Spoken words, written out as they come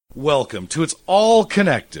Welcome to It's All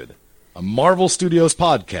Connected, a Marvel Studios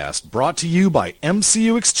podcast brought to you by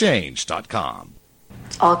MCUExchange.com.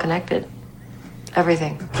 It's all connected.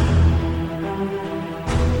 Everything.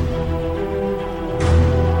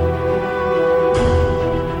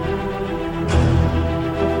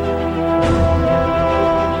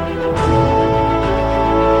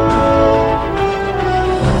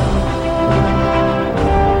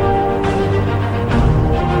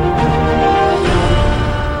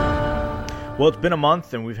 Well, it's been a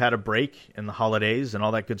month, and we've had a break in the holidays and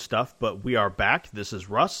all that good stuff, but we are back. This is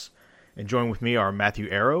Russ, and joining with me are Matthew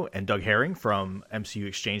Arrow and Doug Herring from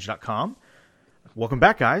MCUExchange.com. Welcome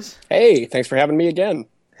back, guys. Hey, thanks for having me again.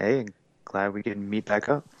 Hey, glad we can meet back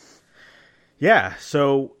up. Yeah,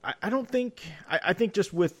 so I think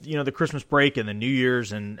just with, the Christmas break and the New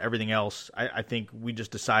Year's and everything else, I think we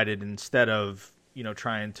just decided instead of,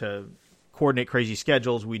 trying to coordinate crazy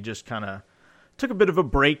schedules, we just kind of took a bit of a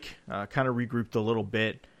break, kind of regrouped a little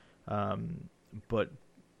bit, but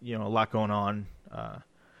a lot going on. I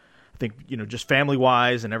think just family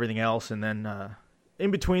wise and everything else, and then in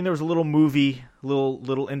between there was a little movie,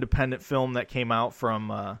 little independent film that came out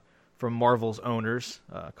from Marvel's owners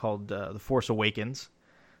called The Force Awakens.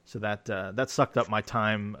 So that sucked up my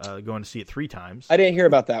time going to see it 3 times. I didn't hear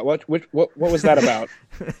about that. What was that about?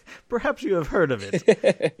 Perhaps you have heard of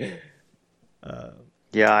it.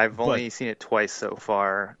 Yeah, I've only seen it twice so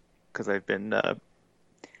far because I've been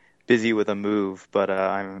busy with a move, but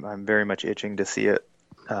I'm very much itching to see it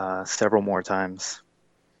several more times.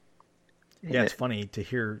 Yeah, it's funny to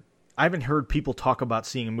hear. I haven't heard people talk about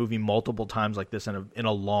seeing a movie multiple times like this in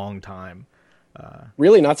a long time.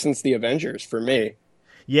 Really, not since the Avengers for me.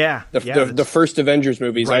 Yeah, the first Avengers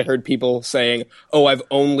movies, right. I heard people saying, "Oh, I've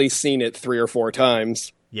only seen it 3 or 4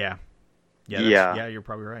 times." Yeah, you're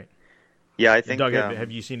probably right. Yeah, I think. Doug, have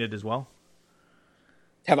you seen it as well?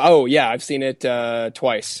 I've seen it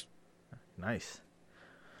twice. Nice.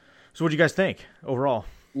 So, what do you guys think overall?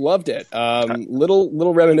 Loved it.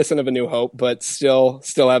 Little reminiscent of A New Hope, but still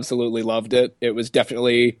absolutely loved it. It was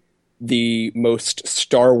definitely the most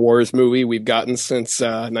Star Wars movie we've gotten since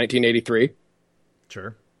 1983.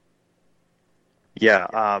 Sure. Yeah,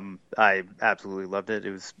 I absolutely loved it.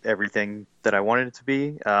 It was everything that I wanted it to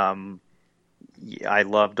be. I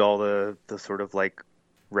loved all the sort of like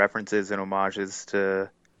references and homages to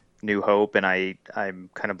New Hope, and I'm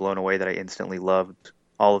kind of blown away that I instantly loved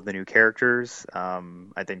all of the new characters.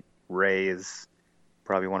 I think Rey is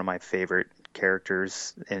probably one of my favorite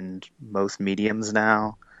characters in most mediums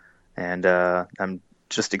now, and I'm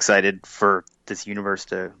just excited for this universe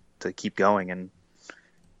to keep going and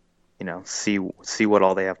see what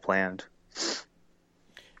all they have planned.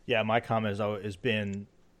 Yeah, my comment has been.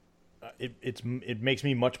 It makes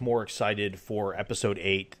me much more excited for episode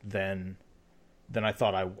 8 than I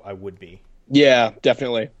thought I would be. Yeah,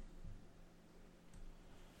 definitely.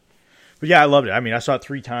 But yeah, I loved it. I mean, I saw it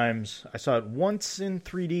 3 times. I saw it once in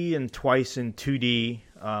 3D and twice in 2D.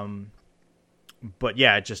 But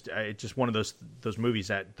yeah, it's just one of those movies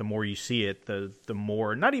that the more you see it, the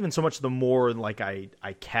more, not even so much the more like I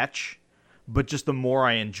catch, but just the more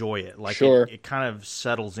I enjoy it. Like sure. It kind of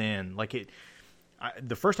settles in. Like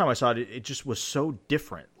the first time I saw it, it just was so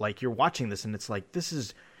different. Like you're watching this and it's like,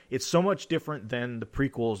 it's so much different than the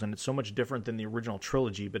prequels and it's so much different than the original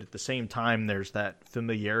trilogy. But at the same time, there's that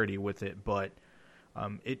familiarity with it. But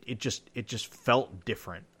it just felt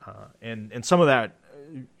different. And some of that,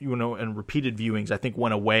 and repeated viewings, I think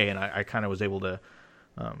went away. And I kind of was able to,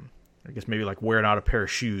 I guess maybe like wearing out a pair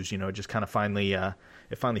of shoes, it just kind of finally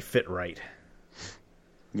fit right.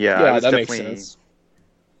 Yeah, that makes sense.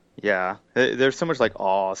 Yeah, there's so much like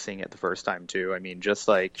awe seeing it the first time too. I mean, just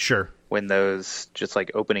like sure when those just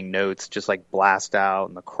like opening notes just like blast out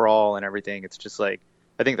and the crawl and everything. It's just like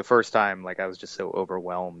I think the first time like I was just so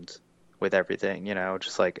overwhelmed with everything.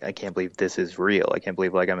 Just like I can't believe this is real. I can't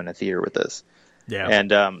believe like I'm in a theater with this. Yeah,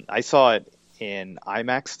 and I saw it in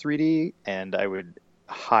IMAX 3D, and I would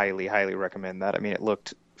highly recommend that. I mean, it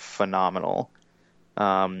looked phenomenal.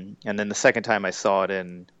 And then the second time I saw it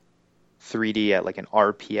in 3D at like an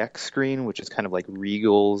RPX screen, which is kind of like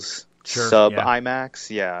Regal's sub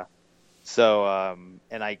IMAX. Yeah. So,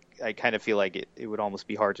 and I kind of feel like it would almost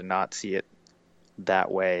be hard to not see it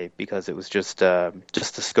that way because it was just the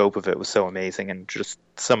scope of it was so amazing, and just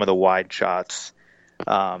some of the wide shots,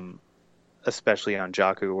 especially on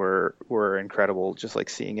Jakku were incredible. Just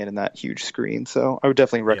like seeing it in that huge screen. So I would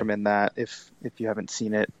definitely recommend that if you haven't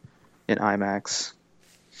seen it in IMAX.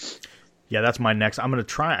 Yeah, that's my next. I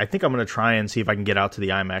think I'm gonna try and see if I can get out to the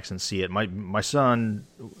IMAX and see it. My son,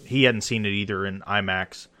 he hadn't seen it either in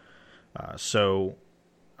IMAX, so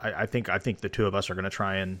I think the two of us are going to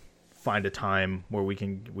try and find a time where we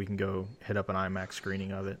can go hit up an IMAX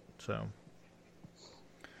screening of it. So,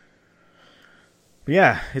 but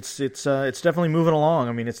yeah, it's definitely moving along.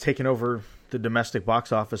 I mean, it's taken over the domestic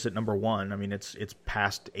box office at number 1. I mean, it's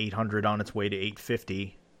past 800 on its way to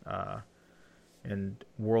 850, and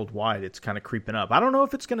worldwide it's kind of creeping up. I don't know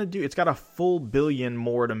if it's going to do. It's got a full billion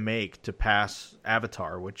more to make to pass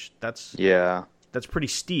Avatar, which that's pretty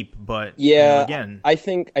steep. But again, I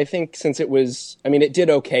think since it was, I mean, it did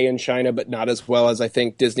okay in China, but not as well as I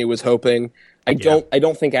think Disney was hoping. I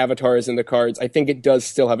don't think Avatar is in the cards. I think it does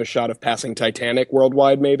still have a shot of passing Titanic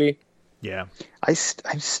worldwide, maybe. Yeah, I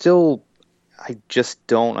just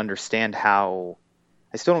don't understand how.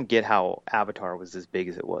 I still don't get how Avatar was as big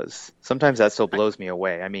as it was. Sometimes that still blows me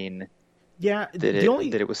away. I mean, that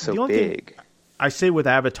it was so big. I say with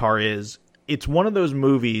Avatar is it's one of those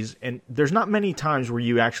movies, and there's not many times where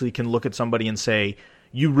you actually can look at somebody and say,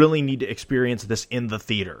 you really need to experience this in the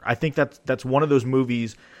theater. I think that's one of those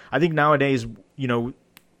movies. I think nowadays,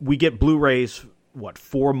 we get Blu-rays,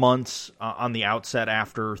 4 months on the outset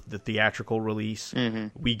after the theatrical release. Mm-hmm.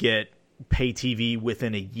 We get pay TV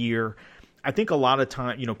within a year. I think a lot of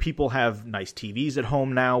time, people have nice TVs at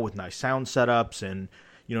home now with nice sound setups and,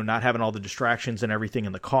 not having all the distractions and everything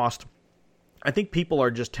and the cost. I think people are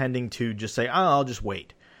just tending to just say, I'll just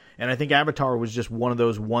wait. And I think Avatar was just one of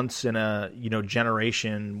those once in a,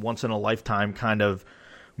 generation, once in a lifetime kind of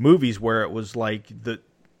movies where it was like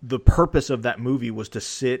the purpose of that movie was to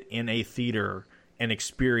sit in a theater and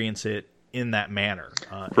experience it in that manner.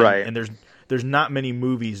 Right. And there's not many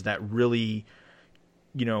movies that really,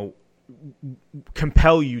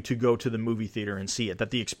 compel you to go to the movie theater and see it.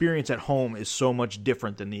 That the experience at home is so much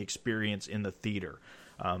different than the experience in the theater.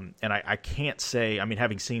 And I can't say, I mean,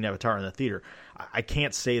 having seen Avatar in the theater, I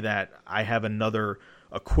can't say that I have another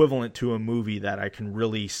equivalent to a movie that I can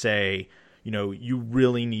really say, you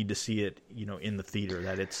really need to see it, in the theater.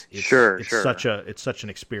 That it's such an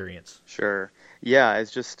experience. Sure. Yeah.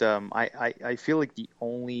 It's just, I feel like the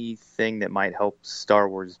only thing that might help Star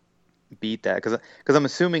Wars beat that, because I'm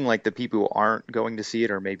assuming like the people who aren't going to see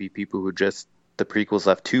it are maybe people who just the prequels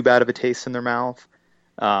left too bad of a taste in their mouth,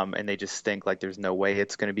 and they just think like there's no way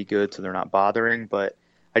it's going to be good, so they're not bothering. But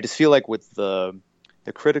I just feel like with the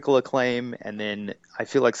critical acclaim, and then I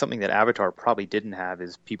feel like something that Avatar probably didn't have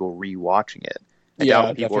is people rewatching it. I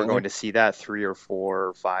doubt people are going to see that 3 or 4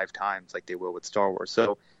 or 5 times like they will with Star Wars.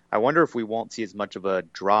 So I wonder if we won't see as much of a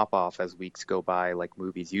drop off as weeks go by like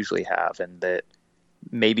movies usually have, and that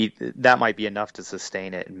maybe that might be enough to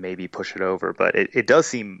sustain it and maybe push it over. But it does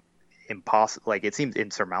seem impossible. Like it seems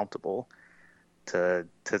insurmountable to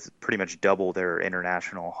pretty much double their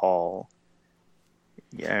international haul.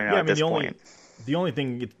 At this point. The only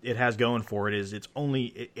thing it has going for it is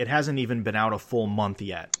it hasn't even been out a full month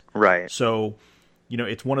yet. Right. So,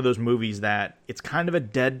 it's one of those movies that it's kind of a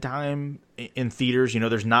dead time in theaters.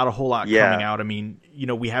 There's not a whole lot coming out. I mean,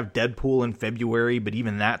 we have Deadpool in February, but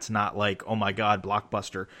even that's not like, oh my God,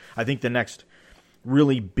 blockbuster. I think the next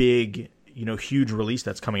really big, huge release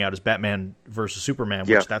that's coming out is Batman versus Superman,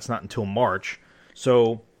 which that's not until March.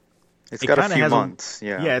 So it's got a few months.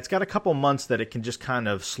 Yeah, it's got a couple months that it can just kind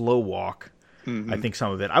of slow walk. Mm-hmm. I think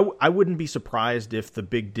some of it. I wouldn't be surprised if the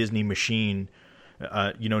big Disney machine,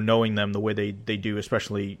 knowing them the way they do,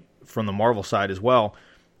 especially from the Marvel side as well,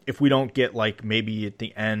 if we don't get like maybe at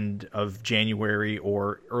the end of January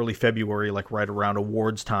or early February, like right around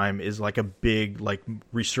awards time, is like a big like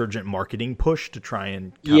resurgent marketing push to try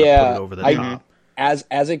and kind of put it over the top.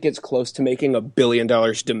 As it gets close to making $1 billion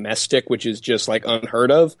domestic, which is just like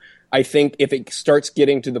unheard of, I think if it starts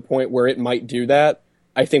getting to the point where it might do that,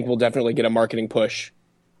 I think we'll definitely get a marketing push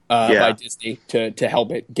by Disney to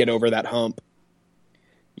help it get over that hump.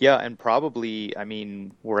 Yeah, and probably, I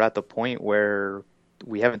mean, we're at the point where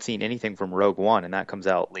we haven't seen anything from Rogue One, and that comes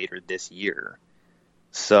out later this year.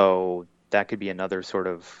 So that could be another sort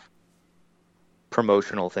of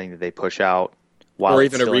promotional thing that they push out while or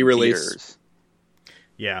it's even still a re-release. In theaters.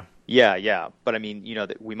 Yeah, but I mean,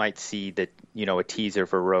 that we might see that, a teaser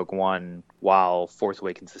for Rogue One while Force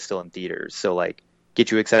Awakens is still in theaters. So like, get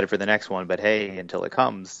you excited for the next one, but hey, until it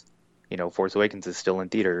comes, Force Awakens is still in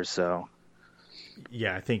theaters. So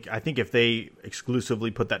yeah, I think if they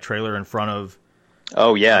exclusively put that trailer in front of,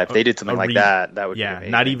 if they did something like that would be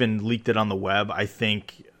amazing. Not even leaked it on the web. I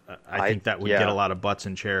think that would get a lot of butts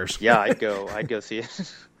and chairs. Yeah, I'd go see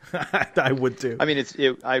it. I would too. I mean,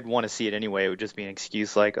 I'd want to see it anyway. It would just be an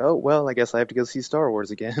excuse like, oh, well, I guess I have to go see Star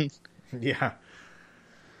Wars again. Yeah.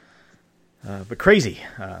 But crazy.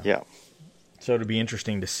 Yeah. So it'd be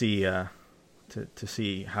interesting to see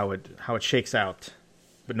see how it shakes out.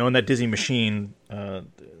 But knowing that Disney machine,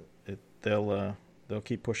 they'll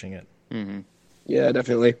keep pushing it. Mm-hmm. Yeah,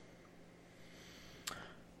 definitely.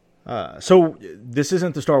 So this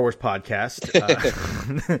isn't the Star Wars podcast.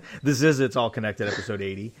 This is It's All Connected, episode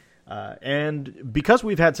 80. And because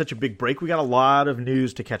we've had such a big break, we got a lot of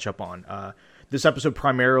news to catch up on. This episode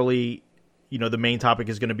primarily, the main topic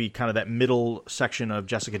is going to be kind of that middle section of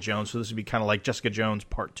Jessica Jones. So this would be kind of like Jessica Jones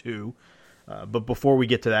Part 2. But before we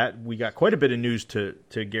get to that, we got quite a bit of news to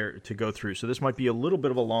go through. So this might be a little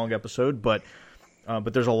bit of a long episode, but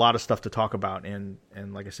there's a lot of stuff to talk about. And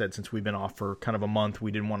like I said, since we've been off for kind of a month,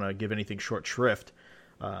 we didn't want to give anything short shrift.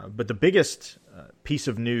 But the biggest piece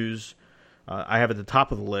of news I have at the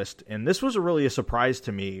top of the list, and this was really a surprise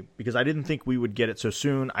to me because I didn't think we would get it so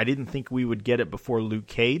soon. I didn't think we would get it before Luke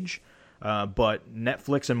Cage, but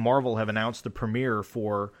Netflix and Marvel have announced the premiere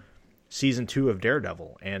for Season 2 of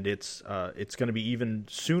Daredevil, and it's going to be even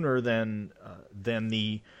sooner than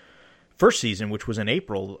the first season, which was in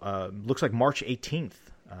April. Looks like March 18th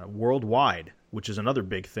worldwide, which is another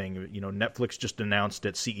big thing. Netflix just announced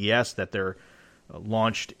at CES that they're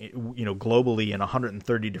launched, globally in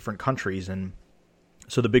 130 different countries, and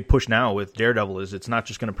so the big push now with Daredevil is it's not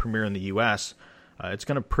just going to premiere in the U.S. It's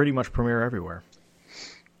going to pretty much premiere everywhere.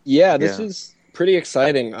 Yeah, this is pretty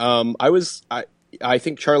exciting. I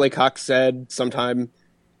think Charlie Cox said sometime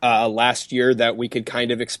last year that we could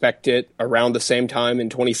kind of expect it around the same time in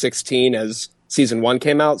 2016 as season 1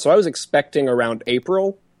 came out. So I was expecting around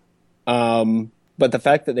April. But the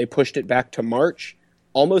fact that they pushed it back to March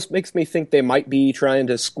almost makes me think they might be trying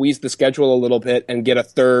to squeeze the schedule a little bit and get a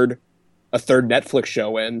third Netflix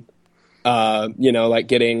show in. Like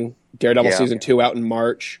getting Daredevil season 2 out in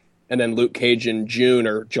March and then Luke Cage in June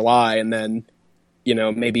or July, and then,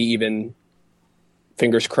 maybe even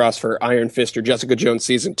fingers crossed for Iron Fist or Jessica Jones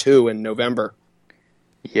season 2 in November.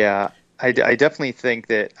 Yeah, I definitely think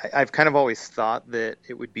that I've kind of always thought that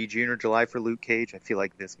it would be June or July for Luke Cage. I feel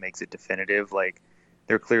like this makes it definitive. Like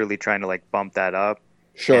they're clearly trying to bump that up.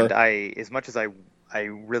 Sure. And as much as I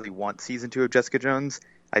really want season 2 of Jessica Jones,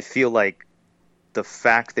 I feel like the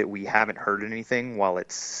fact that we haven't heard anything while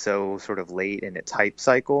it's so sort of late in its hype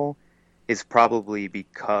cycle is probably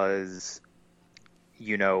because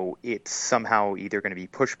it's somehow either going to be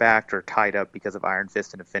pushed back or tied up because of Iron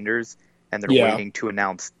Fist and Defenders, and they're waiting to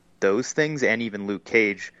announce those things and even Luke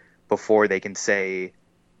Cage before they can say,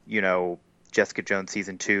 Jessica Jones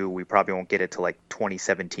season 2, we probably won't get it till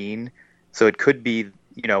 2017. So it could be,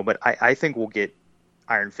 but I think we'll get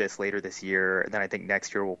Iron Fist later this year, and then I think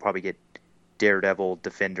next year we'll probably get Daredevil,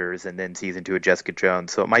 Defenders, and then season 2 of Jessica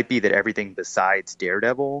Jones. So it might be that everything besides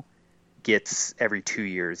Daredevil gets every 2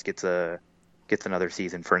 years gets another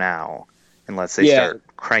season for now, unless they start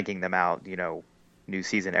cranking them out, new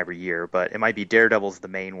season every year. But it might be Daredevil's the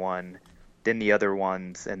main one, then the other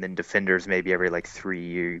ones, and then Defenders maybe every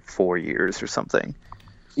 3-4 years or something.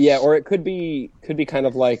 Yeah, or it could be kind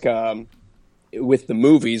of like with the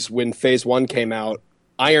movies when Phase 1 came out,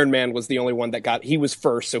 Iron Man was the only one that he was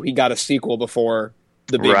first, so he got a sequel before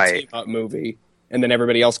the big team-up movie, and then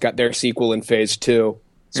everybody else got their sequel in Phase 2.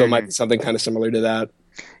 So it might be something kind of similar to that.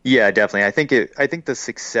 Yeah, definitely. I think the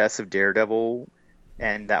success of Daredevil,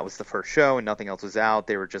 and that was the first show and nothing else was out,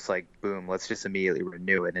 they were just boom, let's just immediately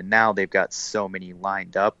renew it. And now they've got so many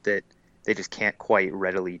lined up that they just can't quite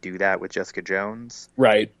readily do that with Jessica Jones.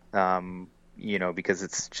 Right. Because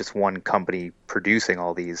it's just one company producing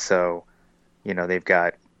all these. So, they've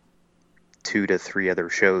got 2 to 3 other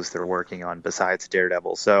shows they're working on besides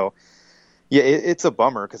Daredevil. So, yeah, it's a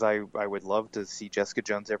bummer because I would love to see Jessica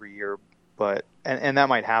Jones every year. But and that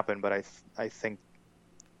might happen, but I think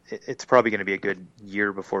it's probably going to be a good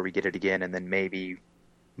year before we get it again, and then maybe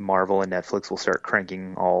Marvel and Netflix will start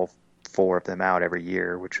cranking all 4 of them out every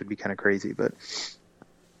year, which would be kind of crazy. But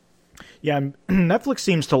yeah, Netflix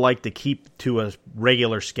seems to like to keep to a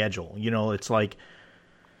regular schedule. It's like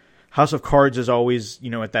House of Cards is always,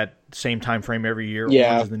 at that same time frame every year.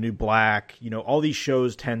 Yeah. Orange is the New Black. All these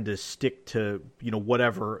shows tend to stick to,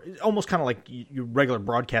 whatever. Almost kind of like your regular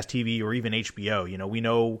broadcast TV or even HBO. We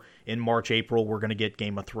know in March, April, we're going to get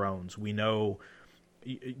Game of Thrones. We know,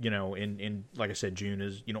 in like I said, June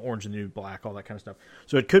is, Orange is the New Black, all that kind of stuff.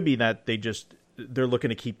 So it could be that they're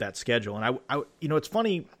looking to keep that schedule. And I it's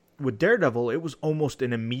funny. With Daredevil, it was almost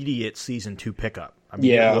an immediate season 2 pickup. I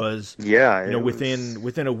mean, it was,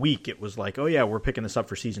 within a week, it was like, oh yeah, we're picking this up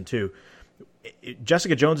for season 2.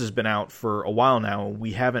 Jessica Jones has been out for a while now.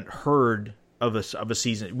 We haven't heard of a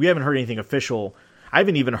season. We haven't heard anything official. I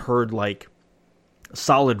haven't even heard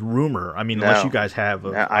solid rumor. I mean, unless you guys have.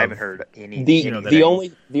 I haven't heard any. The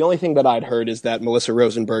only thing that I'd heard is that Melissa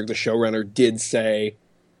Rosenberg, the showrunner, did say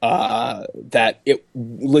that it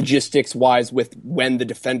logistics wise with when the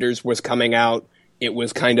Defenders was coming out, it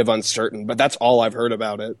was kind of uncertain. But that's all I've heard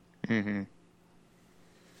about it. Mm-hmm.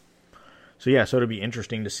 So yeah, so it'll be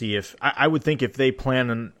interesting to see if I would think if they plan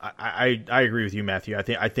on. I agree with you, Matthew.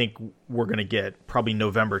 I think we're going to get probably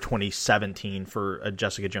November 2017 for a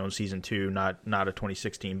Jessica Jones season 2, not a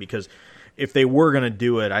 2016. Because if they were going to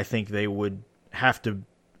do it, I think they would have to.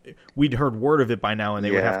 We'd heard word of it by now, and they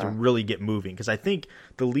would have to really get moving. Because I think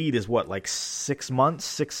the lead is what, like 7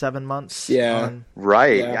 months. Yeah,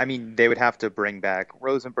 right. Yeah. I mean, they would have to bring back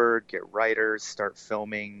Rosenberg, get writers, start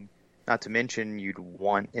filming. Not to mention, you'd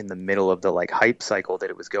want in the middle of the like hype cycle that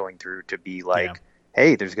it was going through to be like,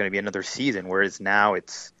 hey, there's going to be another season. Whereas now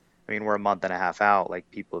we're a month and a half out. Like,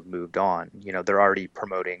 people have moved on. They're already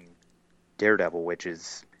promoting Daredevil, which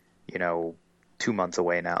is, 2 months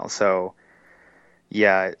away now. So,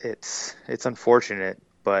 yeah, it's unfortunate,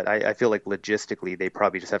 but I feel like logistically they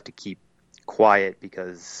probably just have to keep quiet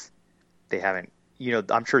because they haven't.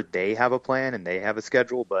 I'm sure they have a plan and they have a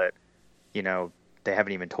schedule, but they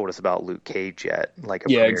haven't even told us about Luke Cage yet, like a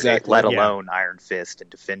premiere date, let alone Iron Fist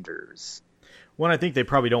and Defenders. Well, I think they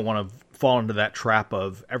probably don't want to fall into that trap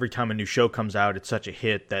of every time a new show comes out, it's such a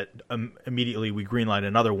hit that immediately we greenlight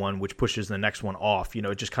another one, which pushes the next one off.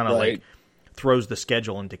 It just kind of like throws the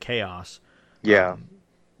schedule into chaos. Yeah.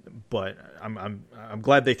 But I'm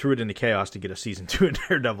glad they threw it into chaos to get a season 2 in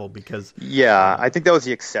Daredevil because I think that was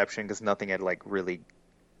the exception because nothing had like really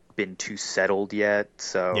been too settled yet.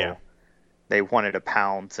 So they wanted to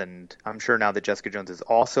pounce, and I'm sure now that Jessica Jones is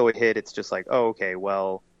also a hit, it's just like, oh, okay,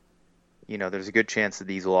 well, there's a good chance that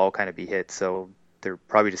these will all kind of be hits, so they're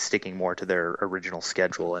probably just sticking more to their original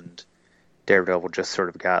schedule, and Daredevil just sort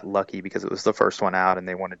of got lucky because it was the first one out, and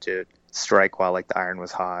they wanted to strike while like the iron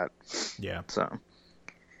was hot. Yeah. So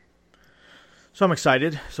I'm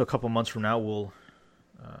excited. So a couple months from now, we'll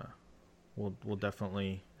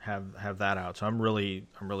definitely have that out. So I'm really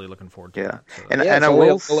looking forward to that. So and I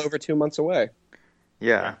will well over 2 months away.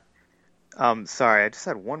 Yeah. Sorry, I just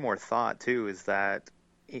had one more thought too. Is that,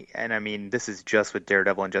 and I mean, this is just with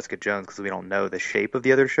Daredevil and Jessica Jones because we don't know the shape of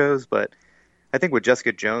the other shows. But I think with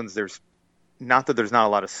Jessica Jones, there's not a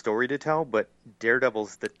lot of story to tell, but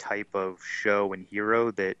Daredevil's the type of show and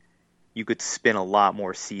hero that you could spin a lot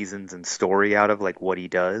more seasons and story out of, like what he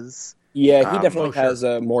does. Yeah, he definitely has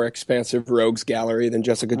a more expansive rogues gallery than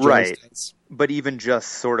Jessica Jones does. But even just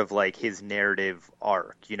sort of like his narrative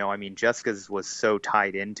arc, I mean, Jessica's was so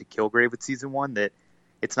tied into Kilgrave with season 1 that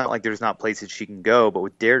it's not like there's not places she can go. But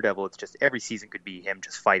with Daredevil, it's just every season could be him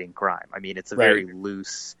just fighting crime. I mean, it's a very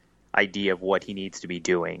loose idea of what he needs to be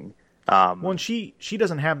doing. Well, and she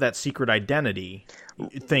doesn't have that secret identity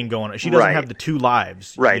thing going on. She doesn't have the 2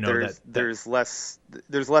 lives. Right. There's less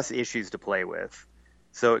issues to play with.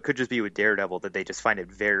 So it could just be with Daredevil that they just find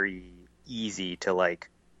it very easy to like,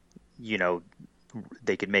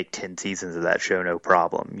 they could make 10 seasons of that show no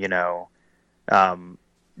problem,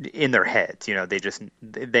 in their heads,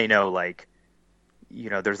 they know like,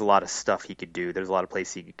 there's a lot of stuff he could do. There's a lot of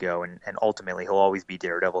places he could go. And ultimately he'll always be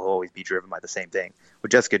Daredevil. He'll always be driven by the same thing.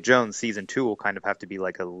 With Jessica Jones, season 2 will kind of have to be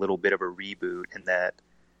like a little bit of a reboot in that,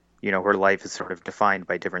 her life is sort of defined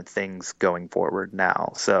by different things going forward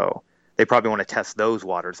now. So they probably want to test those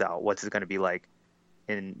waters out. What's it going to be like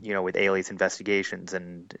in, with Alias investigations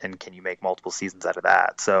and can you make multiple seasons out of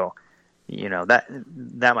that? So,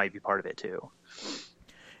 that might be part of it too.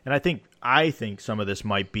 And I think some of this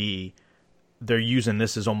might be they're using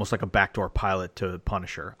this as almost like a backdoor pilot to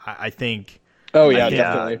Punisher. I think. Oh yeah,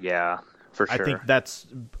 definitely. Yeah, for sure. I think that's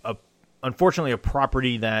unfortunately a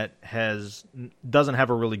property that doesn't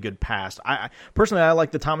have a really good past. I personally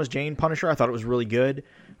like the Thomas Jane Punisher. I thought it was really good,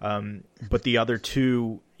 but the other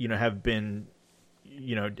two, have been,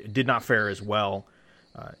 did not fare as well,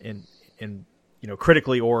 in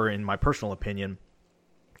critically or in my personal opinion.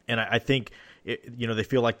 And I think they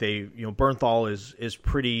feel like Bernthal is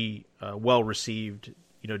pretty well received,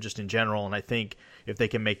 just in general. And I think if they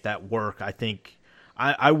can make that work, I think.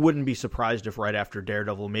 I wouldn't be surprised if right after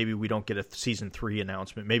Daredevil, maybe we don't get a season 3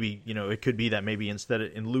 announcement. Maybe, it could be that maybe in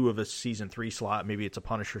lieu of a season 3 slot, maybe it's a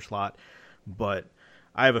Punisher slot. But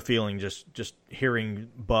I have a feeling just hearing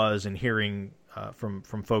buzz and hearing from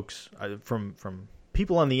folks, from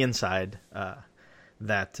people on the inside,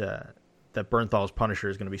 that Bernthal's Punisher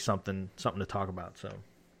is going to be something to talk about. So,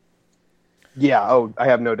 yeah, I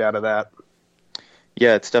have no doubt of that.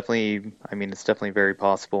 Yeah, it's definitely very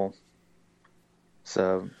possible.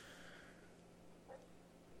 So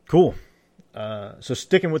cool. So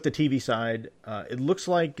sticking with the TV side, it looks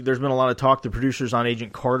like there's been a lot of talk. The producers on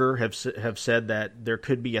Agent Carter have said that there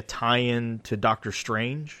could be a tie-in to Doctor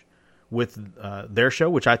Strange with their show,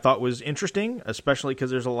 which I thought was interesting, especially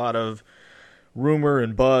because there's a lot of rumor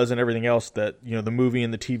and buzz and everything else that, you know, the movie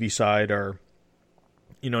and the TV side are,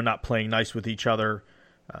 you know, not playing nice with each other.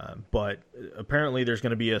 But apparently there's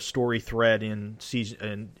going to be a story thread in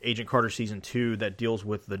Agent Carter Season 2 that deals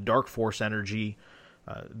with the Dark Force energy.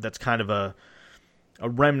 That's kind of a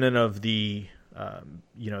remnant of the,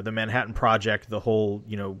 you know, the Manhattan Project, the whole,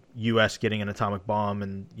 you know, U.S. getting an atomic bomb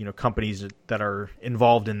and, you know, companies that are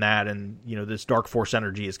involved in that. And, you know, this Dark Force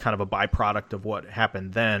energy is kind of a byproduct of what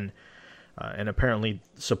happened then. And apparently,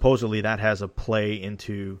 supposedly, that has a play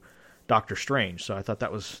into Doctor Strange. So I thought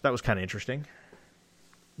that was kind of interesting.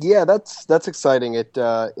 Yeah, that's exciting. It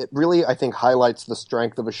really, I think, highlights the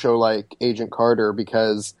strength of a show like Agent Carter,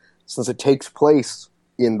 because since it takes place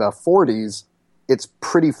in the 40s, it's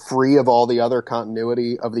pretty free of all the other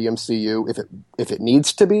continuity of the MCU if it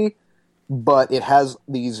needs to be, but it has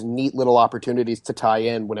these neat little opportunities to tie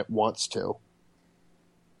in when it wants to.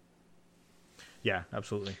 Yeah,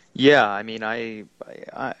 absolutely. Yeah, I mean,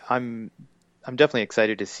 I'm definitely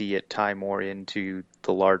excited to see it tie more into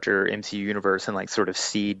the larger MCU universe and like sort of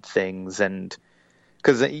seed things, and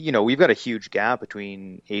because, you know, we've got a huge gap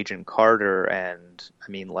between Agent Carter and, I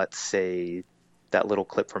mean, let's say that little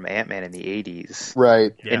clip from Ant-Man in the 80s,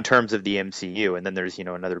 right? In terms of the MCU, and then there's, you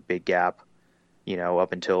know, another big gap, you know,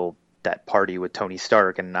 up until that party with Tony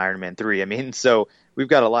Stark and Iron Man 3. I mean, so we've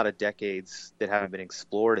got a lot of decades that haven't been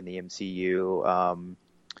explored in the MCU.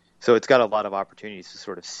 So it's got a lot of opportunities to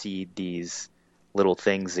sort of seed these little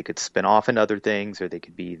things that could spin off into other things, or they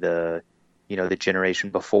could be the, you know, the generation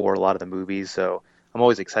before a lot of the movies. So I'm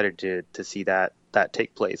always excited to see that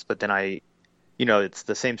take place. But then you know, it's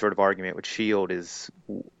the same sort of argument with S.H.I.E.L.D. is,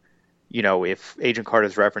 you know, if Agent Carter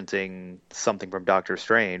is referencing something from Doctor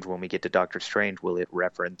Strange, when we get to Doctor Strange, will it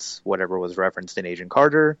reference whatever was referenced in Agent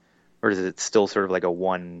Carter, or is it still sort of like a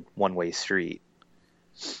one-way street?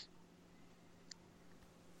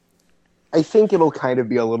 I think it'll kind of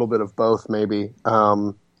be a little bit of both, maybe. I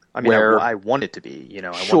mean, I want it to be, you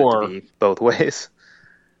know, I want it to be both ways.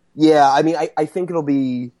 Yeah, I mean, I think it'll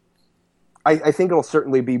be... I think it'll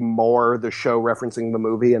certainly be more the show referencing the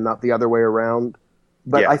movie and not the other way around.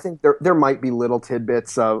 But yeah. I think there might be little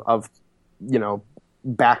tidbits of, you know,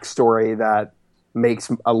 backstory that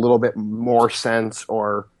makes a little bit more sense,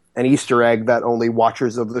 or an Easter egg that only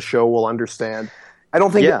watchers of the show will understand. I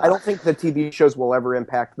don't think the TV shows will ever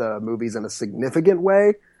impact the movies in a significant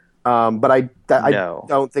way. But I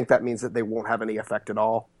don't think that means that they won't have any effect at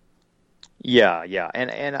all. Yeah, and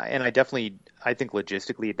I think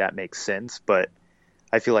logistically that makes sense, but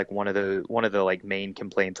I feel like one of the like main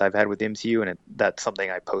complaints I've had with the MCU, and that's something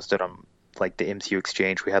I posted on like the MCU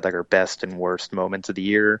Exchange. We had like our best and worst moments of the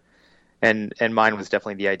year, and mine was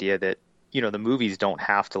definitely the idea that, you know, the movies don't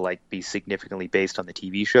have to like be significantly based on the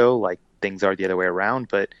TV show, like things are the other way around,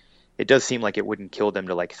 but it does seem like it wouldn't kill them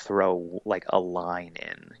to like throw like a line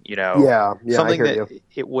in, you know, something that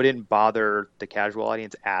it wouldn't bother the casual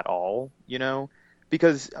audience at all, you know,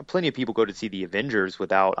 because plenty of people go to see the Avengers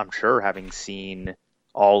without, I'm sure, having seen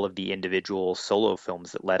all of the individual solo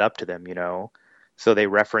films that led up to them, you know, so they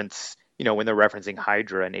reference, you know, when they're referencing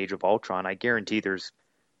Hydra and Age of Ultron, I guarantee there's,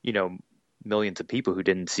 you know, millions of people who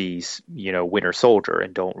didn't see, you know, Winter Soldier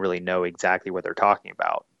and don't really know exactly what they're talking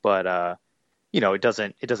about, but you know, it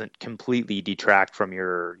doesn't completely detract from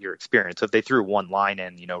your experience. So if they threw one line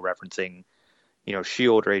in, you know, referencing, you know,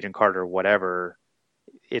 S.H.I.E.L.D. or Agent Carter or whatever,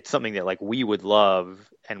 it's something that like we would love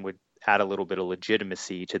and would add a little bit of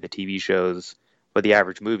legitimacy to the TV shows, but the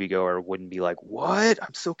average moviegoer wouldn't be like, what?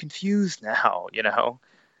 I'm so confused now, you know?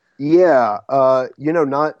 Yeah. You know,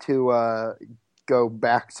 not to go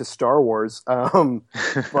back to Star Wars,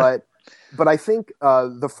 but I think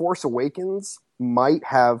The Force Awakens might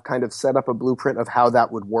have kind of set up a blueprint of how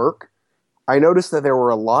that would work. I noticed that there were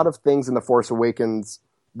a lot of things in The Force Awakens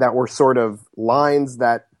that were sort of lines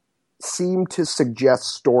that seemed to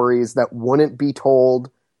suggest stories that wouldn't be told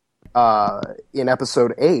in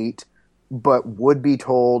Episode 8, but would be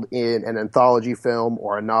told in an anthology film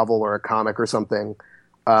or a novel or a comic or something,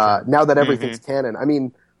 now that everything's canon. I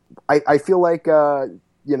mean, I feel like, you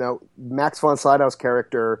know, Max von Sydow's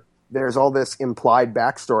character, there's all this implied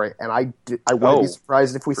backstory, and I wouldn't be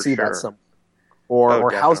surprised if we see that somewhere.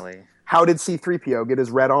 Or how did C-3PO get his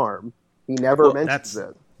red arm? He never mentions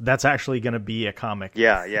it. That's actually going to be a comic.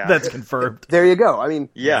 Yeah. That's confirmed. There you go. I mean,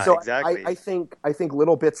 so exactly. I think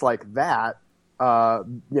little bits like that,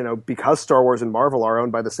 you know, because Star Wars and Marvel are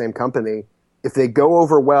owned by the same company, if they go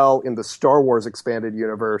over well in the Star Wars expanded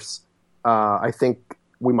universe, I think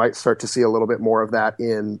we might start to see a little bit more of that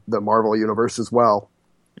in the Marvel universe as well.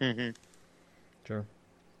 Mm-hmm. Sure.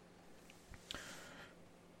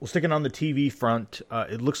 Well, sticking on the TV front,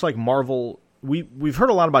 it looks like Marvel. We've heard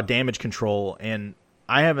a lot about Damage Control, and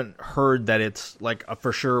I haven't heard that it's like a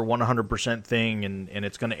for sure 100% thing, and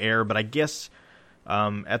it's going to air. But I guess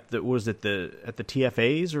at the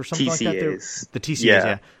TFAs or something TCAs. like that. The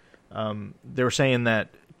TCAs, yeah. They were saying that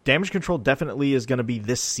Damage Control definitely is going to be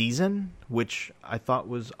this season, which I thought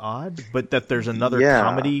was odd, but that there's another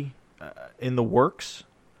comedy in the works.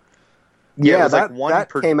 Yeah, it was that, like one that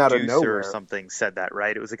producer came out of nowhere. or something said that,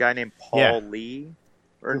 right? It was a guy named Paul Lee.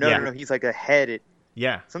 Or no, he's like a head at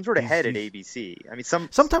some sort of head at ABC. I mean,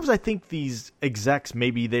 sometimes I think these execs,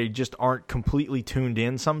 maybe they just aren't completely tuned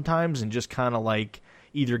in sometimes and just kind of like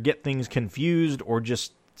either get things confused or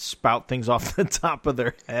just spout things off the top of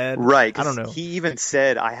their head. Right. I don't know. He even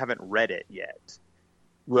said, I haven't read it yet.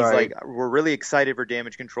 Right. He's like, we're really excited for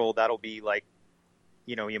Damage Control. That'll be like,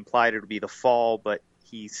 he implied it would be the fall, but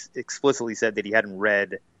he explicitly said that he hadn't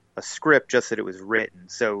read a script, just that it was written.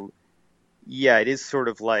 So, yeah, it is sort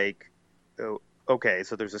of like, okay,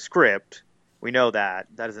 so there's a script. We know that.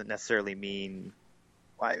 That doesn't necessarily mean...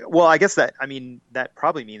 Well, I guess that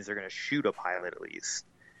probably means they're going to shoot a pilot at least.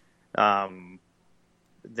 Then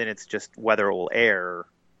it's just whether it will air.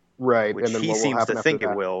 Right. Which and then he what will seems happen to after think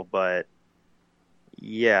that. it will, but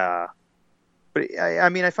yeah. But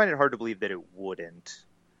I find it hard to believe that it wouldn't.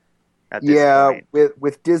 At this point.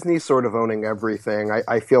 with Disney sort of owning everything,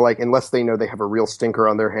 I feel like unless they know they have a real stinker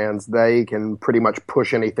on their hands, they can pretty much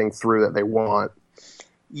push anything through that they want.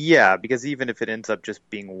 Yeah, because even if it ends up just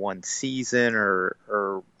being one season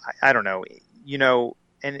or I don't know,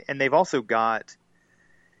 and they've also got,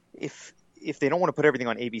 if they don't want to put everything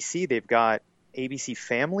on ABC, they've got ABC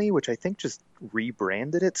Family, which I think just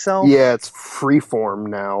rebranded itself. Yeah, it's Freeform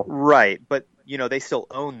now. Right, but they still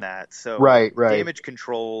own that. So right. Damage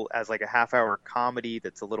Control as like a half-hour comedy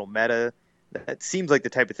that's a little meta, that seems like the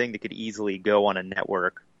type of thing that could easily go on a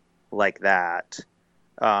network like that.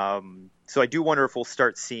 So I do wonder if we'll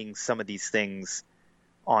start seeing some of these things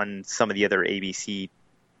on some of the other ABC.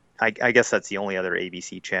 I guess that's the only other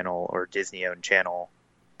ABC channel or Disney-owned channel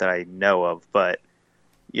that I know of, but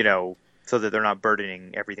so that they're not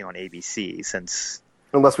burdening everything on ABC. Since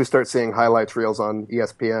unless we start seeing highlights reels on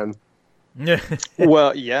ESPN.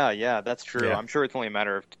 Well, yeah, that's true. Yeah. I'm sure it's only a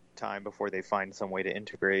matter of time before they find some way to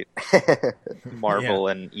integrate Marvel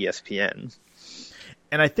and ESPN.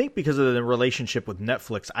 And I think because of the relationship with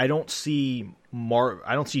Netflix, I don't see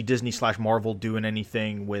Disney/Marvel doing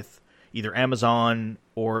anything with either Amazon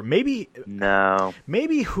or maybe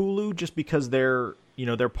Hulu, just because they're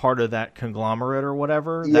part of that conglomerate or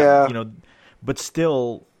whatever. Yeah. But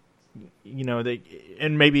still, they,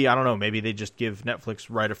 and maybe, I don't know, maybe they just give Netflix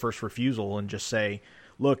right of first refusal and just say,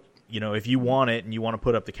 look, if you want it and you want to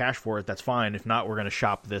put up the cash for it, that's fine. If not, we're going to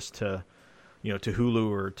shop this to Hulu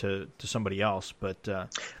or to somebody else. But,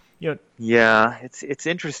 yeah, it's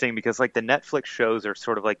interesting because like the Netflix shows are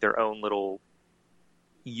sort of like their own little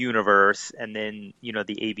universe. And then, the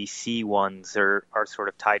ABC ones are sort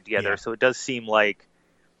of tied together. Yeah. So it does seem like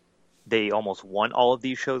they almost want all of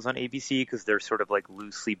these shows on ABC because they're sort of like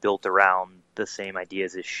loosely built around the same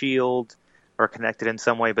ideas as S.H.I.E.L.D. or connected in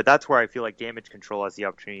some way. But that's where I feel like Damage Control has the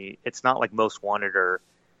opportunity. It's not like Most Wanted or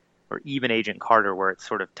even Agent Carter where it's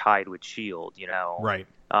sort of tied with S.H.I.E.L.D., Right.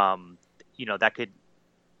 That could,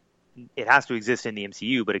 it has to exist in the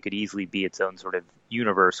MCU, but it could easily be its own sort of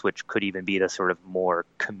universe, which could even be the sort of more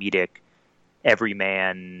comedic,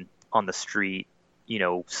 everyman on the street,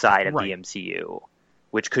 side of the MCU.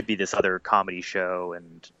 Which could be this other comedy show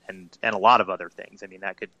and a lot of other things. I mean,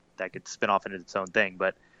 that could spin off into its own thing,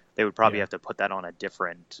 but they would probably have to put that on a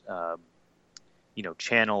different,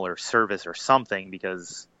 channel or service or something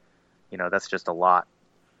because, that's just a lot.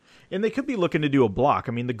 And they could be looking to do a block.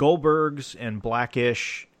 I mean, the Goldbergs and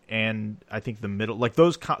Blackish and I think the middle, like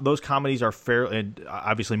those comedies are fairly,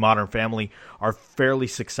 obviously Modern Family are fairly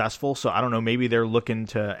successful. So I don't know, maybe they're looking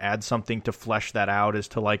to add something to flesh that out as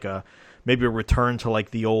to like maybe a return to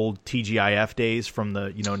like the old TGIF days from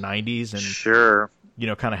the 90s and sure,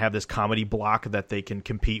 kind of have this comedy block that they can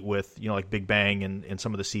compete with, like Big Bang and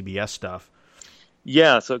some of the CBS stuff.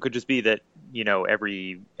 Yeah, so it could just be that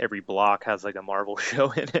every block has like a Marvel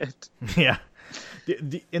show in it. Yeah,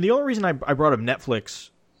 and the only reason I brought up Netflix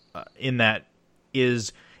in that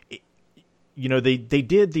is, they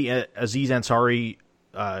did the Aziz Ansari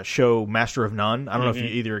show Master of None. I don't know if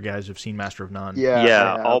either of you guys have seen Master of None.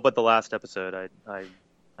 Yeah, all but the last episode.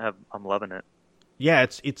 I'm loving it. Yeah,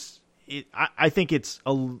 I think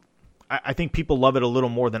I think people love it a little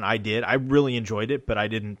more than I did. I really enjoyed it, but I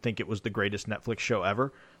didn't think it was the greatest Netflix show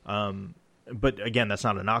ever. But again, that's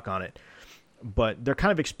not a knock on it. but they're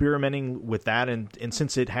kind of experimenting with that, and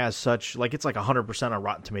since it has such, like, it's like 100% on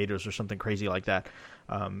Rotten Tomatoes or something crazy like that,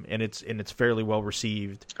 and it's fairly well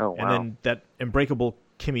received. Oh, wow. And then that Unbreakable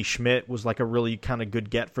Kimmy Schmidt was like a really kind of good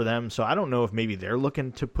get for them. So I don't know if maybe they're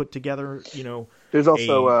looking to put together, There's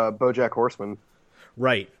also BoJack Horseman.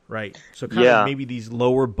 Right. So kind of maybe these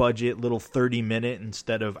lower budget little 30-minute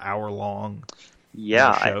instead of hour-long shows.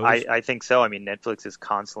 I think so. I mean, Netflix is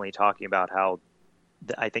constantly talking about how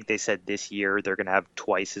I think they said this year they're going to have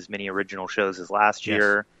twice as many original shows as last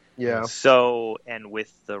year. Yeah. So, and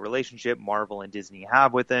with the relationship Marvel and Disney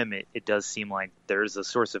have with them, it does seem like there's a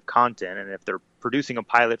source of content. And if they're producing a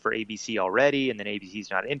pilot for ABC already and then ABC's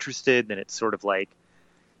not interested, then it's sort of like,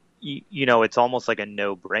 it's almost like a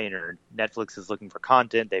no-brainer. Netflix is looking for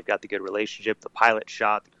content. They've got the good relationship, the pilot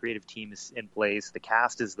shot, the creative team is in place, the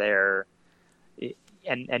cast is there.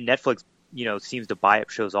 And Netflix, seems to buy up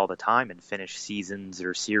shows all the time and finish seasons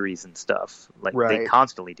or series and stuff. Like They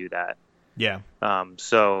constantly do that. Yeah.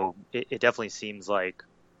 So it definitely seems like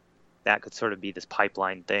that could sort of be this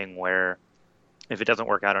pipeline thing where if it doesn't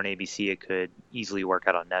work out on ABC, it could easily work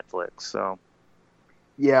out on Netflix. So.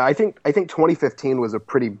 Yeah, I think 2015 was a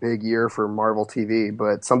pretty big year for Marvel TV,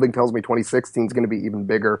 but something tells me 2016 is going to be even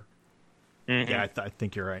bigger. Mm-hmm. Yeah, I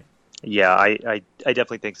think you're right. Yeah, I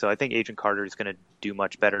definitely think so. I think Agent Carter is going to do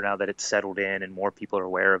much better now that it's settled in and more people are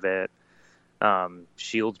aware of it.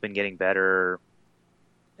 S.H.I.E.L.D.'s been getting better.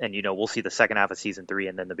 And, we'll see the second half of season 3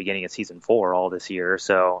 and then the beginning of season 4 all this year.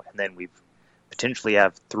 So, and then we've potentially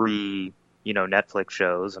have 3, Netflix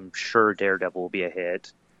shows. I'm sure Daredevil will be a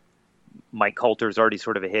hit. Mike Coulter's already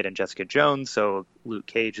sort of a hit in Jessica Jones, so Luke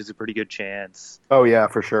Cage is a pretty good chance. Oh, yeah,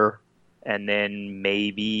 for sure. And then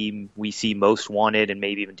maybe we see Most Wanted and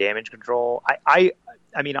maybe even Damage Control. I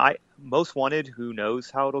mean, Most Wanted, who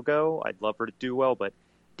knows how it'll go? I'd love her to do well, but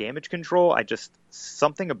Damage Control,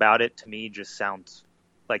 something about it to me just sounds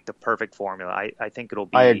like the perfect formula. I think it'll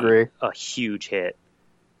be I agree. A huge hit.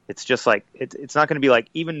 It's just like, it's not going to be like,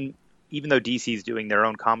 even though DC's doing their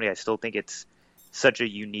own comedy, I still think it's such a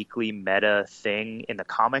uniquely meta thing in the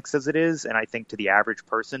comics as it is, and I think to the average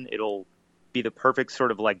person it'll be the perfect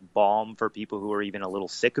sort of like balm for people who are even a little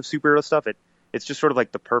sick of superhero stuff. It's just sort of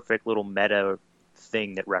like the perfect little meta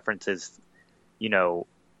thing that references so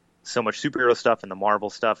much superhero stuff and the Marvel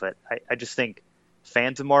stuff. I just think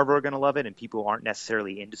fans of Marvel are going to love it, and people who aren't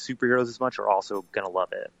necessarily into superheroes as much are also going to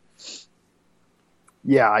love it.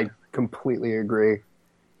 Yeah, I completely agree.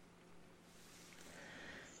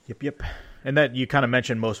 Yep. And that you kind of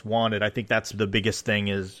mentioned Most Wanted. I think that's the biggest thing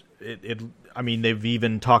is I mean, they've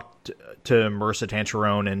even talked to Marissa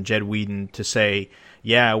Tancherone and Jed Whedon to say,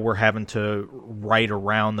 yeah, we're having to write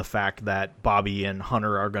around the fact that Bobby and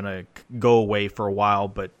Hunter are going to go away for a while,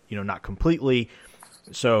 but, not completely.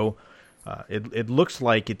 So it looks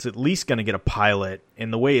like it's at least going to get a pilot.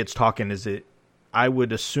 And the way it's talking is I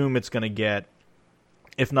would assume it's going to get,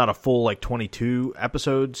 if not a full 22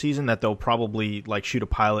 episode season, that they'll probably shoot a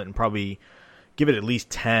pilot and probably give it at least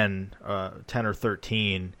 10 or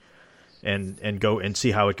 13 and go and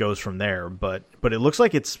see how it goes from there. But it looks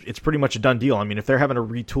like it's pretty much a done deal. I mean, if they're having to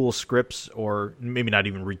retool scripts, or maybe not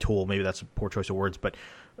even retool, maybe that's a poor choice of words, but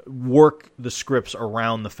work the scripts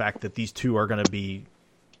around the fact that these two are going to be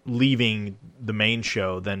leaving the main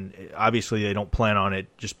show, then obviously they don't plan on it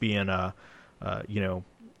just being a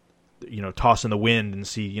toss in the wind and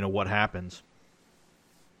see, what happens.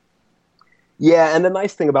 Yeah, and the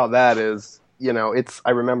nice thing about that is,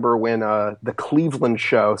 I remember when the Cleveland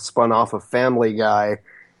show spun off of Family Guy,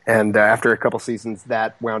 and after a couple seasons,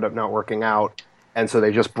 that wound up not working out, and so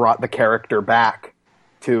they just brought the character back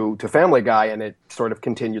to Family Guy, and it sort of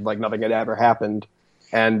continued like nothing had ever happened.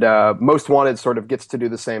 And Most Wanted sort of gets to do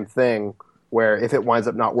the same thing, where if it winds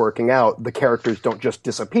up not working out, the characters don't just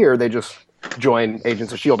disappear, they just join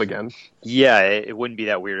Agents of S.H.I.E.L.D. again. Yeah, it wouldn't be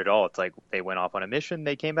that weird at all. It's like they went off on a mission,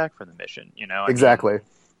 they came back from the mission, Exactly.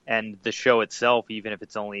 And the show itself, even if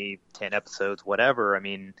it's only 10 episodes, whatever, I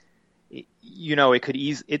mean, it could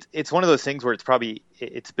it's one of those things where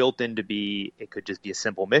it's built in to be, it could just be a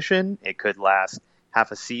simple mission. It could last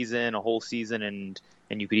half a season, a whole season, and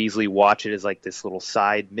you could easily watch it as like this little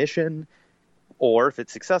side mission. Or if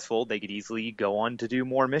it's successful, they could easily go on to do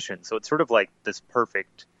more missions. So it's sort of like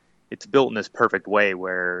it's built in this perfect way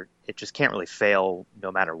where it just can't really fail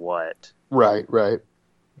no matter what. Right.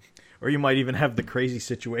 Or you might even have the crazy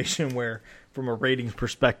situation where, from a ratings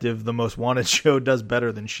perspective, the Most Wanted show does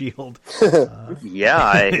better than S.H.I.E.L.D. Yeah,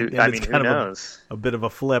 I mean, who knows? A bit of a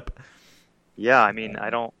flip. Yeah, I mean,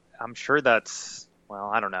 I'm sure that's, well,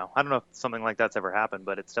 I don't know. I don't know if something like that's ever happened,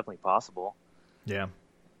 but it's definitely possible. Yeah.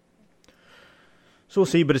 So we'll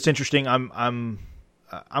see, but it's interesting. I'm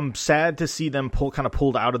I'm sad to see them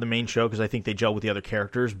pulled out of the main show because I think they gel with the other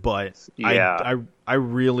characters. But Yeah. I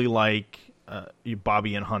really like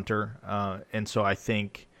Bobby and Hunter, and so I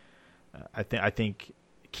think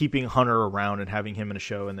keeping Hunter around and having him in a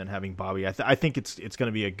show and then having Bobby, I think it's going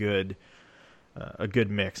to be a good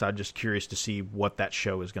mix. I'm just curious to see what that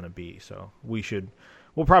show is going to be. So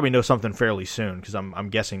we'll probably know something fairly soon because I'm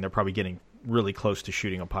guessing they're probably getting really close to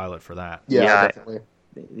shooting a pilot for that. Yeah, definitely.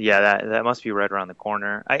 Yeah, that must be right around the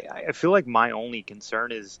corner. I feel like my only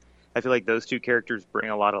concern is I feel like those two characters bring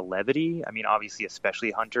a lot of levity. I mean, obviously,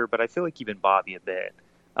 especially Hunter, but I feel like even Bobby a bit.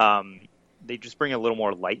 They just bring a little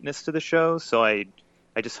more lightness to the show. So I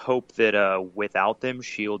just hope that without them,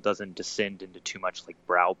 S.H.I.E.L.D. doesn't descend into too much like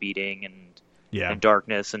browbeating and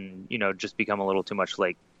darkness and, just become a little too much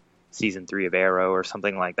like season 3 of Arrow or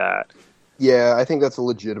something like that. Yeah, I think that's a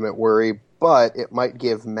legitimate worry, but it might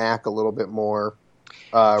give Mac a little bit more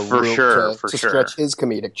room to stretch his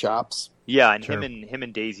comedic chops. Yeah, and him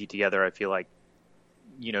and Daisy together, I feel like,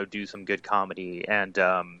 do some good comedy. And,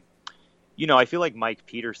 I feel like Mike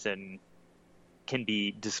Peterson can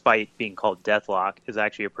be, despite being called Deathlock, is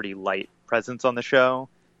actually a pretty light presence on the show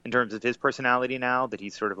in terms of his personality now that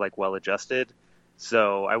he's sort of like well-adjusted.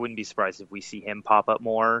 So I wouldn't be surprised if we see him pop up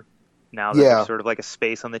more now that there's sort of like a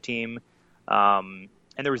space on the team. And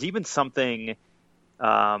there was even something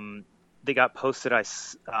they got posted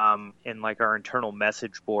in like our internal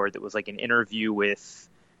message board that was like an interview with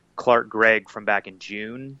Clark Gregg from back in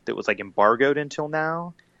June that was like embargoed until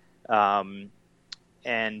now.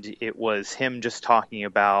 And it was him just talking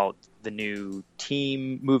about the new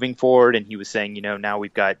team moving forward. And he was saying, now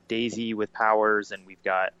we've got Daisy with powers and we've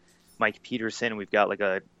got Mike Peterson and we've got like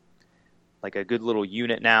a good little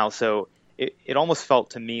unit now. So it almost felt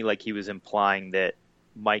to me like he was implying that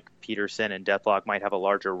Mike Peterson and Deathlock might have a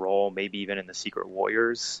larger role, maybe even in the Secret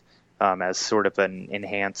Warriors, as sort of an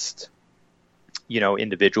enhanced,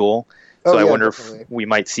 individual. So I wonder if we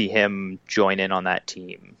might see him join in on that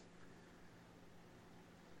team.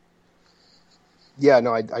 Yeah,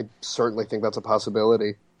 no, I certainly think that's a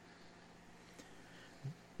possibility.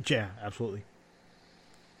 Yeah, absolutely.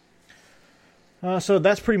 So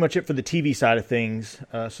that's pretty much it for the TV side of things.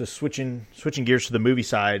 So switching gears to the movie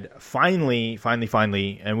side, finally,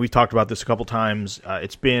 and we've talked about this a couple times.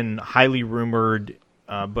 It's been highly rumored,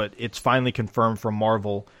 but it's finally confirmed from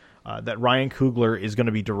Marvel that Ryan Coogler is going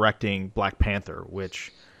to be directing Black Panther,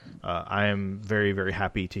 which I am very, very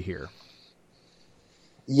happy to hear.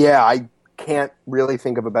 Yeah, I can't really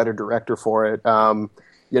think of a better director for it.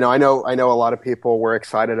 I know a lot of people were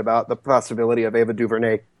excited about the possibility of Ava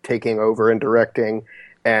DuVernay taking over and directing,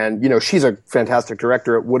 and she's a fantastic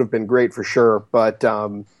director. It would have been great for sure, but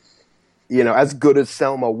as good as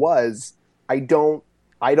Selma was, I don't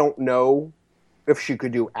know if she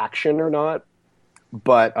could do action or not.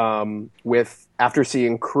 But after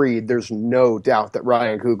seeing Creed, there's no doubt that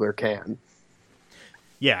Ryan Coogler can.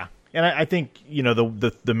 Yeah. And I think,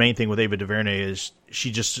 the main thing with Ava DuVernay is she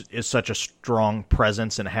just is such a strong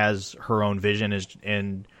presence and has her own vision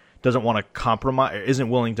and doesn't want to compromise, isn't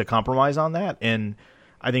willing to compromise on that. And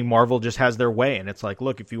I think Marvel just has their way. And it's like,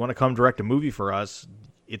 look, if you want to come direct a movie for us,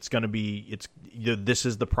 it's going to be, this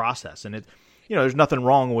is the process. And there's nothing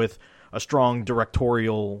wrong with a strong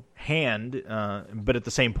directorial hand. But at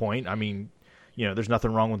the same point, I mean, there's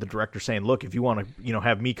nothing wrong with the director saying, look, if you want to,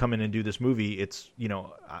 have me come in and do this movie, it's,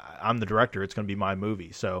 I'm the director. It's going to be my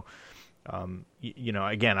movie. So,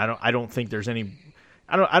 again, I don't think there's any,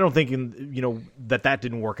 I don't think, that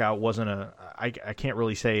didn't work out. I can't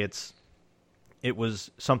really say it was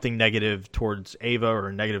something negative towards Ava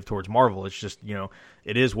or negative towards Marvel. It's just,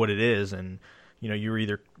 it is what it is. And, you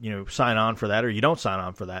either, sign on for that or you don't sign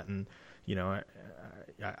on for that. And,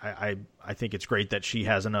 I think it's great that she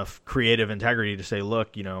has enough creative integrity to say,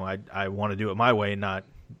 look, I want to do it my way, not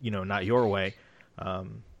your way.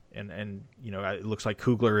 And it looks like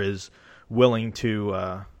Coogler is willing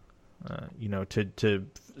to, to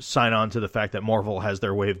sign on to the fact that Marvel has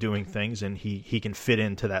their way of doing things and he can fit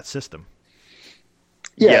into that system.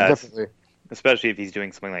 Yeah, definitely. Especially if he's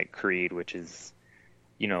doing something like Creed, which is,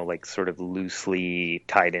 like sort of loosely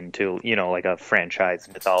tied into, like a franchise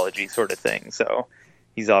mythology sort of thing. So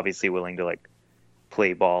he's obviously willing to like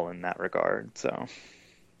play ball in that regard. So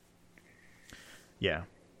yeah,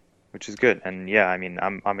 which is good. And yeah, I mean,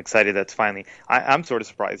 I'm excited. That's finally, I'm sort of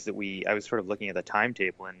surprised that I was sort of looking at the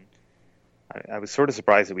timetable and I was sort of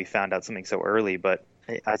surprised that we found out something so early, but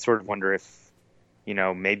I sort of wonder if,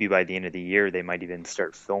 maybe by the end of the year, they might even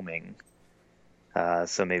start filming.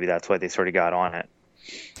 So maybe that's why they sort of got on it.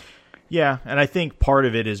 Yeah, and I think part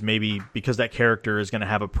of it is maybe because that character is going to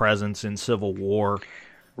have a presence in Civil War.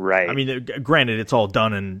 Right. I mean, granted, it's all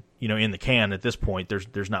done and in the can at this point.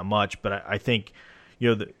 There's not much, but I think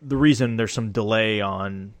the reason there's some delay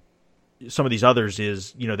on some of these others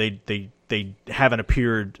is they haven't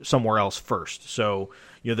appeared somewhere else first, so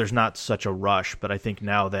there's not such a rush. But I think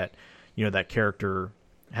now that that character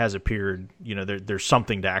has appeared, there's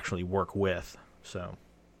something to actually work with. So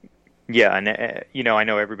yeah, and I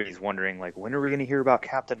know everybody's wondering like, when are we going to hear about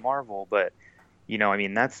Captain Marvel? But I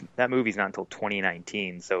mean, that movie's not until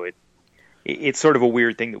 2019, so it's sort of a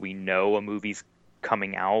weird thing that we know a movie's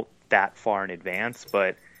coming out that far in advance.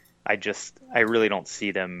 But I really don't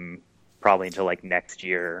see them probably until like next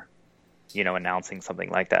year, announcing something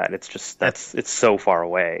like that. It's just it's so far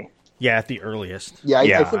away. Yeah, at the earliest. Yeah,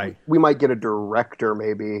 I think we might get a director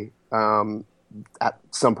maybe at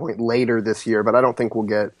some point later this year, but I don't think we'll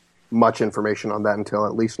get much information on that until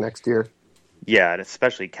at least next year. Yeah, and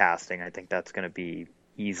especially casting, I think that's going to be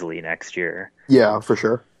easily next year. Yeah, for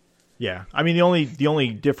sure. Yeah, I mean the only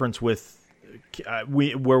difference with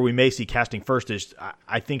where we may see casting first is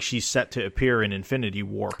I think she's set to appear in Infinity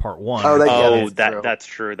War Part 1. That's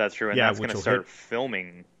true. That's true. And that's going to start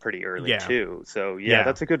filming pretty early too. So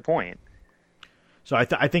that's a good point. So I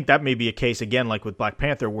think that may be a case again, like with Black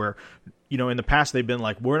Panther, where in the past they've been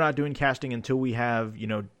like, we're not doing casting until we have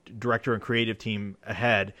director and creative team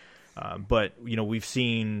ahead. But we've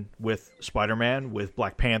seen with Spider-Man, with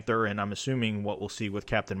Black Panther, and I'm assuming what we'll see with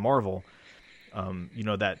Captain Marvel.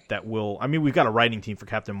 That will. I mean, we've got a writing team for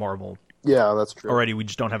Captain Marvel. Yeah, that's true. Already, we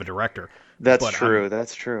just don't have a director. That's true.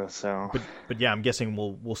 That's true. So, but yeah, I'm guessing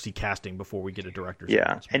we'll see casting before we get a director.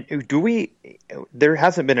 Yeah, and there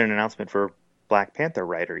hasn't been an announcement for Black Panther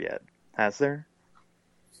writer yet, has there?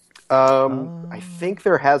 I think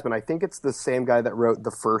there has been. I think it's the same guy that wrote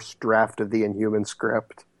the first draft of the Inhuman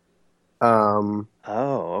script. Oh,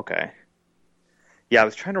 okay. Yeah, I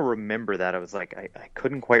was trying to remember that. I was like, I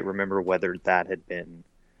couldn't quite remember whether that had been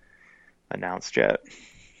announced yet.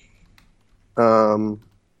 Yeah.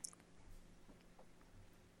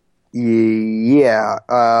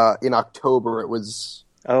 In October, it was.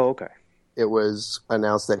 Oh, okay. It was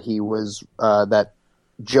announced that he was that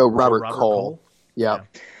Robert Cole. Yeah,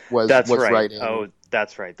 was right. writing. Oh,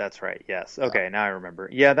 that's right. Yes. Okay, now I remember.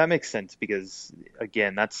 Yeah, that makes sense because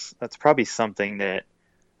again, that's probably something that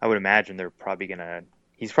I would imagine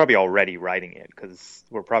he's probably already writing it because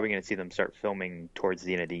we're probably gonna see them start filming towards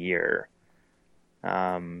the end of the year.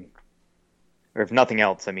 Or if nothing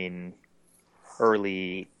else, I mean,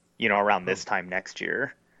 early, around this time next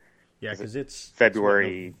year. Yeah, because it's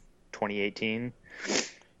February 2018.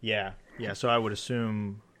 Yeah. So I would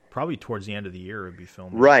assume probably towards the end of the year it would be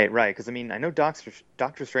filmed. Right. Because I mean, I know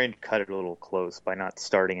Doctor Strange cut it a little close by not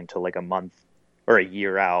starting until like a month or a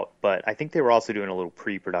year out, but I think they were also doing a little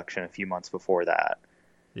pre-production a few months before that.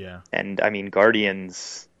 Yeah. And I mean,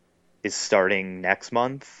 Guardians is starting next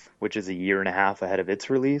month, which is a year and a half ahead of its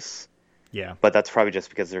release. Yeah. But that's probably just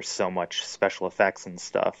because there's so much special effects and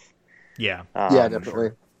stuff. Yeah. Yeah,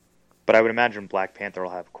 definitely. But I would imagine Black Panther will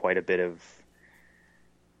have quite a bit of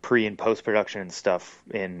pre and post production and stuff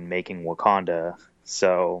in making Wakanda.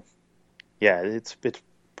 So yeah, it's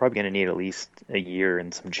probably going to need at least a year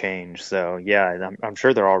and some change. So yeah, I'm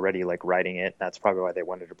sure they're already like writing it. That's probably why they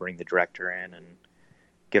wanted to bring the director in and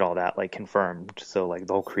get all that like confirmed. So like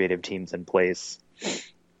the whole creative team's in place.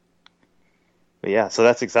 But yeah, so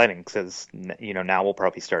that's exciting because now we'll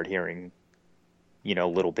probably start hearing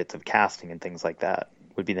little bits of casting and things like that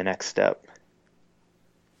would be the next step.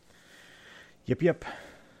 Yep.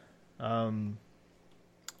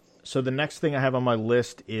 So the next thing I have on my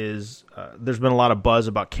list is there's been a lot of buzz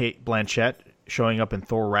about Cate Blanchett showing up in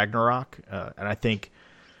Thor Ragnarok, and I think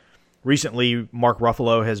recently Mark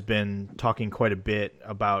Ruffalo has been talking quite a bit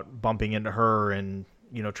about bumping into her and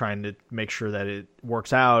trying to make sure that it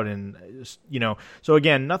works out, and so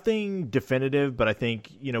again, nothing definitive, but I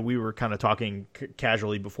think we were kind of talking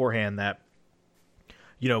casually beforehand that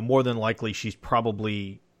more than likely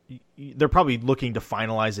they're probably looking to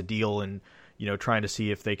finalize a deal and trying to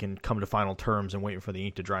see if they can come to final terms and waiting for the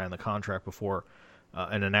ink to dry on the contract before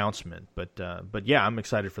an announcement. But yeah, I'm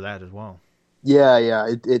excited for that as well. Yeah,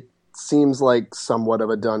 it seems like somewhat of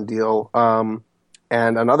a done deal.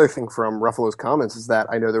 And another thing from Ruffalo's comments is that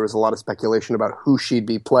I know there was a lot of speculation about who she'd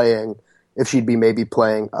be playing, if she'd be maybe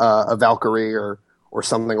playing a Valkyrie or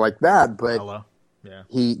something like that. But Hello. Yeah.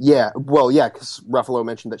 Because Ruffalo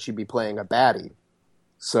mentioned that she'd be playing a baddie.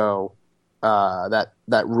 So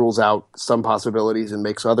that rules out some possibilities and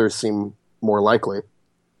makes others seem more likely.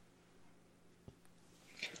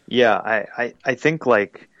 Yeah, I think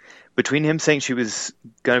like between him saying she was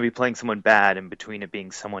going to be playing someone bad and between it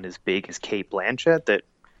being someone as big as Cate Blanchett, that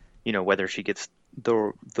whether she gets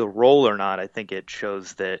the role or not, I think it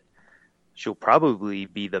shows that she'll probably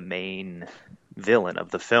be the main villain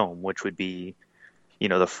of the film, which would be,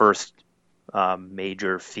 the first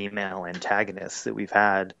major female antagonist that we've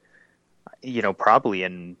had, probably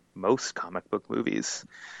in most comic book movies,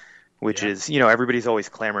 which is, everybody's always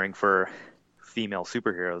clamoring for female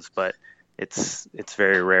superheroes, but it's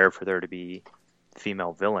very rare for there to be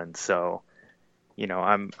female villains. So,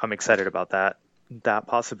 I'm excited about that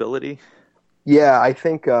possibility. Yeah, I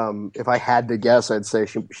think if I had to guess, I'd say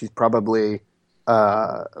she's probably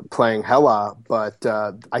playing Hela, but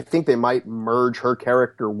I think they might merge her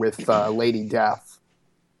character with Lady Death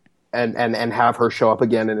and have her show up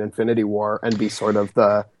again in Infinity War and be sort of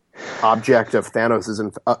the object of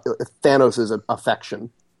Thanos' affection.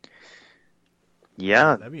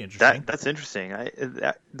 Yeah, that'd be interesting. That's interesting.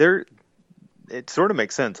 It sort of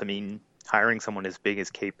makes sense. I mean, hiring someone as big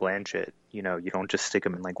as Cate Blanchett, you don't just stick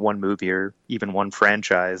them in like one movie or even one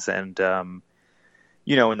franchise. And,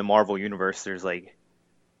 in the Marvel universe, there's like,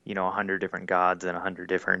 100 different gods and 100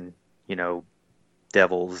 different,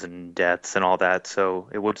 devils and deaths and all that. So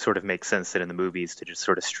it would sort of make sense that in the movies to just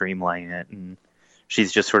sort of streamline it. And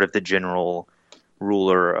she's just sort of the general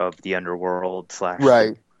ruler of the underworld /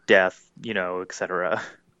 right. death, etc.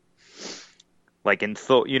 Like in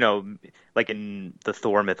like in the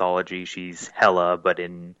Thor mythology, she's Hela, but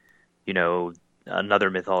in, another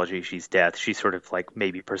mythology, she's Death. She sort of like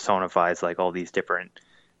maybe personifies like all these different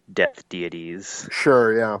death deities.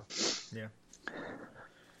 Sure, yeah.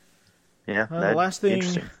 Yeah. The last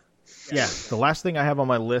thing I have on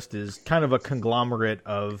my list is kind of a conglomerate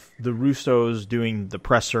of the Russos doing the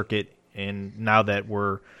press circuit, and now that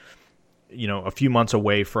we're, a few months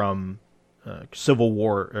away from Civil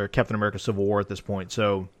War, or Captain America Civil War at this point.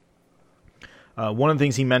 So one of the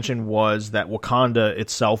things he mentioned was that Wakanda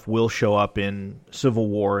itself will show up in Civil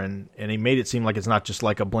War, and he made it seem like it's not just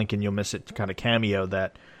like a blink and you'll miss it kind of cameo,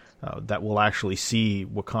 that we'll actually see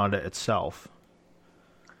Wakanda itself.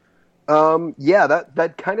 Yeah,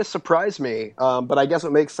 that kind of surprised me, but I guess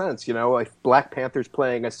it makes sense. If Black Panther's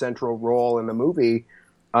playing a central role in the movie,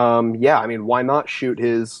 yeah, I mean, why not shoot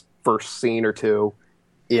his first scene or two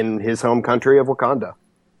in his home country of Wakanda?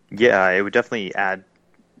 Yeah, it would definitely add,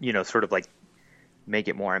 sort of like make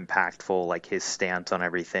it more impactful, like his stance on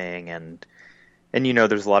everything. And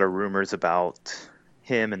there's a lot of rumors about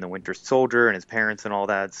him and the Winter Soldier and his parents and all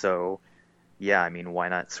that. So yeah, I mean, why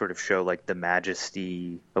not sort of show like the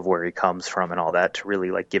majesty of where he comes from and all that to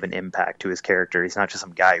really like give an impact to his character. He's not just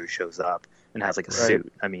some guy who shows up and has like a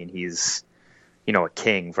suit. I mean, he's, a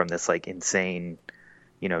king from this like insane,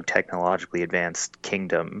 technologically advanced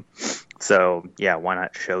kingdom. So yeah, why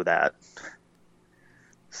not show that?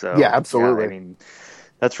 So yeah, absolutely. Yeah, I mean,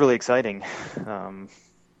 that's really exciting.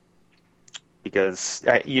 Because,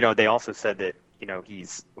 they also said that,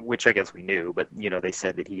 he's, which I guess we knew, but, they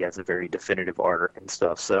said that he has a very definitive art and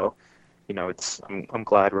stuff. So, I'm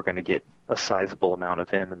glad we're going to get a sizable amount of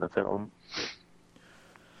him in the film.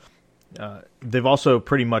 They've also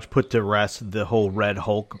pretty much put to rest the whole Red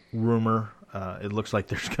Hulk rumor. It looks like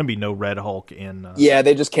there's going to be no Red Hulk in... Yeah,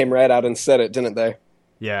 they just came right out and said it, didn't they?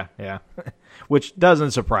 Yeah. Which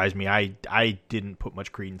doesn't surprise me. I didn't put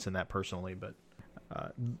much credence in that personally, but...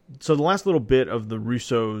 So the last little bit of the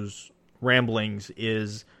Russos' ramblings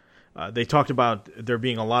is they talked about there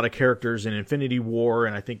being a lot of characters in Infinity War,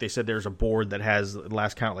 and I think they said there's a board that has,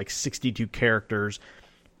 last count, like 62 characters.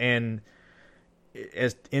 And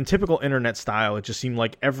as in typical internet style, it just seemed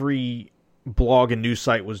like every blog and news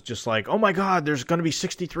site was just like, oh my god, there's going to be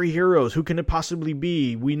 63 heroes. Who can it possibly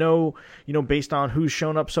be? We know, based on who's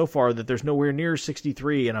shown up so far, that there's nowhere near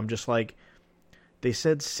 63. And I'm just like, they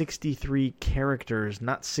said 63 characters,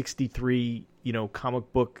 not 63,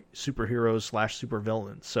 comic book superheroes /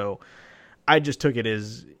 supervillains. So I just took it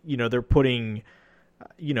as, they're putting,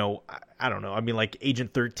 I don't know. I mean, like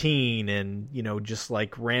Agent 13 and, just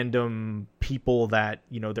like random people that,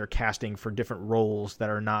 they're casting for different roles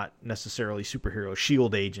that are not necessarily superheroes,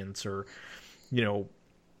 SHIELD agents or,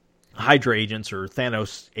 Hydra agents or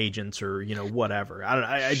Thanos agents or, whatever. I don't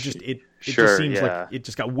know. It just seems like it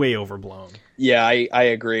just got way overblown. Yeah, I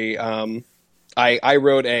agree. I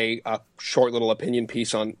wrote a short little opinion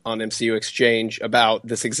piece on MCU Exchange about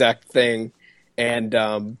this exact thing.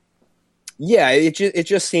 And, yeah, it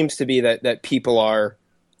just seems to be that people are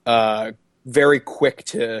very quick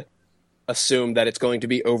to assume that it's going to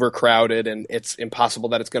be overcrowded and it's impossible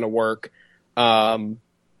that it's going to work.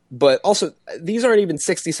 But also, these aren't even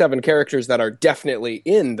 67 characters that are definitely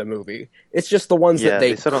in the movie. It's just the ones that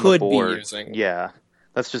they could be using. Yeah,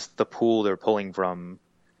 that's just the pool they're pulling from,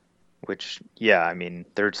 which, yeah, I mean,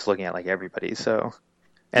 they're just looking at, like, everybody, so...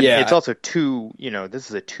 And Yeah. it's also this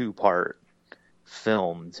is a two-part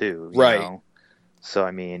film too, Right. know? So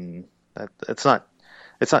I mean, it's not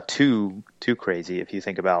too crazy if you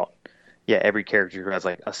think about every character who has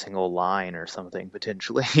like a single line or something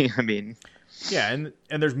potentially. I mean, yeah, and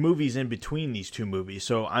there's movies in between these two movies,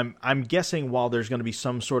 so I'm guessing while there's going to be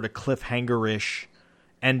some sort of cliffhanger-ish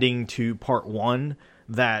ending to part one,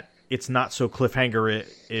 that it's not so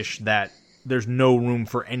cliffhanger-ish that there's no room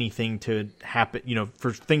for anything to happen,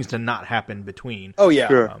 for things to not happen between. Oh yeah.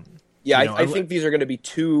 Sure. I think these are going to be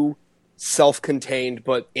two self-contained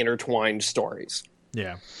but intertwined stories.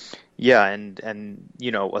 Yeah. Yeah, and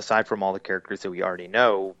aside from all the characters that we already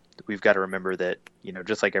know, we've got to remember that,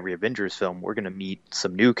 just like every Avengers film, we're going to meet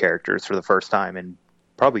some new characters for the first time in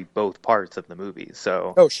probably both parts of the movie.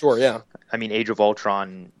 So, Oh, sure, yeah. I mean, Age of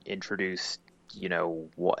Ultron introduced,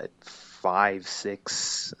 5,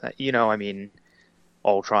 6, I mean,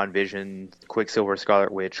 Ultron, Vision, Quicksilver,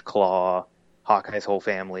 Scarlet Witch, Claw, Hawkeye's whole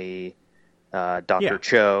family, Dr.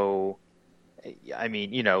 Cho. I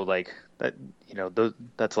mean, like that,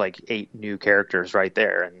 that's like 8 new characters right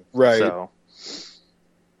there. And Right. So,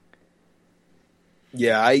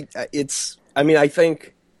 Yeah, I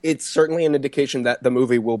think it's certainly an indication that the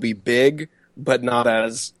movie will be big, but not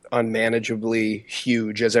as unmanageably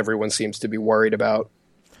huge as everyone seems to be worried about.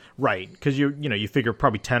 Right, because you figure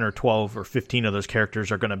probably 10 or 12 or 15 of those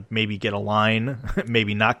characters are going to maybe get a line,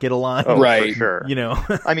 maybe not get a line. oh, Right. for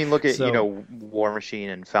sure. I mean, look at, So- War Machine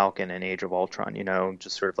and Falcon and Age of Ultron,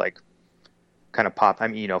 just sort of like kind of pop. I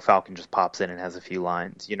mean, Falcon just pops in and has a few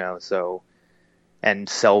lines, so, and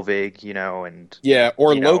Selvig, and, Yeah,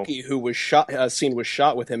 or you know- Loki, who was shot, a scene was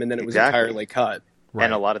shot with him, and then it was Exactly. entirely cut.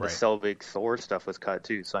 and a lot of right. the Selvig Thor stuff was cut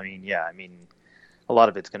too. So, I mean, a lot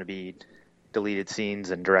of it's going to be deleted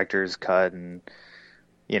scenes and director's cut and,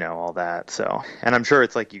 all that. So, and I'm sure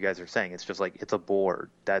it's like you guys are saying, it's just like, it's a board.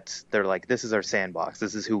 They're like, this is our sandbox.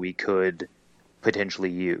 This is who we could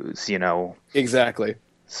potentially use, Exactly.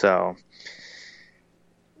 So,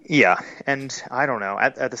 yeah. And I don't know.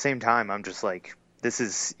 At the same time, I'm just like, this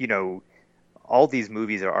is, all these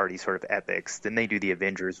movies are already sort of epics. Then they do the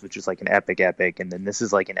Avengers, which is like an epic, and then this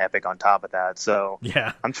is like an epic on top of that. So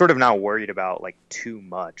Yeah. I'm sort of not worried about like too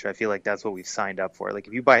much. I feel like that's what we've signed up for. Like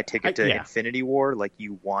if you buy a ticket to Infinity War, like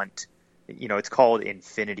you want, it's called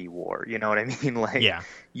Infinity War. You know what I mean? Like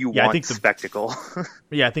you I want think spectacle.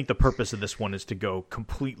 Yeah, I think the purpose of this one is to go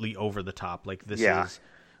completely over the top. Like this is,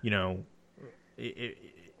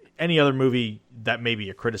 any other movie that may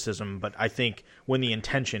be a criticism, but I think when the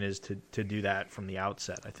intention is to do that from the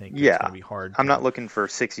outset, I think it's going to be hard. I'm not looking for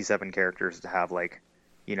 67 characters to have like,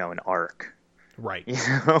 an arc. Right.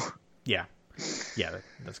 Yeah. Yeah,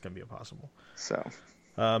 that's going to be impossible. So,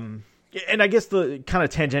 and I guess the kind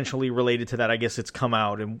of tangentially related to that, I guess it's come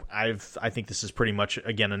out, and I think this is pretty much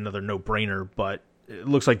again another no-brainer, but it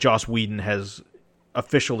looks like Joss Whedon has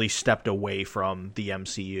officially stepped away from the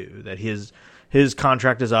MCU. That his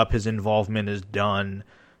contract is up, his involvement is done,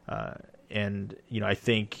 and I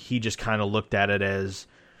think he just kind of looked at it as,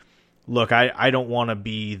 look, I don't want to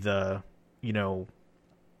be the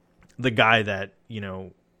guy that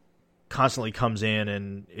constantly comes in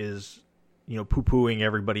and is poo-pooing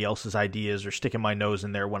everybody else's ideas or sticking my nose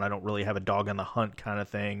in there when I don't really have a dog in the hunt kind of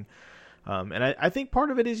thing. And I think part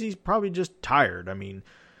of it is he's probably just tired. I mean,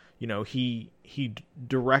 he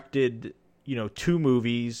directed 2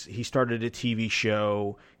 movies. He started a TV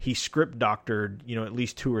show. He script doctored at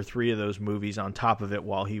least 2 or 3 of those movies on top of it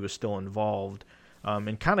while he was still involved,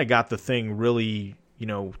 and kind of got the thing really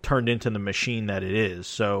turned into the machine that it is.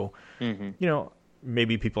 So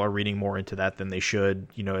maybe people are reading more into that than they should,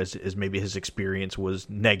 as maybe his experience was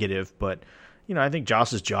negative. But, I think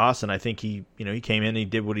Joss is Joss, and I think he came in and he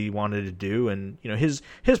did what he wanted to do. And, his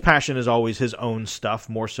passion is always his own stuff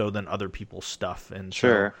more so than other people's stuff. And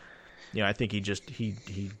sure. So, I think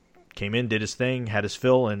he came in, did his thing, had his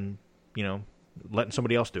fill, and, letting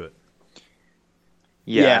somebody else do it.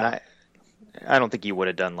 Yeah. And I don't think he would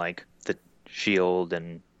have done like the Shield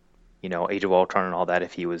and, Age of Ultron and all that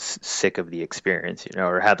if he was sick of the experience,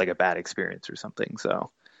 or had like a bad experience or something. So,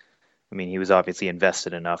 I mean, he was obviously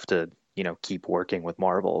invested enough to, keep working with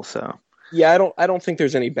Marvel. So, Yeah, I don't think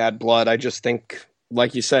there's any bad blood. I just think,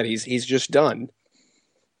 like you said, he's just done.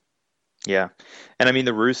 yeah. And I mean,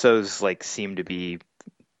 the Russos like seem to be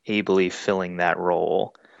ably filling that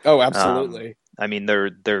role. Oh, absolutely. I mean,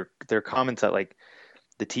 their comments at like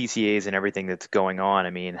the TCAs and everything that's going on.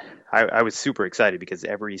 I mean, I was super excited because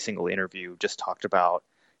every single interview just talked about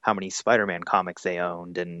how many Spider-Man comics they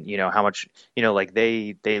owned and, how much, like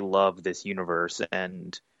they love this universe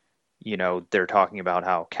and, they're talking about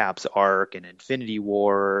how Cap's arc and Infinity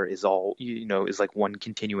War is all, is like one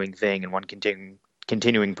continuing thing and one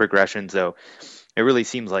continuing progression. So it really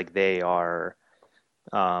seems like they are,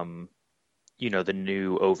 the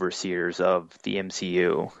new overseers of the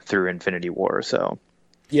MCU through Infinity War. So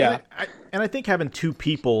Yeah. And I think having two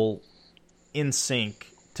people in sync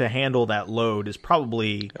to handle that load is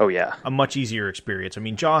probably a much easier experience. I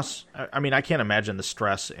mean, Joss, I can't imagine the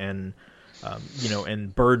stress and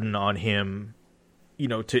and burden on him,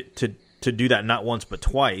 to do that not once but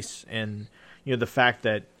twice, and the fact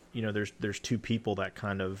that there's two people that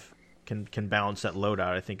kind of can balance that load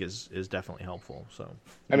out, I think is definitely helpful. So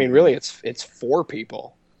I mean, really, it's four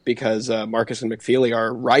people because Marcus and McFeely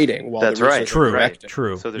are writing while that's the right. True, directing.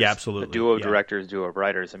 true. So there's absolutely. a duo of directors, duo of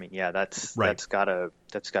writers. I mean, that's gotta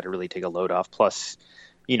really take a load off. Plus,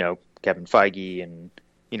 Kevin Feige and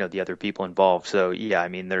the other people involved. So I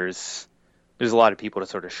mean, there's a lot of people to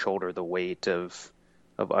sort of shoulder the weight of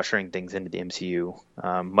ushering things into the MCU,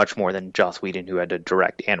 much more than Joss Whedon, who had to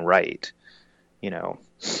direct and write.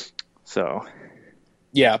 So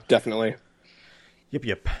Yeah, definitely.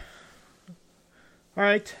 Yep. All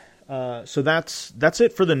right. So that's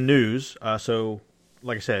it for the news. So,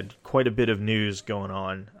 like I said, quite a bit of news going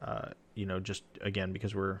on. Just again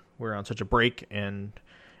because we're on such a break and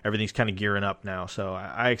everything's kind of gearing up now. So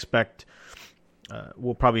I expect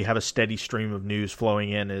we'll probably have a steady stream of news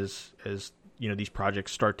flowing in as these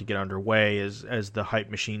projects start to get underway, as the hype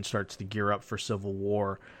machine starts to gear up for Civil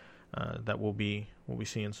War. That we'll be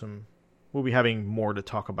seeing we'll be having more to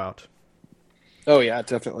talk about. Oh yeah,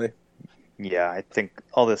 definitely. Yeah, I think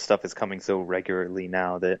all this stuff is coming so regularly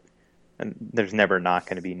now that there's never not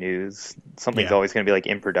going to be news. Something's always going to be like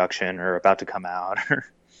in production or about to come out.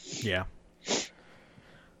 Yeah.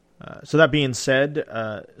 So that being said,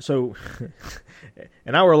 so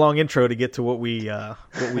an hour-long intro to get to what we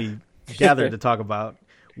gathered to talk about,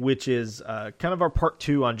 which is kind of our part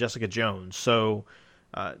 2 on Jessica Jones. So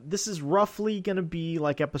this is roughly going to be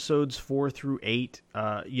like episodes 4 through 8.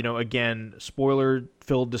 Again,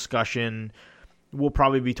 spoiler-filled discussion. We'll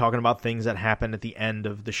probably be talking about things that happened at the end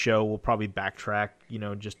of the show. We'll probably backtrack,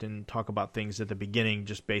 just and talk about things at the beginning,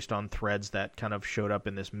 just based on threads that kind of showed up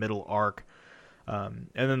in this middle arc. And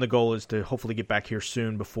then the goal is to hopefully get back here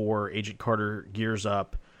soon before Agent Carter gears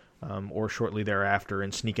up, or shortly thereafter,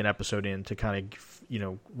 and sneak an episode in to kind of,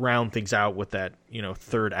 round things out with that,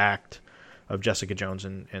 third act of Jessica Jones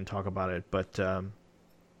and talk about it. But, a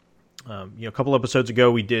couple episodes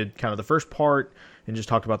ago, we did kind of the first part and just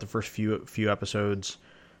talked about the first few episodes.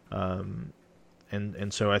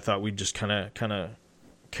 And so I thought we'd just kind of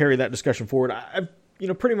carry that discussion forward. I've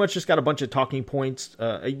pretty much just got a bunch of talking points.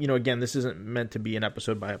 Again, this isn't meant to be an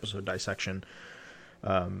episode by episode dissection.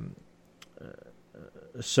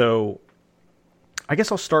 So I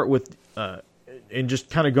guess I'll start with, and just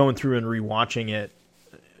kind of going through and rewatching it.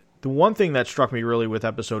 The one thing that struck me really with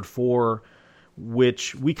episode 4,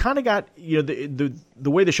 which we kind of got, the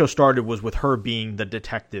way the show started was with her being the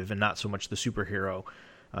detective and not so much the superhero.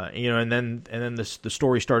 And then the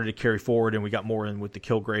story started to carry forward, and we got more in with the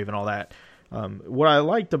Kilgrave and all that. What I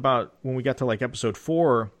liked about when we got to like episode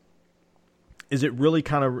 4 is it really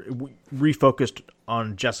kind of refocused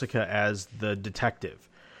on Jessica as the detective.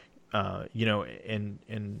 And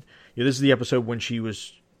this is the episode when she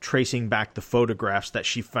was tracing back the photographs that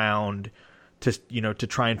she found to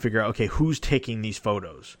try and figure out, okay, who's taking these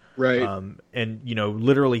photos, Right. And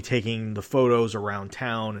literally taking the photos around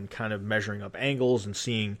town and kind of measuring up angles and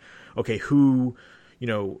seeing, okay,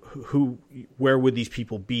 where would these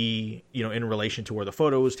people be, in relation to where the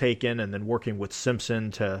photo was taken, and then working with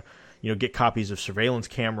Simpson to, get copies of surveillance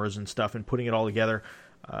cameras and stuff and putting it all together.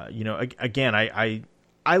 Again,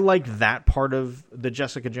 I like that part of the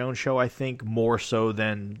Jessica Jones show, I think, more so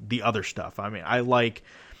than the other stuff. I mean, I like,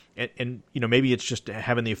 and maybe it's just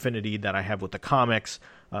having the affinity that I have with the comics,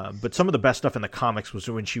 but some of the best stuff in the comics was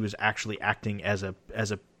when she was actually acting as a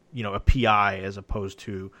PI as opposed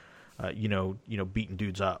to, beating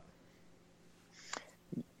dudes up.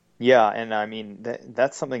 Yeah, and I mean,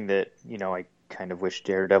 that's something that, I kind of wish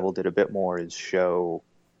Daredevil did a bit more, is show,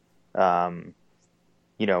 Matt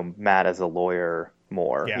as a lawyer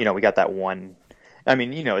more. Yeah. We got that one, I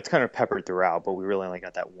mean, it's kind of peppered throughout, but we really only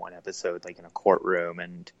got that one episode, like in a courtroom.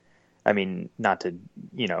 And I mean, not to,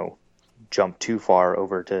 jump too far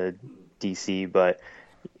over to DC, but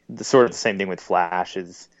the same thing with Flash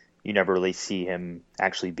is you never really see him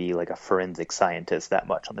actually be like a forensic scientist that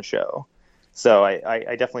much on the show. So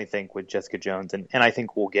I definitely think with Jessica Jones, and I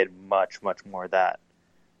think we'll get much, much more of that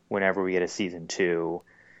whenever we get a season 2,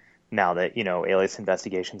 now that, Alias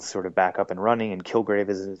Investigations is sort of back up and running and Kilgrave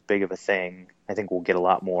isn't as big of a thing, I think we'll get a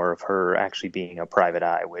lot more of her actually being a private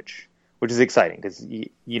eye, which is exciting because,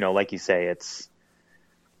 like you say, it's,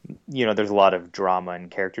 there's a lot of drama and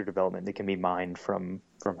character development that can be mined from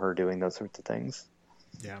her doing those sorts of things.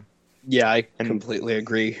 Yeah. Yeah, I completely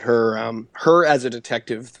agree. Her as a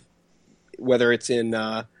detective, whether it's in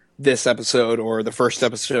this episode or the first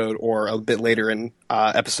episode or a bit later in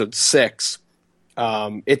episode 6,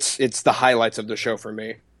 it's the highlights of the show for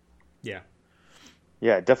me. Yeah.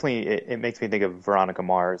 Yeah, definitely. It makes me think of Veronica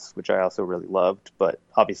Mars, which I also really loved, but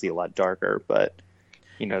obviously a lot darker. But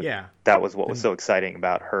that was what was so exciting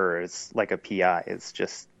about her is like a PI. It's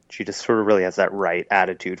just she just sort of really has that right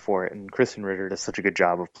attitude for it, and Kristen Ritter does such a good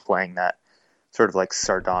job of playing that sort of like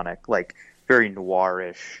sardonic, like very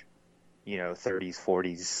noirish, 30s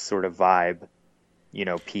 40s sort of vibe,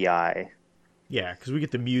 PI. Yeah, because we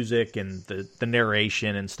get the music and the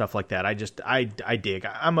narration and stuff like that. I dig.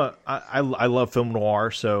 I love film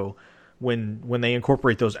noir, so when they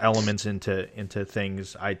incorporate those elements into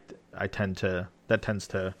things, that tends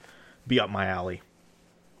to be up my alley.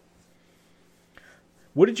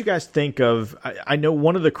 What did you guys think of? I know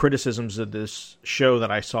one of the criticisms of this show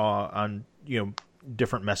that I saw on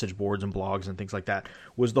different message boards and blogs and things like that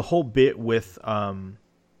was the whole bit with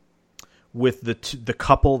the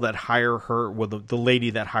couple that hire her, the lady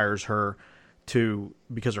that hires her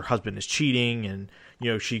because her husband is cheating,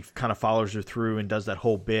 and she kind of follows her through and does that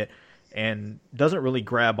whole bit and doesn't really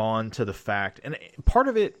grab on to the fact, and part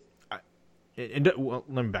of it, well,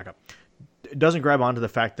 let me back up. It doesn't grab on to the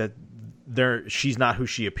fact that she's not who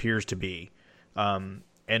she appears to be,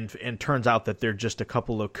 and turns out that they're just a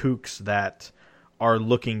couple of kooks that are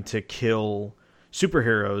looking to kill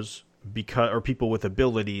superheroes or people with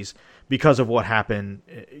abilities because of what happened,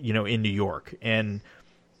 in New York. And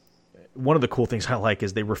one of the cool things I like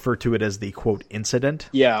is they refer to it as the quote incident.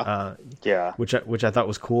 Yeah. Which I thought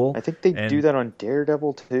was cool. I think they do that on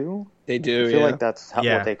Daredevil too. They do. I feel like that's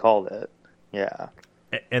what they called it. Yeah.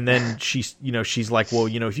 And then she's like, well,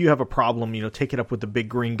 if you have a problem, take it up with the big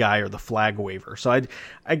green guy or the flag waver. So I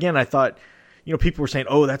thought, people were saying,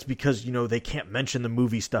 oh, that's because, they can't mention the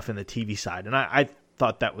movie stuff in the TV side. And I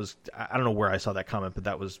thought that was, I don't know where I saw that comment, but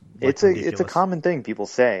that was ridiculous. It's a common thing people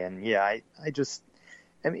say. And yeah, I just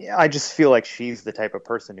feel like she's the type of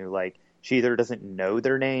person who like, she either doesn't know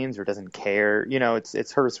their names or doesn't care.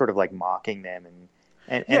 It's her sort of like mocking them.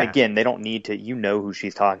 And again, they don't need to, who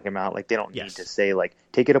she's talking about. Like, they don't need to say, like,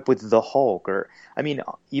 take it up with the Hulk. Or, I mean,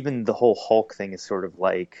 even the whole Hulk thing is sort of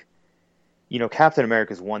like, Captain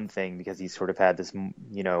America is one thing because he's sort of had this,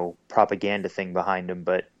 propaganda thing behind him.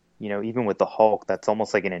 But, even with the Hulk, that's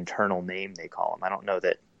almost like an internal name they call him. I don't know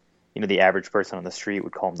that, the average person on the street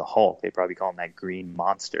would call him the Hulk. They'd probably call him that green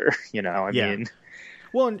monster, I mean.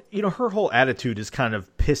 Well, and, her whole attitude is kind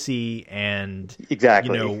of pissy and,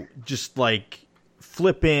 exactly, just like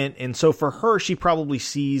flippant. And so for her, she probably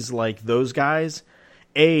sees like those guys.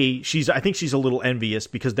 I think she's a little envious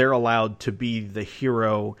because they're allowed to be the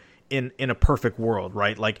hero in a perfect world,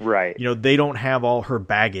 right? Like, right. They don't have all her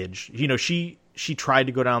baggage. She tried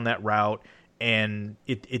to go down that route and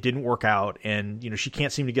it didn't work out. And, she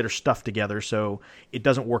can't seem to get her stuff together. So it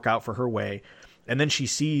doesn't work out for her way. And then she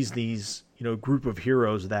sees these, group of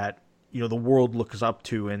heroes that, the world looks up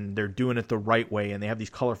to, and they're doing it the right way, and they have these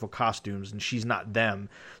colorful costumes, and she's not them.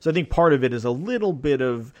 So I think part of it is a little bit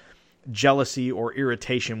of jealousy or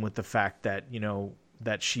irritation with the fact that,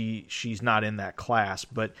 that she's not in that class,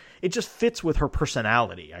 but it just fits with her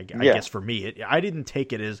personality. I guess for me, I didn't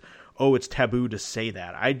take it as, oh, it's taboo to say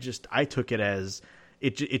that. I took it as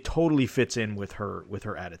it totally fits in with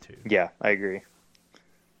her attitude. Yeah, I agree.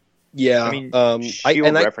 Yeah, I mean,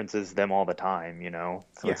 S.H.I.E.L.D. references them all the time,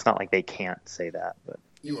 so it's not like they can't say that. But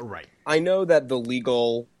you were right. I know that the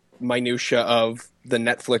legal minutia of the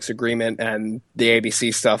Netflix agreement and the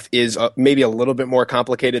ABC stuff is maybe a little bit more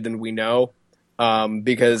complicated than we know,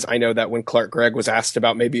 because I know that when Clark Gregg was asked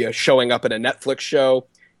about maybe showing up in a Netflix show,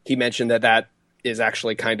 he mentioned that is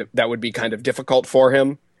actually that would be kind of difficult for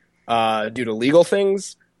him due to legal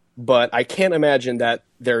things. But I can't imagine that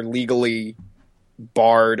they're legally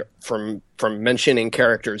barred from mentioning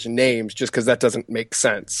characters' names just because that doesn't make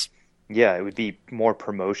sense. Yeah, it would be more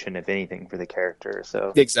promotion, if anything, for the character.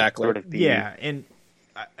 So exactly, sort of yeah, and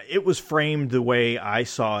it was framed the way I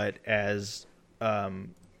saw it as,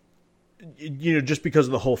 just because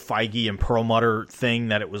of the whole Feige and Perlmutter thing,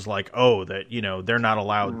 that it was like, oh, that they're not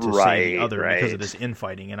allowed to say the other because of this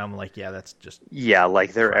infighting, and I'm like, yeah, that's just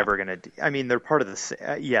like they're ever gonna. I mean, they're part of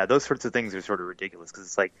the those sorts of things are sort of ridiculous because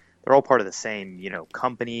it's like they're all part of the same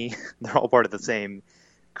company. They're all part of the same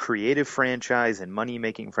creative franchise and money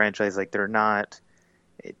making franchise. Like they're not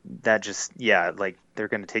that just like they're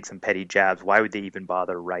going to take some petty jabs. Why would they even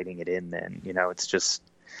bother writing it in then? You know, it's just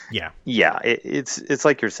it's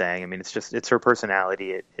like you're saying. I mean, it's her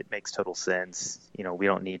personality. It makes total sense. You know, we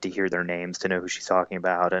don't need to hear their names to know who she's talking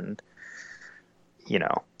about, and you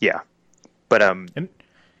know, but and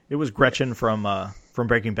it was Gretchen from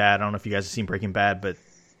Breaking Bad. I don't know if you guys have seen Breaking Bad, but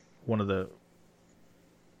one of the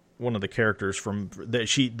characters from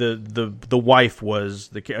the wife was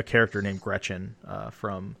a character named Gretchen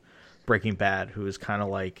from Breaking Bad, who is kind of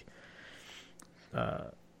like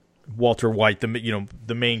Walter White,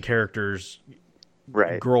 the main character's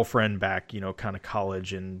girlfriend back, kind of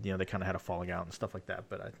college, and they kind of had a falling out and stuff like that.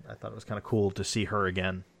 But I thought it was kind of cool to see her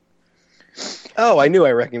again. Oh, I knew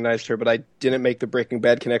I recognized her, but I didn't make the Breaking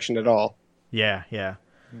Bad connection at all. Yeah.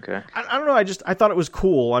 Okay. I don't know. I thought it was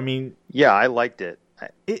cool. I mean, yeah, I liked it.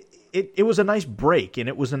 It was a nice break, and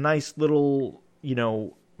it was a nice little,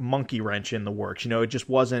 monkey wrench in the works. It just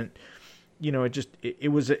wasn't,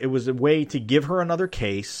 it was a way to give her another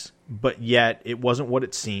case, but yet it wasn't what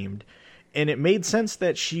it seemed. And it made sense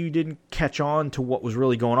that she didn't catch on to what was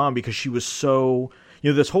really going on because she was so,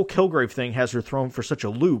 this whole Kilgrave thing has her thrown for such a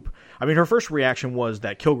loop. I mean, her first reaction was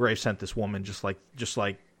that Kilgrave sent this woman just like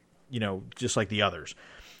the others.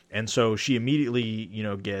 And so she immediately,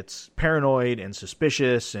 gets paranoid and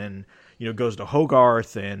suspicious and, goes to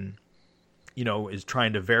Hogarth and, is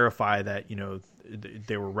trying to verify that,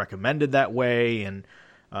 they were recommended that way. And,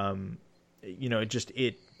 I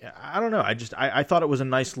don't know. I thought it was a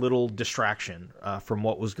nice little distraction from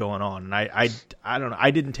what was going on. And I don't know.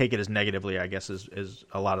 I didn't take it as negatively, I guess, as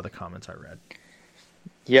a lot of the comments I read.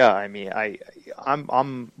 Yeah, I mean,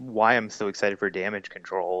 I'm why I'm so excited for Damage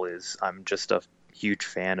Control is I'm just a huge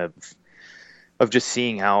fan of just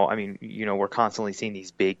seeing how, I mean, we're constantly seeing these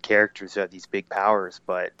big characters who have these big powers,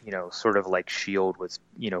 but, sort of like S.H.I.E.L.D. was,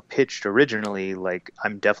 pitched originally, like,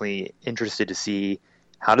 I'm definitely interested to see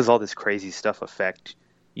how does all this crazy stuff affect,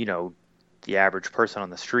 the average person on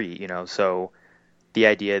the street, so the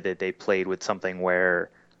idea that they played with something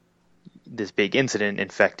where this big incident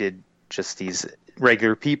infected just these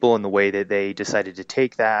regular people in the way that they decided to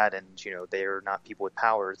take that, and, they're not people with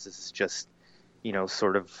powers, this is just,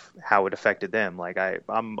 sort of how it affected them. Like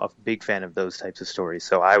I'm a big fan of those types of stories.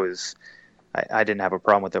 So I didn't have a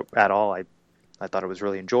problem with it at all. I thought it was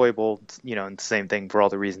really enjoyable, and the same thing for all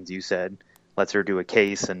the reasons you said. Lets her do a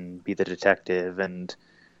case and be the detective, and,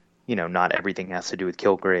 not everything has to do with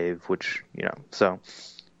Kilgrave, which, so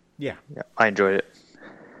yeah, I enjoyed it.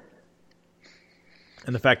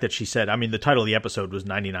 And the fact that she said, I mean, the title of the episode was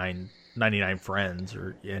 99 Friends,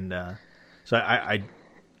 so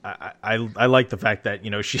I like the fact that,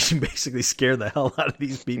 she basically scared the hell out of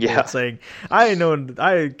these people saying,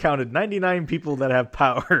 I counted 99 people that have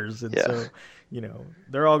powers. And so,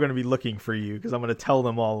 they're all going to be looking for you because I'm going to tell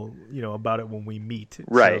them all, about it when we meet.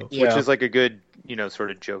 Right. So, which is like a good, sort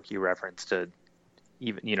of jokey reference to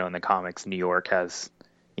even, in the comics, New York has,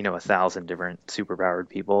 1,000 different superpowered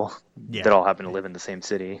people that all happen to live in the same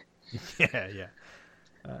city. Yeah.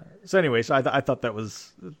 So anyway, I thought that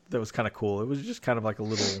was kind of cool. It was just kind of like a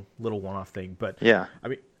little one-off thing. But yeah, I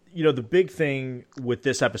mean, the big thing with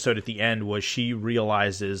this episode at the end was she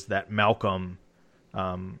realizes that Malcolm is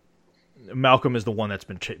the one that's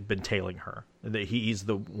been tailing her. That he's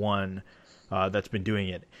the one that's been doing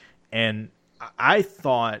it, and I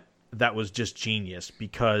thought that was just genius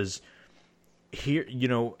because here,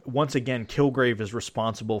 once again, Kilgrave is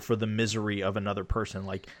responsible for the misery of another person.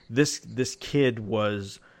 Like this kid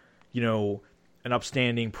was, an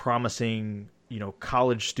upstanding, promising,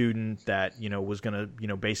 college student that, was going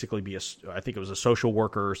to, basically be I think it was a social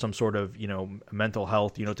worker or some sort of, mental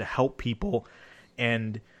health, to help people,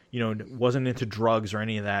 and, wasn't into drugs or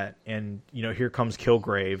any of that. And, here comes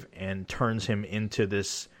Kilgrave and turns him into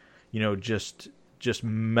this, just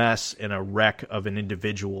mess and a wreck of an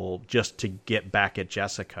individual just to get back at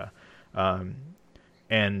Jessica. And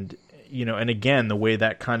again, the way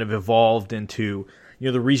that kind of evolved into,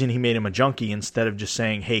 the reason he made him a junkie instead of just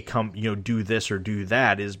saying, hey, come, do this or do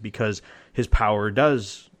that is because his power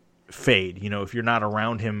does fade. If you're not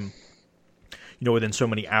around him, within so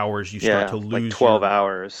many hours, you start to lose like 12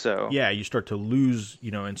 hours. So you start to lose,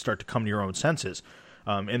 and start to come to your own senses.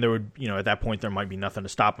 And there would, at that point, there might be nothing to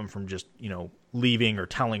stop him from just, leaving or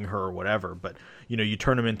telling her or whatever. But, you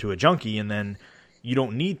turn him into a junkie, and then you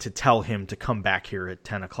don't need to tell him to come back here at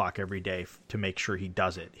 10 o'clock every day to make sure he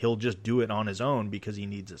does it. He'll just do it on his own because he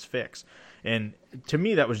needs his fix. And to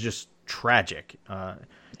me, that was just tragic.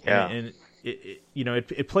 And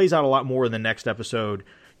it plays out a lot more in the next episode,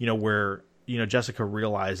 where, Jessica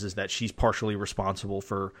realizes that she's partially responsible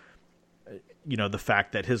for, the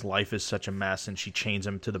fact that his life is such a mess, and she chains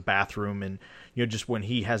him to the bathroom. And, just when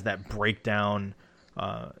he has that breakdown,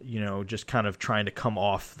 just kind of trying to come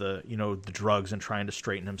off the drugs and trying to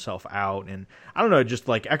straighten himself out. And I don't know, just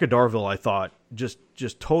like Eka Darville, I thought just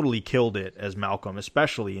totally killed it as Malcolm,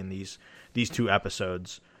 especially in these two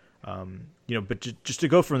episodes. But just to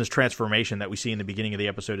go from this transformation that we see in the beginning of the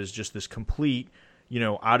episode is just this complete,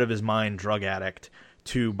 out of his mind drug addict,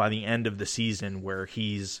 to by the end of the season where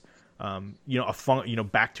he's,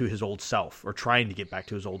 back to his old self, or trying to get back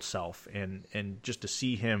to his old self, and just to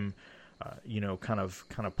see him, kind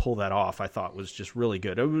of pull that off, I thought was just really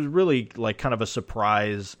good. It was really like kind of a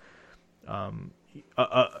surprise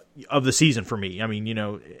of the season for me. I mean,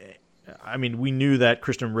 we knew that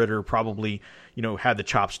Kristen Ritter probably, had the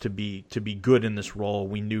chops to be good in this role.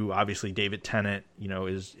 We knew obviously David Tennant,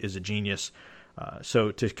 is a genius.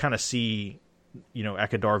 So to kind of see,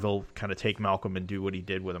 Eka Darville kind of take Malcolm and do what he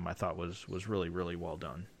did with him, I thought was really, really well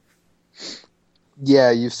done.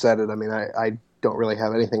 Yeah, you've said it. I mean, I don't really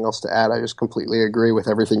have anything else to add. I just completely agree with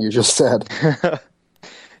everything you just said.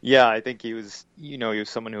 Yeah, I think he was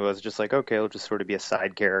someone who was just like, okay, he'll just sort of be a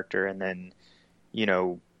side character. And then,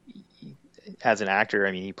 as an actor,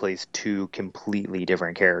 I mean, he plays two completely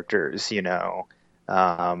different characters,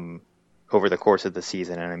 over the course of the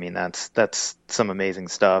season. And I mean, that's some amazing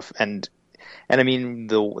stuff. And I mean,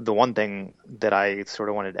 the one thing that I sort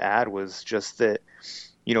of wanted to add was just that,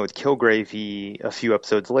 with Kilgrave, a few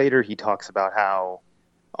episodes later, he talks about how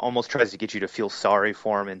almost tries to get you to feel sorry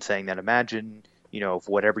for him, and saying that imagine, if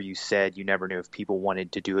whatever you said, you never knew if people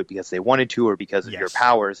wanted to do it because they wanted to or because of your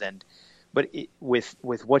powers. But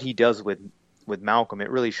with what he does with Malcolm, it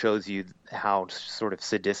really shows you how sort of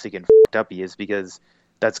sadistic and fucked up he is, because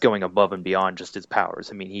that's going above and beyond just his powers.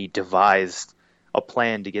 I mean, he devised a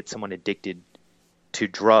plan to get someone addicted to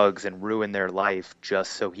drugs and ruin their life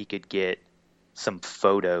just so he could get some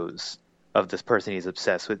photos of this person he's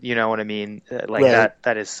obsessed with. You know what I mean? Like right.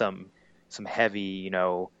 That is some heavy,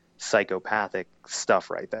 psychopathic stuff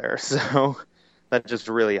right there. So that just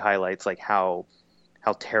really highlights like how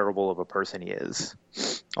terrible of a person he is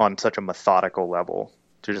on such a methodical level,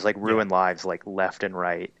 to just like ruin lives like left and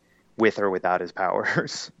right with or without his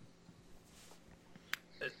powers.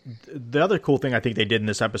 The other cool thing I think they did in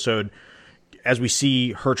this episode, as we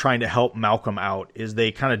see her trying to help Malcolm out, is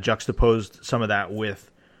they kind of juxtaposed some of that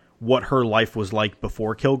with what her life was like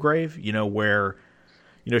before Kilgrave, where,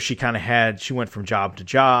 she kind of she went from job to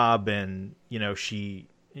job, and, you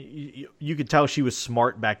could tell she was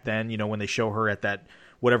smart back then, when they show her at that,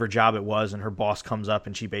 whatever job it was, and her boss comes up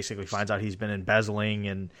and she basically finds out he's been embezzling,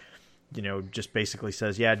 and, just basically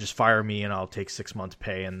says, yeah, just fire me and I'll take 6 months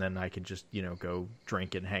pay, and then I could just, go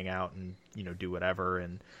drink and hang out and, do whatever.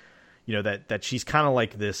 And, that she's kind of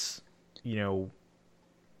like this, I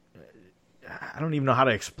don't even know how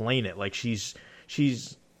to explain it. Like she's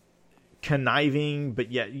conniving,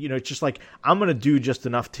 but yet, it's just like, I'm going to do just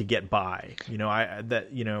enough to get by,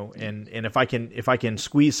 and if I can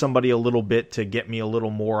squeeze somebody a little bit to get me a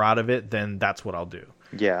little more out of it, then that's what I'll do.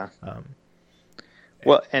 Yeah.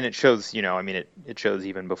 Well, and it shows, it shows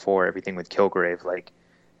even before everything with Kilgrave, like,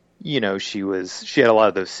 she had a lot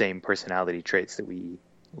of those same personality traits that we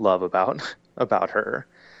love about her.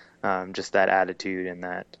 Just that attitude and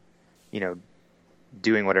that,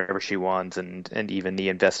 doing whatever she wants, and even the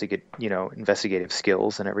investigative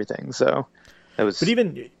skills and everything. So that was.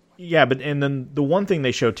 And then the one thing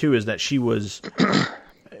they show too is that she was.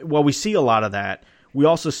 Well, we see a lot of that. We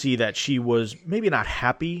also see that she was maybe not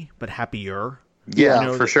happy, but happier.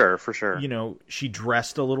 Yeah, for sure. She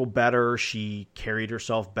dressed a little better. She carried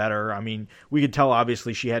herself better. I mean, we could tell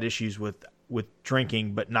obviously she had issues with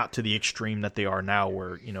drinking, but not to the extreme that they are now,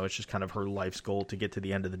 where, it's just kind of her life's goal to get to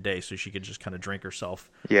the end of the day so she could just kind of drink herself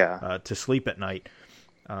to sleep at night.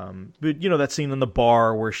 But, that scene in the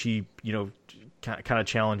bar where she, kind of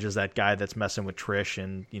challenges that guy that's messing with Trish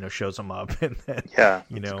and, shows him up. And then,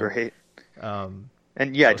 that's great.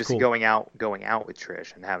 And just cool. going out with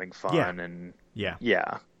Trish and having fun and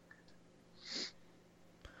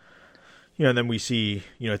and then we see,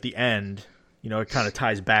 at the end, it kind of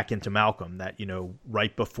ties back into Malcolm that,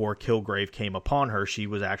 right before Kilgrave came upon her, she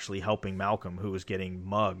was actually helping Malcolm, who was getting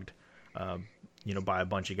mugged, by a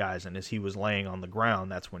bunch of guys. And as he was laying on the ground,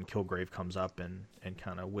 that's when Kilgrave comes up and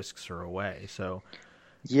kind of whisks her away. So,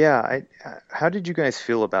 yeah. How did you guys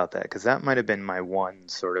feel about that? Because that might have been my one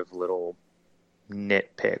sort of little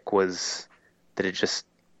nitpick, was that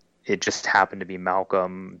it just happened to be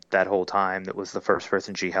Malcolm that whole time that was the first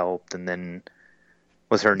person she helped, and then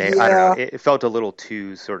was her name. I don't know. It felt a little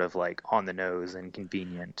too sort of like on the nose and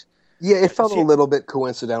convenient. Yeah, it felt a little bit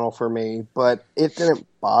coincidental for me, but it didn't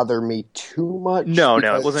bother me too much. No,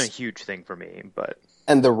 it wasn't a huge thing for me, but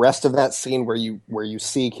and the rest of that scene where you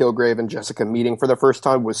see Kilgrave and Jessica meeting for the first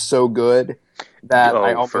time was so good that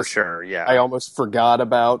for sure, yeah. I almost forgot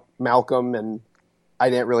about Malcolm, and I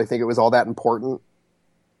didn't really think it was all that important.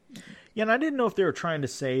 Yeah, and I didn't know if they were trying to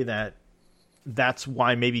say that that's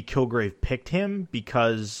why maybe Kilgrave picked him,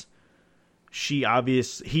 because he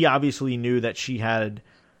obviously knew that she had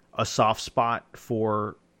a soft spot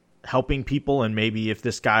for helping people, and maybe if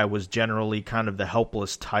this guy was generally kind of the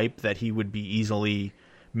helpless type, that he would be easily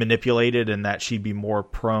manipulated and that she'd be more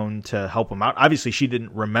prone to help him out. Obviously, she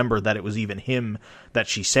didn't remember that it was even him that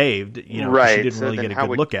she saved. Right. She didn't really get a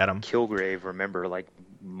good look at him. Kilgrave remember like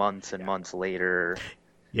months and months later.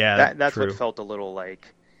 Yeah, that's true. what felt a little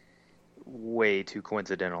like way too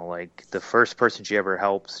coincidental. Like the first person she ever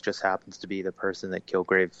helps just happens to be the person that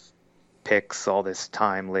Kilgrave picks all this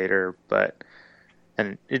time later,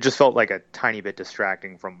 and it just felt like a tiny bit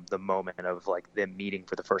distracting from the moment of like them meeting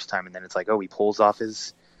for the first time, and then it's like, oh, he pulls off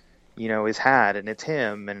his hat and it's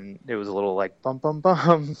him, and it was a little like bum bum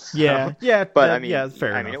bum. So, yeah, but that, I mean,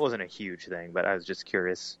 fair enough. It wasn't a huge thing, but I was just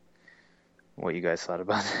curious what you guys thought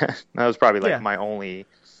about that. That was probably like my only.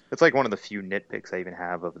 It's like one of the few nitpicks I even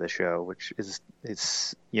have of the show, which is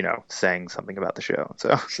saying something about the show.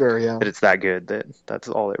 So sure, yeah, that it's that good that's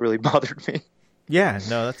all that really bothered me. Yeah,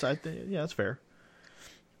 no, that's fair.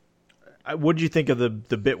 What did you think of the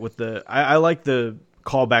bit with the? I like the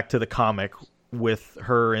callback to the comic with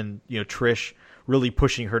her and Trish really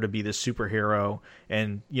pushing her to be this superhero,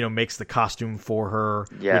 and makes the costume for her,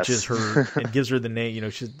 yes. which is her, and gives her the name.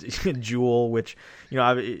 She's Jewel, which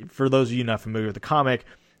for those of you not familiar with the comic.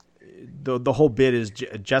 The whole bit is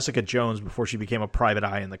Jessica Jones, before she became a private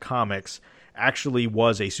eye in the comics, actually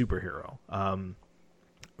was a superhero,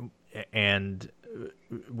 and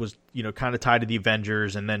was kind of tied to the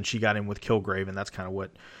Avengers, and then she got in with Kilgrave, and that's kind of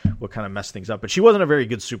what kind of messed things up. But she wasn't a very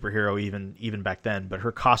good superhero even back then. But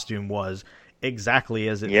her costume was exactly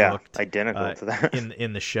as it looked, identical to that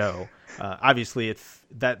in the show. Obviously,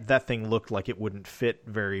 that thing looked like it wouldn't fit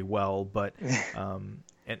very well, but.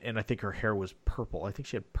 And I think her hair was purple. I think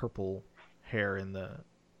she had purple hair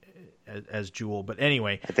as Jewel. But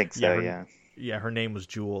anyway, I think so. Yeah, her name was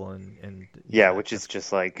Jewel, and which is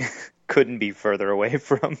just like couldn't be further away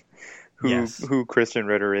from who Kristen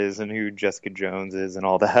Ritter is and who Jessica Jones is and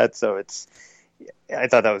all that. So I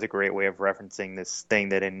thought that was a great way of referencing this thing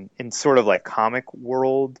that in sort of like comic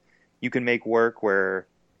world you can make work where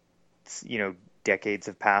decades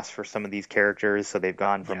have passed for some of these characters, so they've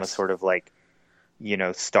gone from a sort of like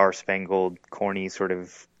star-spangled, corny sort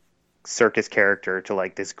of circus character to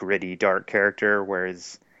like this gritty, dark character.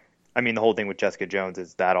 Whereas, I mean, the whole thing with Jessica Jones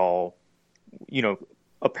is that all,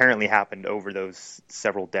 apparently happened over those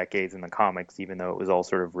several decades in the comics, even though it was all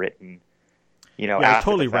sort of written, after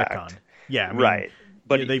totally the fact. retcon. Yeah, I mean, right.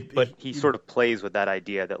 But he sort of plays with that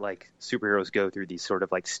idea that like superheroes go through these sort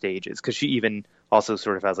of like stages, because she even also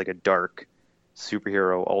sort of has like a dark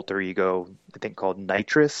superhero alter ego, I think called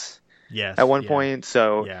Nitrous. Yes, at one point.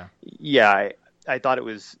 So I thought it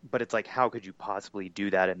was, but it's like, how could you possibly do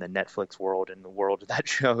that in the Netflix world, in the world of that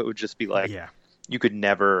show? It would just be like, you could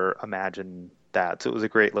never imagine that. So it was a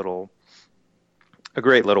great little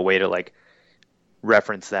way to like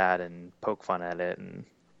reference that and poke fun at it. And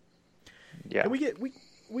and we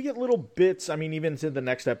get little bits. I mean, even to the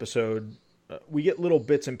next episode, we get little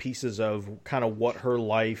bits and pieces of kind of what her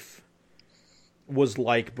life was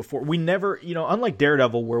like before. We never, unlike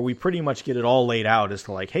Daredevil, where we pretty much get it all laid out as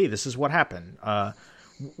to like, hey, this is what happened.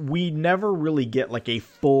 We never really get like a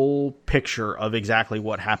full picture of exactly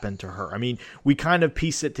what happened to her. I mean, we kind of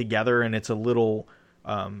piece it together, and it's a little,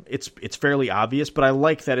 it's fairly obvious. But I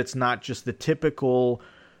like that it's not just the typical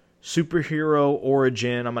superhero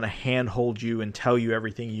origin. I'm going to handhold you and tell you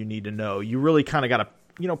everything you need to know. You really kind of got to,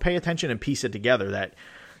 pay attention and piece it together. That,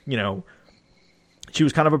 she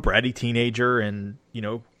was kind of a bratty teenager and,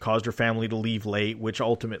 caused her family to leave late, which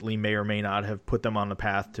ultimately may or may not have put them on the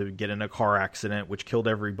path to get in a car accident, which killed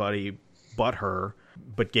everybody but her,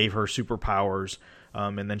 but gave her superpowers.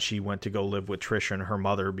 And then she went to go live with Trish and her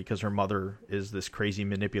mother, because her mother is this crazy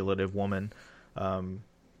manipulative woman. And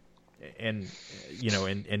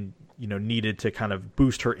needed to kind of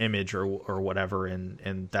boost her image or whatever.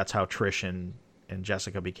 And that's how Trish and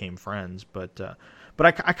Jessica became friends. But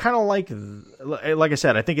I kind of like I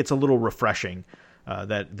said, I think it's a little refreshing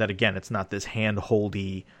that again, it's not this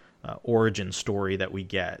hand-holdy origin story that we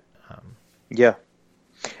get.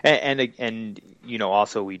 And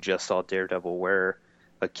also we just saw Daredevil, where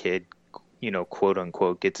a kid, quote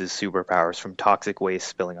unquote, gets his superpowers from toxic waste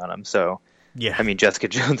spilling on him. So Yeah. I mean, Jessica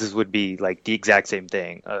Jones's would be like the exact same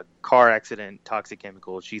thing. A car accident, toxic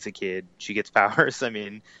chemicals, she's a kid, she gets powers. I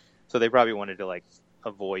mean, so they probably wanted to like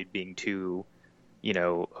avoid being too,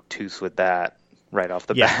 obtuse with that right off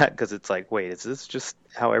the bat, because it's like, wait, is this just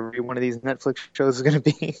how every one of these Netflix shows is going to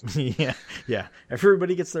be? Yeah.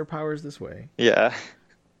 Everybody gets their powers this way. Yeah.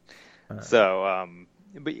 So,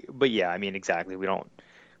 but yeah, I mean, exactly. We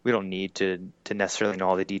don't need to necessarily know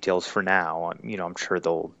all the details for now. I'm sure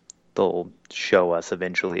they'll show us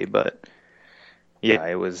eventually, but yeah,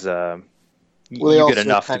 it was you get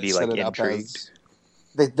enough to be like intrigued.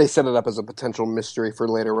 They set it up as a potential mystery for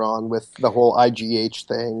later on with the whole IGH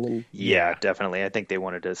thing. And... Yeah, definitely. I think they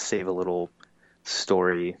wanted to save a little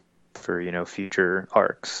story for future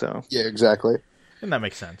arcs. So yeah, exactly. And that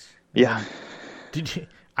makes sense. Yeah.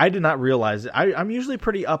 I did not realize it. I'm usually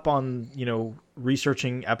pretty up on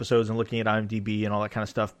researching episodes and looking at IMDb and all that kind of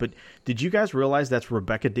stuff. But did you guys realize that's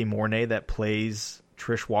Rebecca De Mornay that plays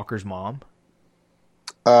Trish Walker's mom?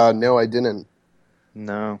 No, I didn't.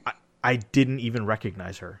 No. I didn't even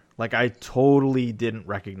recognize her. Like, I totally didn't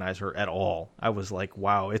recognize her at all. I was like,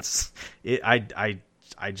 wow, I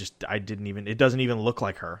didn't even, it doesn't even look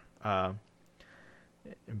like her.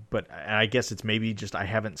 But I guess it's maybe just I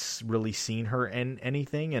haven't really seen her in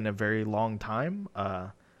anything in a very long time.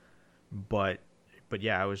 But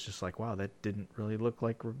yeah, I was just like, wow, that didn't really look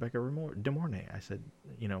like Rebecca De Mornay. I said,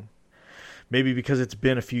 maybe because it's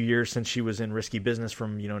been a few years since she was in Risky Business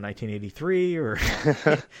from 1983 or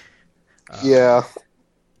yeah.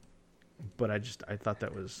 But I thought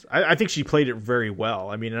that was I think she played it very well.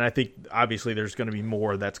 I mean, and I think obviously there's going to be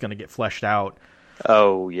more that's going to get fleshed out.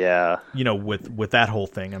 Oh yeah. With that whole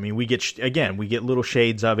thing. I mean, we get little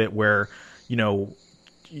shades of it where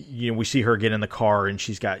we see her get in the car and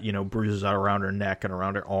she's got bruises out around her neck and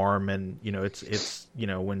around her arm, and it's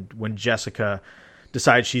when Jessica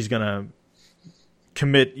decides she's going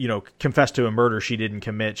to confess to a murder she didn't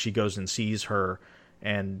commit, she goes and sees her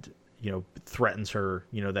and threatens her,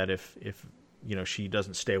 that if she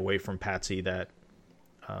doesn't stay away from Patsy, that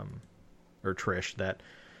or Trish, that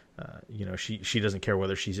she doesn't care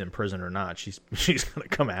whether she's in prison or not, she's going to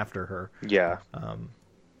come after her. Yeah.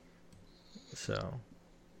 So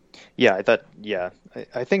yeah,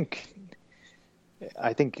 I think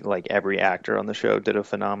like every actor on the show did a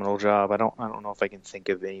phenomenal job. I don't know if I can think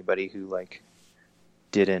of anybody who like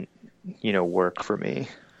didn't work for me.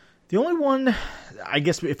 The only one, I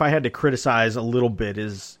guess, if I had to criticize a little bit,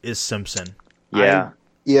 is Simpson. Yeah.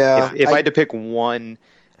 If I had to pick one,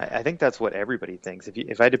 I think that's what everybody thinks.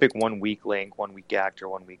 If I had to pick one weak link, one weak actor,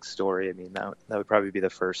 one weak story, I mean, that would probably be the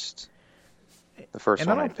first one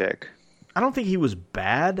I'd pick. I don't think he was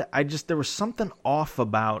bad. there was something off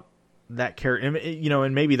about that character,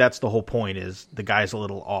 and maybe that's the whole point, is the guy's a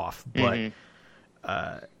little off, but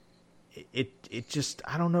it just,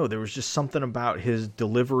 I don't know, there was just something about his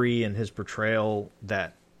delivery and his portrayal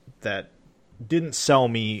that didn't sell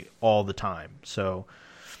me all the time. So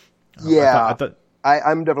yeah,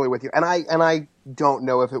 I'm definitely with you, and I don't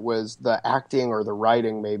know if it was the acting or the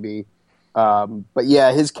writing, maybe, but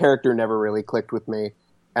yeah, his character never really clicked with me,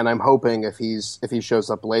 and I'm hoping if he shows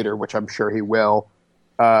up later, which I'm sure he will,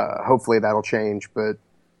 hopefully that'll change. But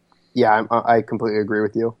yeah, I completely agree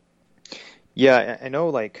with you. Yeah, I know,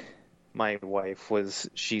 like, my wife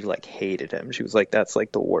she like hated him. She was like, that's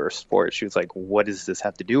like the worst sport. She was like, what does this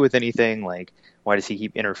have to do with anything? Like, why does he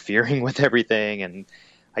keep interfering with everything? And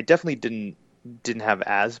I definitely didn't have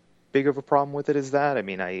as big of a problem with it as that. I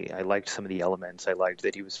mean, I liked some of the elements. I liked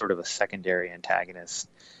that he was sort of a secondary antagonist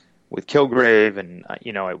with Kilgrave, and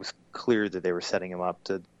it was clear that they were setting him up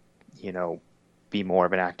to be more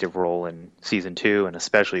of an active role in season 2, and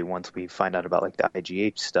especially once we find out about like the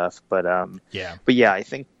IGH stuff. But yeah, I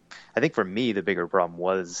think for me the bigger problem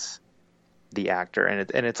was the actor,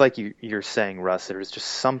 and it's like you're saying, Russ, there was just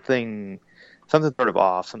something sort of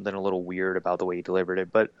off, something a little weird about the way he delivered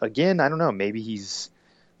it. But again, I don't know, maybe he's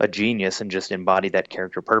a genius and just embodied that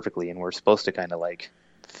character perfectly, and we're supposed to kind of like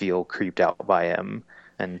feel creeped out by him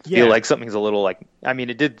and feel like something's a little like, I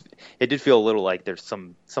mean, it did feel a little like there's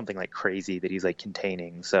something like crazy that he's like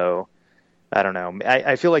containing. So I don't know.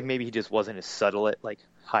 I feel like maybe he just wasn't as subtle at like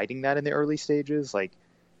hiding that in the early stages. Like,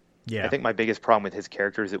 I think my biggest problem with his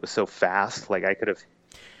character is it was so fast. Like, I could have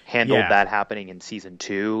handled that happening in season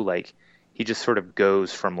 2. Like, he just sort of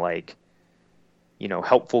goes from like,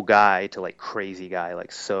 helpful guy to like crazy guy,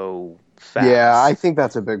 like so fast. Yeah, I think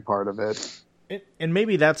that's a big part of it. And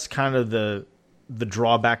maybe that's kind of the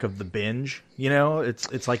drawback of the binge.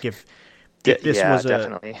 It's like if this was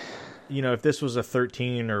definitely. If this was a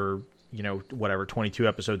 13 or 22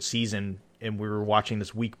 episode season, and we were watching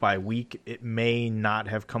this week by week, it may not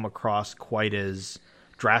have come across quite as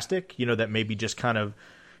drastic, that maybe just kind of,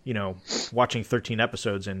 watching 13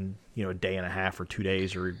 episodes in, a day and a half or 2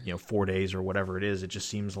 days or, 4 days or whatever it is, it just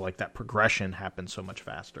seems like that progression happens so much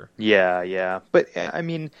faster. Yeah. But I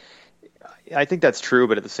mean, I think that's true,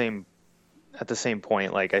 but at the same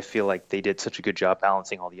point, like, I feel like they did such a good job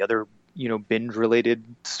balancing all the other, binge related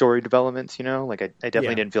story developments, like I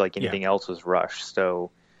definitely didn't feel like anything else was rushed. So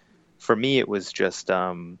for me, it was just,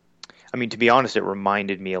 I mean, to be honest, it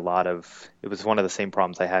reminded me a lot of, it was one of the same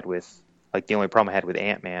problems I had with, like, the only problem I had with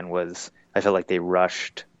Ant-Man was I felt like they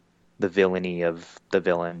rushed the villainy of the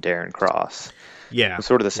villain, Darren Cross. Yeah. It was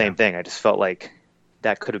sort of the same thing. I just felt like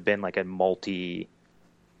that could have been like they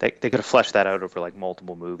could have fleshed that out over like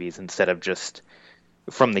multiple movies instead of just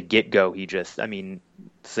from the get-go.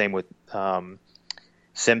 Same with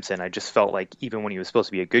Simpson. I just felt like even when he was supposed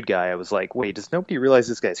to be a good guy, I was like, wait, does nobody realize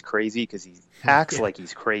this guy's crazy? Because he acts like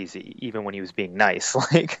he's crazy, even when he was being nice.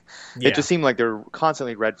 Like, it just seemed like there were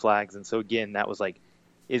constantly red flags. And so again, that was like,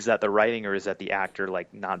 is that the writing or is that the actor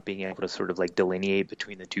like not being able to sort of like delineate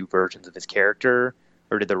between the two versions of his character?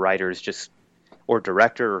 Or did the writers just, or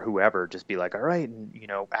director or whoever, just be like, all right, and,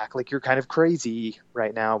 act like you're kind of crazy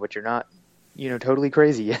right now, but you're not, totally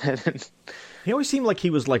crazy yet. He always seemed like he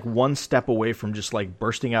was like one step away from just like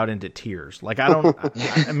bursting out into tears. Like, I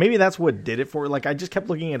don't, maybe that's what did it for. Like, I just kept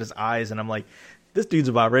looking at his eyes and I'm like, this dude's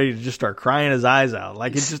about ready to just start crying his eyes out.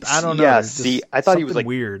 Like, it's just, I don't know. Yeah, see, I thought he was like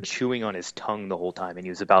weird, chewing on his tongue the whole time and he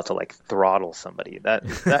was about to like throttle somebody. That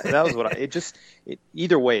was what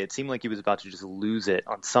either way, it seemed like he was about to just lose it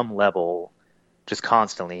on some level just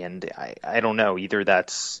constantly. And I don't know, either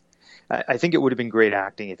that's, I think it would have been great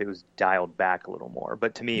acting if it was dialed back a little more.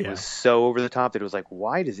 But to me, it was so over the top that it was like,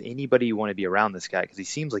 why does anybody want to be around this guy? Because he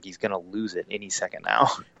seems like he's going to lose it any second now.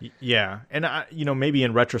 Yeah. And, maybe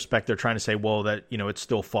in retrospect, they're trying to say, well, that, it's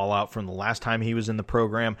still fallout from the last time he was in the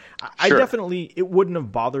program. I definitely, it wouldn't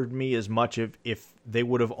have bothered me as much if they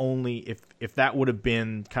would have only, if that would have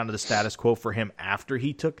been kind of the status quo for him after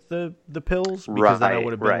he took the pills. Because then I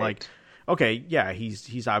would have been like, okay, yeah,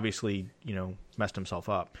 he's obviously, messed himself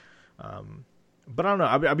up. But I don't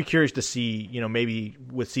know. I'd be curious to see, maybe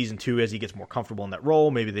with season 2, as he gets more comfortable in that role,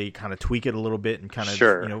 maybe they kind of tweak it a little bit and kind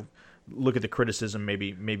of, look at the criticism.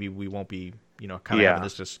 Maybe we won't be, kind of having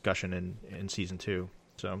this discussion in season 2.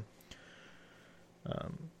 So,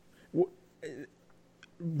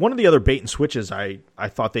 one of the other bait and switches I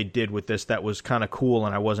thought they did with this that was kind of cool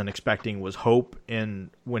and I wasn't expecting was Hope in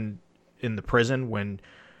the prison when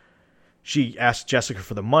she asks Jessica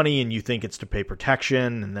for the money and you think it's to pay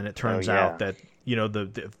protection. And then it turns out that,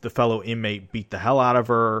 the fellow inmate beat the hell out of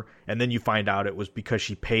her. And then you find out it was because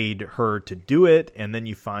she paid her to do it. And then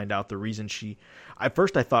you find out the reason at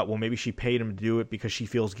first I thought, well, maybe she paid him to do it because she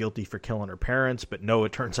feels guilty for killing her parents. But no,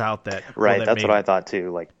 it turns out that. Right. That's what I thought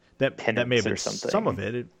too. Like that may have been something. Some of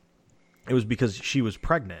it. It was because she was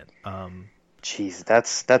pregnant. Jeez,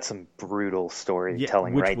 that's some brutal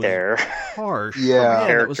storytelling right there. Harsh. Yeah.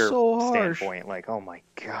 Man, it was so harsh. Standpoint, like, oh my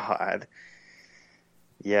god.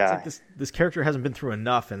 Yeah. It's like this character hasn't been through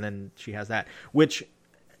enough, and then she has that, which,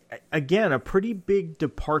 again, a pretty big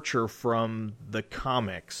departure from the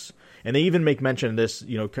comics. And they even make mention of this,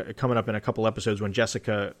 coming up in a couple episodes when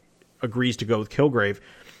Jessica agrees to go with Kilgrave.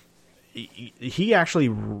 He actually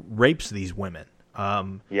rapes these women.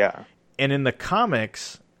 Yeah. And in the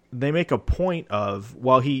comics, they make a point of,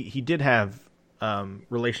 while he did have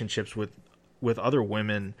relationships with other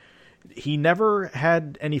women, he never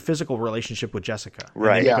had any physical relationship with Jessica.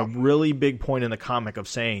 Right. And they make a really big point in the comic of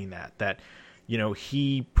saying that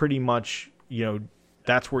he pretty much,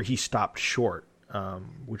 that's where he stopped short,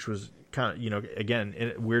 which was kind of,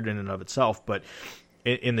 again, weird in and of itself. But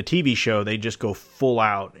in the TV show, they just go full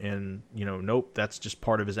out and, nope, that's just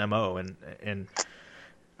part of his MO. And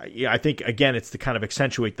I think, again, it's to kind of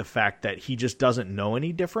accentuate the fact that he just doesn't know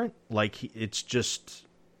any different. Like, it's just,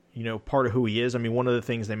 part of who he is. I mean, one of the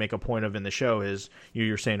things they make a point of in the show is, you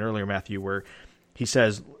were saying earlier, Matthew, where he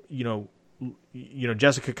says,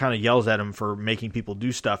 Jessica kind of yells at him for making people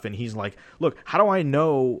do stuff. And he's like, look, how do I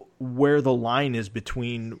know where the line is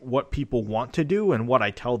between what people want to do and what I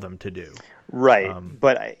tell them to do? Right.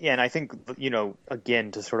 But I think,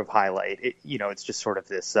 again, to sort of highlight it, it's just sort of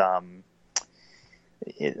this,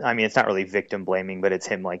 it's not really victim blaming, but it's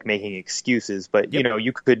him like making excuses. But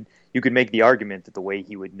you could make the argument that the way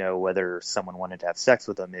he would know whether someone wanted to have sex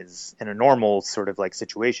with him is in a normal sort of like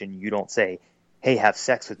situation. You don't say, "Hey, have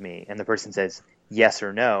sex with me," and the person says yes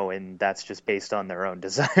or no, and that's just based on their own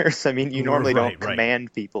desires. I mean, you normally don't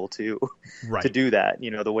command people to do that.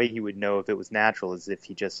 The way he would know if it was natural is if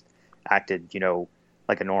he just acted,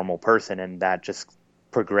 like a normal person, and that just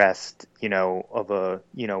progressed, of a,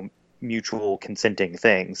 mutual consenting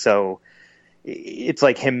thing. So it's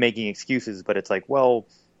like him making excuses, but it's like, well,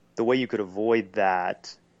 the way you could avoid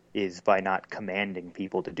that is by not commanding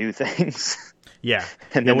people to do things. Yeah.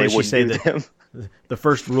 And then they wouldn't say do them. The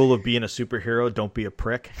first rule of being a superhero, don't be a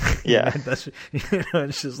prick. Yeah. That's,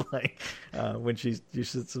 it's just like when she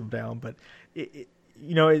sits him down. But,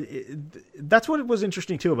 that's what was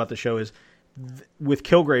interesting, too, about the show is with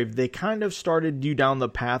Kilgrave, they kind of started you down the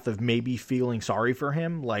path of maybe feeling sorry for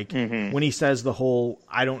him. Like when he says the whole,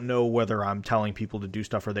 I don't know whether I'm telling people to do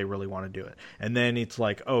stuff or they really want to do it. And then it's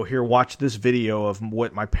like, oh, here, watch this video of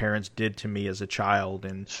what my parents did to me as a child.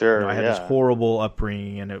 And I had this horrible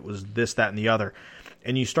upbringing and it was this, that, and the other.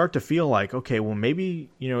 And you start to feel like, okay, well, maybe,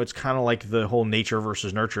 it's kind of like the whole nature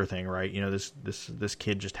versus nurture thing, right? This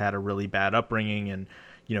kid just had a really bad upbringing and,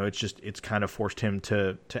 it's kind of forced him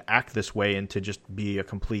to act this way and to just be a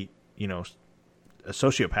complete, a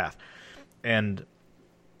sociopath. And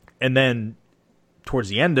then towards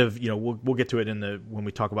the end of, we'll get to it when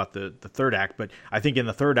we talk about the third act, but I think in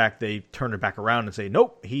the third act, they turn it back around and say,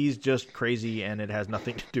 nope, he's just crazy and it has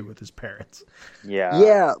nothing to do with his parents. Yeah.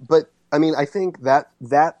 Yeah. But I mean, I think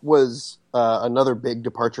that was another big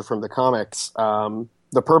departure from the comics.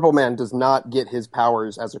 The Purple Man does not get his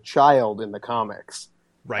powers as a child in the comics.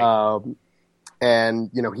 Right.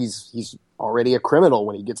 And he's already a criminal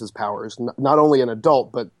when he gets his powers. Not only an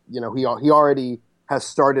adult, but he already has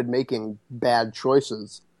started making bad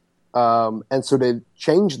choices. And so to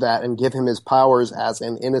change that and give him his powers as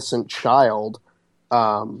an innocent child,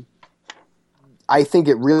 I think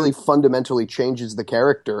it really fundamentally changes the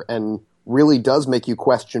character and really does make you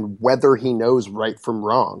question whether he knows right from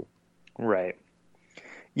wrong. Right.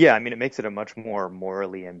 Yeah, I mean, it makes it a much more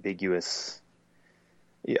morally ambiguous.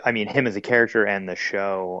 I mean, him as a character and the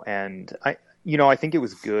show, and I think it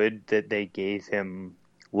was good that they gave him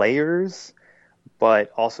layers,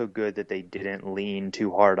 but also good that they didn't lean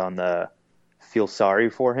too hard on the feel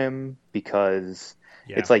sorry for him, because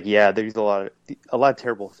it's like, there's a lot of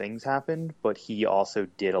terrible things happened, but he also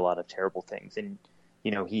did a lot of terrible things, and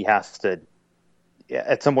he has to.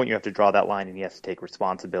 At some point, you have to draw that line, and he has to take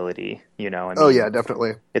responsibility. Oh yeah,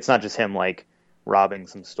 definitely. It's not just him like robbing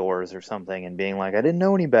some stores or something and being like, I didn't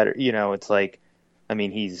know any better. It's like, I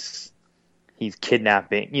mean, he's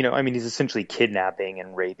kidnapping, he's essentially kidnapping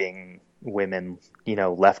and raping women,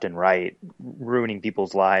 left and right, ruining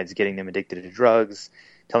people's lives, getting them addicted to drugs,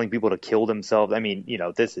 telling people to kill themselves. I mean,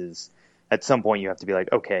 this is, at some point you have to be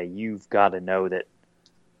like, okay, you've got to know that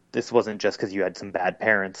this wasn't just because you had some bad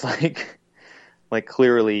parents. Like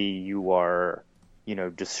clearly you are,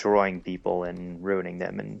 destroying people and ruining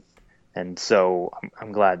them. And so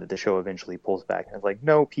I'm glad that the show eventually pulls back and is like,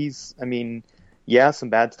 nope, some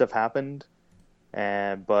bad stuff happened,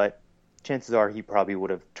 but chances are he probably would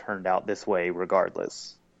have turned out this way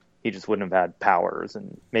regardless. He just wouldn't have had powers,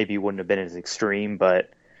 and maybe he wouldn't have been as extreme, but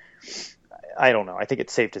I don't know. I think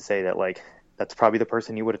it's safe to say that, like, that's probably the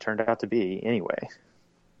person he would have turned out to be anyway.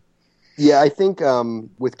 Yeah, I think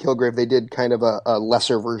with Kilgrave, they did kind of a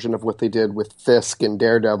lesser version of what they did with Fisk and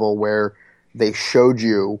Daredevil, where they showed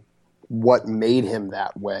you what made him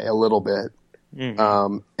that way a little bit.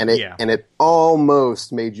 Mm-hmm. And it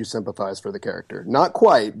almost made you sympathize for the character. Not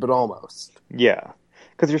quite, but almost. Yeah,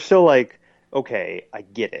 because you're still like, okay, I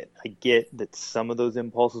get it. I get that some of those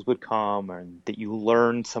impulses would come, and that you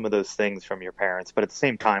learned some of those things from your parents, but at the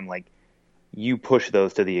same time, like, you push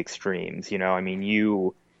those to the extremes, I mean,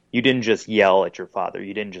 you didn't just yell at your father.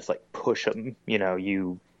 You didn't just, like, push him,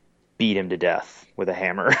 you beat him to death with a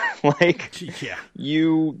hammer. Like, yeah.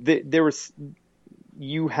 You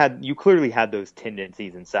clearly had those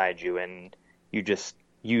tendencies inside you, and you just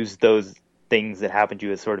used those things that happened to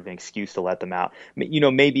you as sort of an excuse to let them out.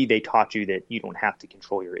 Maybe they taught you that you don't have to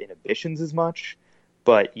control your inhibitions as much,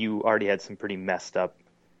 but you already had some pretty messed up,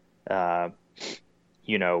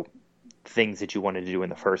 things that you wanted to do in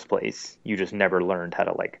the first place. You just never learned how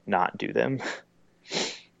to, like, not do them.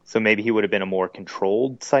 So maybe he would have been a more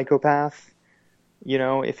controlled psychopath,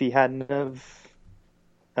 if he hadn't have,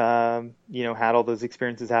 had all those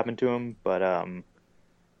experiences happen to him. But,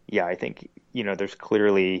 I think, there's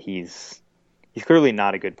clearly, he's clearly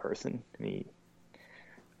not a good person.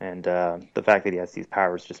 And the fact that he has these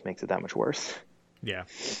powers just makes it that much worse. Yeah.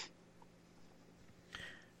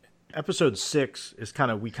 Episode 6 is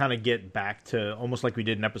we kind of get back to almost like we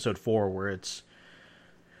did in episode 4, where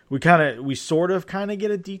we sort of get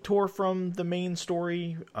a detour from the main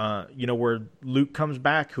story, where Luke comes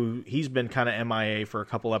back, who he's been kind of MIA for a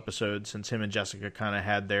couple episodes since him and Jessica kind of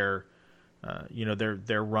had their,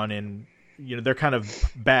 their run in they're kind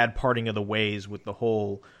of bad parting of the ways with the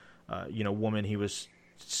whole, woman he was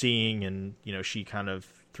seeing, and, she kind of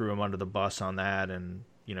threw him under the bus on that, and,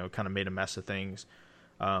 kind of made a mess of things.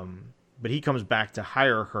 But he comes back to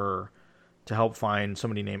hire her to help find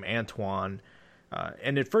somebody named Antoine.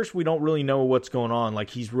 And at first we don't really know what's going on. Like,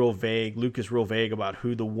 he's real vague. Luke is real vague about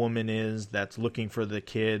who the woman is that's looking for the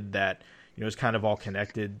kid that, is kind of all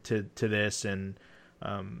connected to this. And,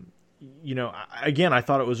 again, I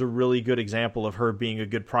thought it was a really good example of her being a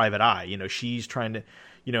good private eye. She's trying to,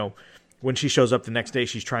 when she shows up the next day,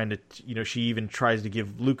 she's trying to, she even tries to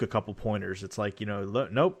give Luke a couple pointers. It's like,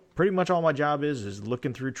 nope, pretty much all my job is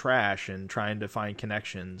looking through trash and trying to find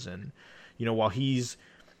connections. And, while he's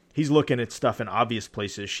looking at stuff in obvious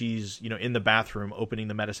places, she's, in the bathroom opening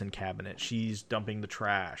the medicine cabinet. She's dumping the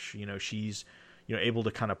trash. She's, able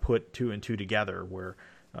to kind of put two and two together where,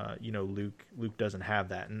 Luke doesn't have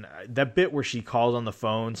that. And that bit where she calls on the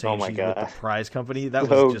phone saying she's with the prize company, that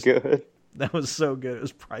was just good. That was so good. It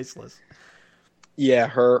was priceless. Yeah,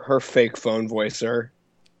 her fake phone voicer,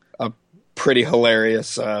 a pretty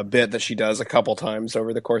hilarious bit that she does a couple times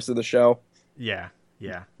over the course of the show. Yeah.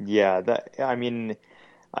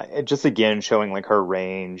 Just again showing like her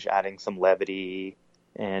range, adding some levity,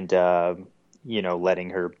 and letting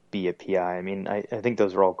her be a PI. I think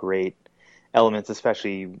those are all great elements,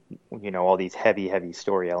 especially all these heavy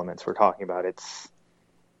story elements we're talking about. It's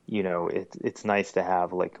it's nice to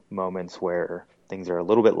have like moments where things are a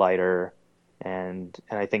little bit lighter, and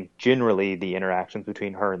I think generally the interactions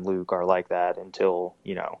between her and Luke are like that until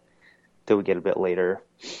we get a bit later,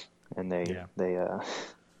 and they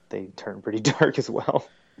turn pretty dark as well.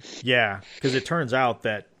 Yeah, because it turns out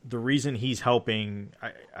that the reason he's helping,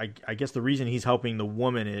 I guess the reason he's helping the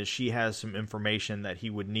woman is she has some information that he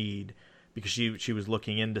would need because she was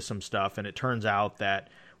looking into some stuff, and it turns out that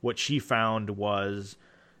what she found was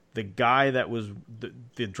the guy that was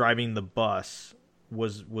the driving the bus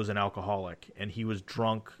was an alcoholic, and he was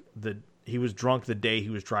drunk the day he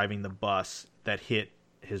was driving the bus that hit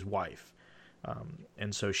his wife,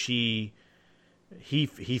 and so he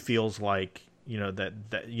feels like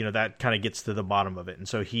that kind of gets to the bottom of it. And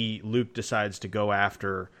so Luke decides to go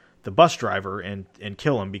after the bus driver and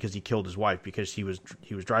kill him because he killed his wife because he was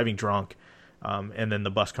driving drunk. And then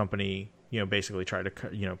the bus company, basically tried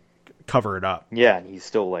to, cover it up. Yeah. And he's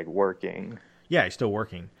still like working. Yeah. He's still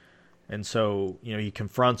working. And so, he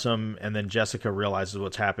confronts him, and then Jessica realizes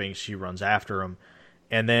what's happening. She runs after him.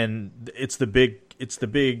 And then it's the big,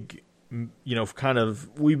 kind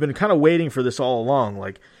of, we've been kind of waiting for this all along.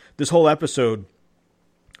 Like, this whole episode,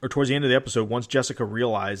 or towards the end of the episode, once Jessica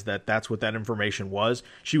realized that that's what that information was,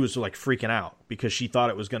 she was like freaking out because she thought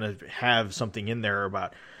it was going to have something in there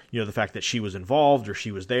about, the fact that she was involved or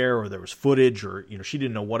she was there or there was footage or, she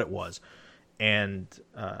didn't know what it was. And,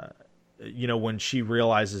 when she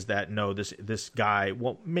realizes that, no, this guy,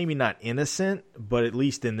 well, maybe not innocent, but at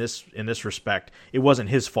least in this respect, it wasn't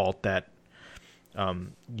his fault that,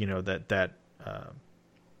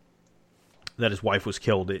 that his wife was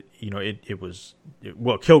killed. It was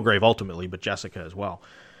Kilgrave ultimately, but Jessica as well.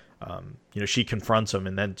 She confronts him,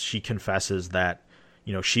 and then she confesses that,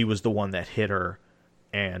 she was the one that hit her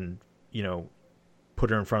and,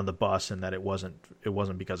 put her in front of the bus, and that it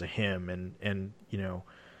wasn't because of him. And,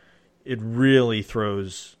 it really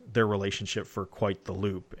throws their relationship for quite the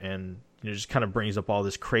loop, and, just kind of brings up all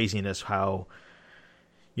this craziness, how,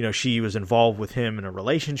 she was involved with him in a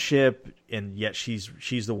relationship, and yet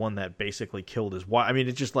she's the one that basically killed his wife.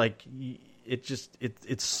 It's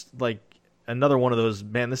like another one of those,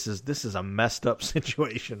 man, this is a messed up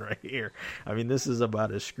situation right here. This is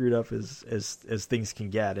about as screwed up as things can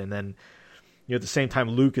get. And then, at the same time,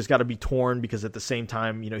 Luke has got to be torn because at the same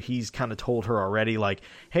time, he's kind of told her already, like,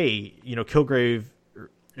 hey, Kilgrave,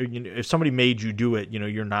 if somebody made you do it,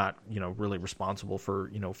 you're not, really responsible for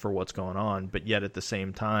what's going on. But yet at the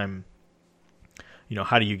same time,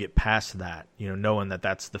 how do you get past that, knowing that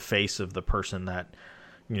that's the face of the person that,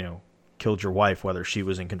 killed your wife, whether she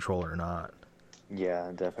was in control or not.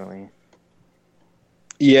 Yeah, definitely.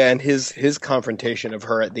 Yeah. And his confrontation of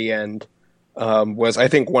her at the end was, I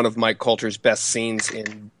think, one of Mike Colter's best scenes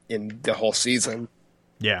in the whole season.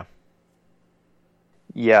 Yeah.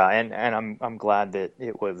 Yeah, and I'm glad that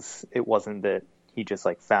it wasn't that he just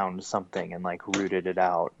like found something and like rooted it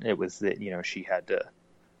out. It was that, she had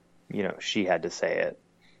to say it.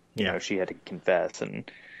 She had to confess,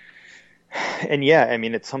 and yeah,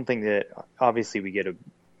 it's something that obviously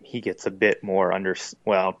he gets a bit more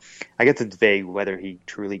well, I guess it's vague whether he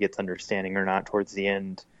truly gets understanding or not towards the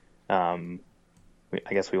end. I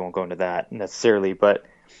guess we won't go into that necessarily, but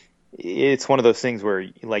it's one of those things where,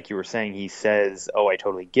 like you were saying, he says, "Oh, I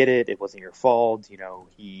totally get it. It wasn't your fault."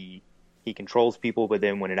 He controls people, but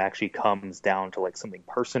then when it actually comes down to like something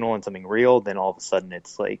personal and something real, then all of a sudden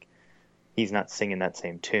it's like he's not singing that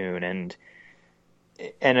same tune. And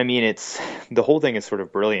I mean, it's the whole thing is sort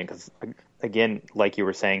of brilliant because, again, like you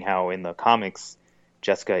were saying, how in the comics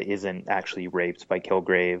Jessica isn't actually raped by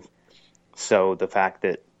Kilgrave. So the fact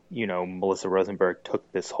that, Melissa Rosenberg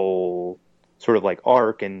took this whole sort of like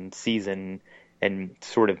arc and season and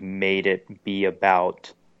sort of made it be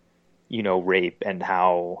about, rape and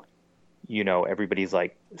how, everybody's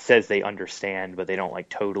like says they understand, but they don't like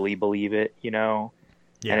totally believe it,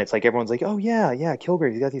 Yeah. And it's like everyone's like, "Oh yeah,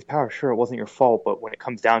 Kilgrave, you got these powers. Sure, it wasn't your fault." But when it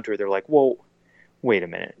comes down to it, they're like, "Well, wait a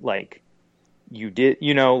minute. Like, you did,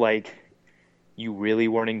 like, you really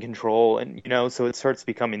weren't in control." And so it starts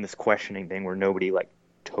becoming this questioning thing where nobody like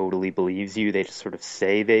totally believes you. They just sort of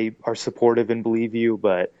say they are supportive and believe you,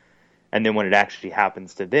 and then when it actually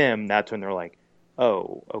happens to them, that's when they're like,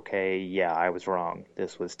 "Oh, okay, yeah, I was wrong.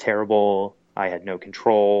 This was terrible. I had no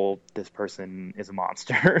control. This person is a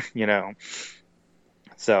monster."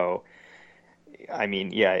 So, I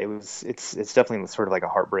mean, yeah, it's definitely sort of like a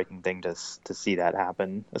heartbreaking thing to see that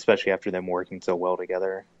happen, especially after them working so well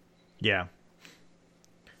together. Yeah.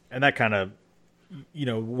 And that kind of,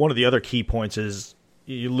 one of the other key points is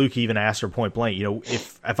Luke even asked her point blank,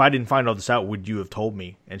 if I didn't find all this out, would you have told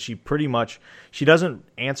me? And she doesn't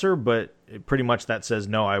answer, but pretty much that says,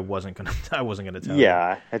 no, I wasn't going to tell you.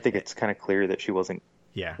 Yeah. I think it's kind of clear that she wasn't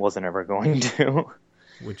ever going to.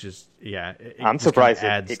 Which is, I'm surprised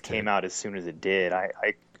it came out as soon as it did.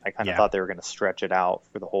 I kind of thought they were going to stretch it out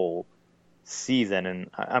for the whole season,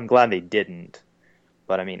 and I'm glad they didn't.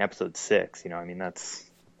 But I mean, episode 6, that's,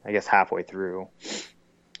 I guess, halfway through.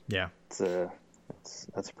 Yeah, that's a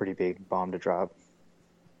pretty big bomb to drop.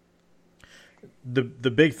 The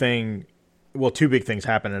big thing, well, two big things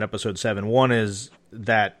happen in episode 7. One is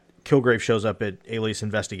that Kilgrave shows up at Alias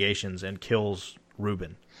Investigations and kills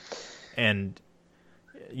Ruben, and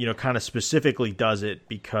kind of specifically does it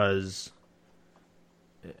because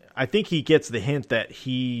I think he gets the hint that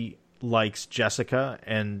he likes Jessica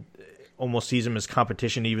and almost sees him as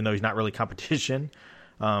competition, even though he's not really competition,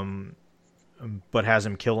 but has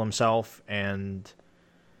him kill himself. And,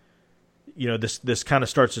 this kind of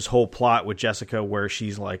starts this whole plot with Jessica where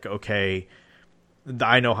she's like, okay,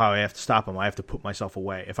 I know how I have to stop him. I have to put myself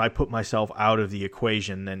away. If I put myself out of the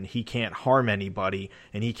equation, then he can't harm anybody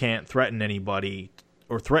and he can't threaten anybody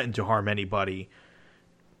or threaten to harm anybody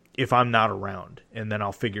if I'm not around, and then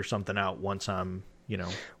I'll figure something out once I'm,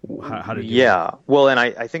 how to do it. Well, and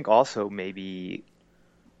I think also maybe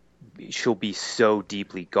she'll be so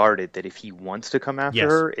deeply guarded that if he wants to come after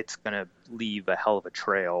her, it's going to leave a hell of a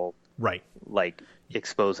trail. Right. Like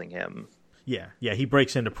exposing him. Yeah. He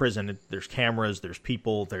breaks into prison. There's cameras, there's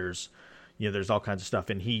people, there's all kinds of stuff.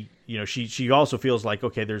 And he, she also feels like,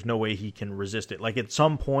 okay, there's no way he can resist it. Like at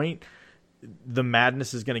some point, the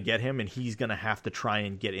madness is going to get him, and he's going to have to try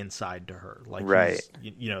and get inside to her. Like, right.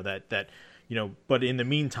 But in the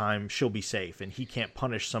meantime, she'll be safe, and he can't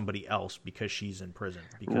punish somebody else because she's in prison.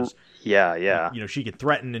 Because she can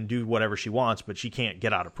threaten and do whatever she wants, but she can't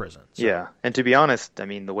get out of prison. So. Yeah, and to be honest, I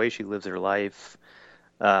mean, the way she lives her life,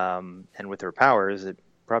 and with her powers, it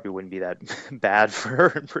probably wouldn't be that bad for her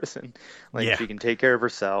in prison. Like she can take care of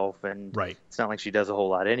herself, and it's not like she does a whole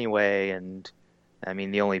lot anyway. And I mean,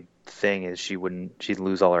 the only thing is she'd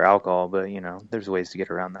lose all her alcohol, but there's ways to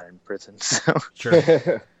get around that in prison. So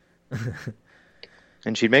sure.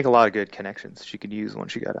 And she'd make a lot of good connections she could use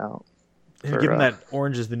once she got out. Given that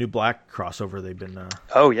Orange is the New Black crossover they've been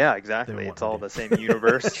oh yeah, exactly. It's all the same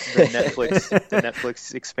universe, the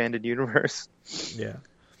Netflix expanded universe. Yeah.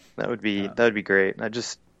 That would be great.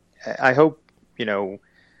 I hope,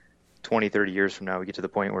 20, 30 years from now, we get to the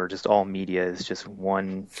point where just all media is just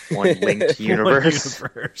one linked universe.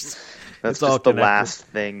 That's just all the last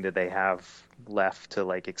thing that they have left to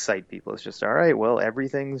like excite people. It's just, all right, well,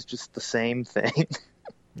 everything's just the same thing.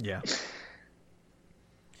 Yeah.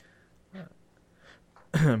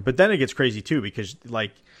 But then it gets crazy too, because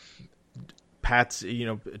like Pat's,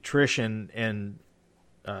 Trish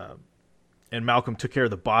and Malcolm took care of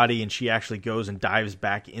the body, and she actually goes and dives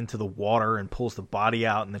back into the water and pulls the body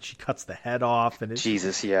out, and then she cuts the head off. And it's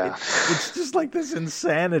just like this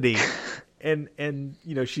insanity. And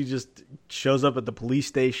she just shows up at the police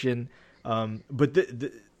station. But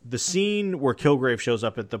the scene where Kilgrave shows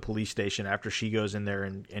up at the police station after she goes in there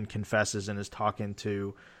and confesses and is talking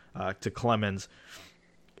to Clemens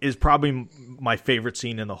is probably my favorite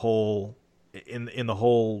scene in the whole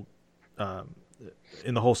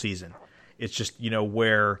season. It's just,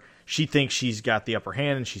 where she thinks she's got the upper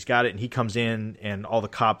hand and she's got it, and he comes in and all the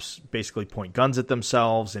cops basically point guns at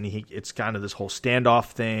themselves, and it's kind of this whole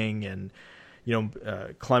standoff thing. And,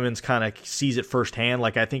 Clemens kind of sees it firsthand.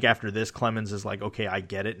 Like, I think after this, Clemens is like, okay, I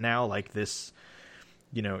get it now. Like this,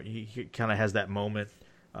 he kind of has that moment.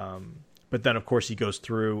 But then of course he goes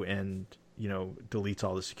through and, deletes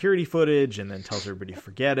all the security footage and then tells everybody to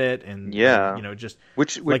forget it. And, just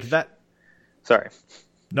which like that. Sorry.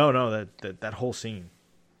 No, that whole scene.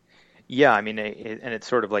 Yeah, I mean, and it's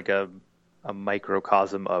sort of like a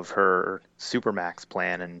microcosm of her Supermax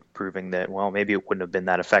plan, and proving that, well, maybe it wouldn't have been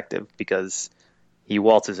that effective, because he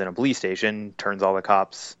waltzes in a police station, turns all the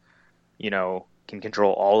cops, can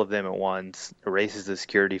control all of them at once, erases the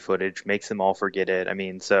security footage, makes them all forget it. I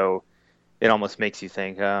mean, so it almost makes you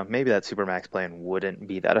think, maybe that Supermax plan wouldn't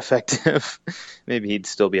be that effective. Maybe he'd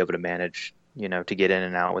still be able to manage, to get in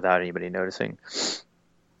and out without anybody noticing.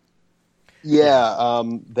 Yeah,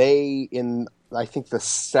 I think the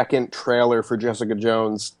second trailer for Jessica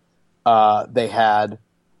Jones, they had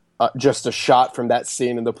just a shot from that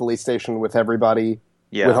scene in the police station with everybody,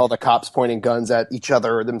 with all the cops pointing guns at each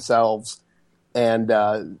other or themselves. And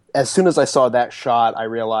as soon as I saw that shot, I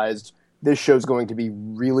realized this show's going to be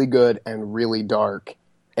really good and really dark.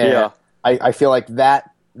 And I feel like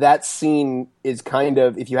that scene is kind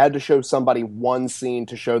of, if you had to show somebody one scene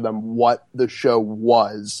to show them what the show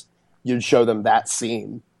was, you'd show them that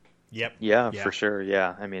scene. Yep. Yeah, for sure.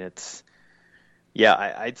 Yeah. I mean,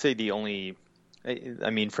 I'd say the only,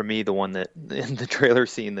 for me, the one that in the trailer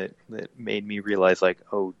scene that made me realize, like,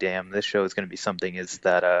 oh, damn, this show is going to be something, is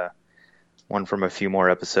that one from a few more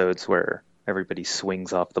episodes where everybody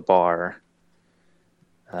swings off the bar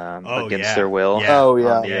against their will. Yeah. Oh,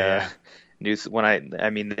 yeah. Yeah. News,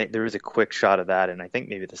 there was a quick shot of that, and I think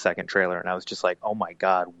maybe the second trailer, and I was just like, oh my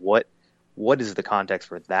God, what is the context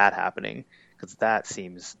for that happening? Because that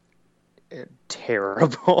seems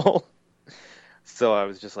terrible. So I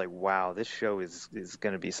was just like, wow, this show is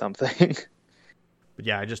going to be something. But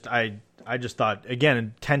yeah, I just thought,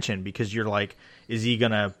 again, tension, because you're like, is he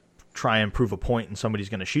going to try and prove a point and somebody's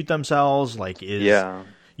going to shoot themselves? Like,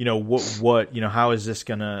 what how is this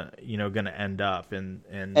gonna end up? And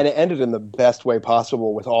it ended in the best way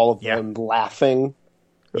possible, with all of them laughing.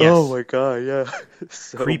 Yes. Oh my God, yeah.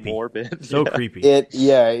 So creepy. Morbid. So creepy.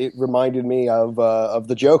 It reminded me of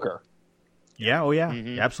the Joker. Yeah, oh yeah,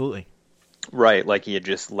 Mm-hmm. Absolutely. Right, like he had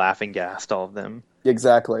just laughing gassed all of them.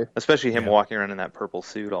 Exactly. Especially him walking around in that purple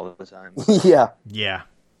suit all the time. Yeah. Yeah.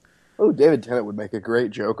 Oh, David Tennant would make a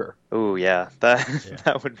great Joker. Oh yeah,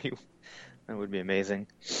 that would be amazing.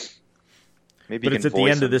 Maybe. But it's at the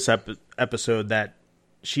end of this episode that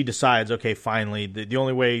she decides, okay, finally, the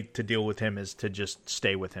only way to deal with him is to just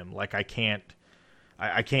stay with him. Like, I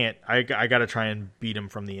got to try and beat him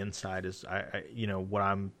from the inside, is what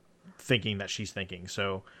I'm thinking that she's thinking.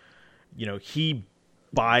 So, he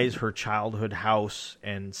buys her childhood house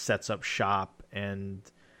and sets up shop and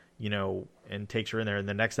takes her in there in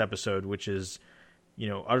the next episode, which is,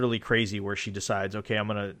 utterly crazy, where she decides, okay, I'm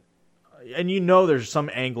going to, and there's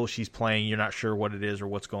some angle she's playing, you're not sure what it is or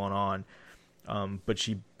what's going on. But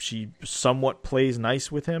she somewhat plays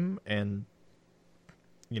nice with him and,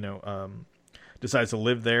 decides to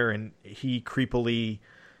live there, and he creepily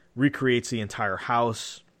recreates the entire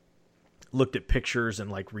house, looked at pictures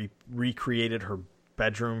and like recreated her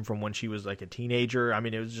bedroom from when she was like a teenager. I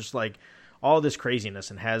mean, it was just like all this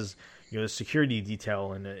craziness, and has, the security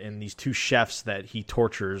detail and these two chefs that he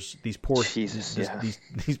tortures, these poor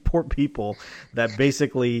these poor people that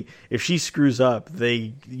basically, if she screws up,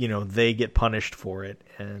 they get punished for it.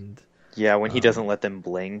 And when he doesn't let them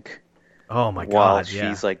blink. Oh my God! While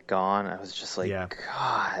she's like gone, I was just like,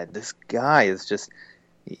 God, this guy is just,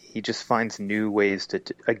 he just finds new ways to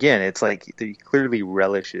again, it's like he clearly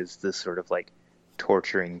relishes this sort of like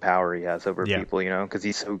torturing power he has over people, because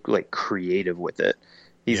he's so like creative with it.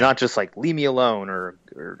 He's not just like, leave me alone, or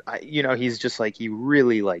he's just like, he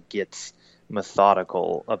really like gets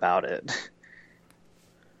methodical about it,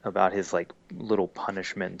 about his like little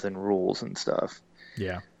punishments and rules and stuff.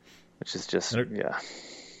 Yeah. Which is just,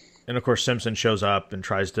 And of course Simpson shows up and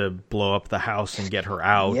tries to blow up the house and get her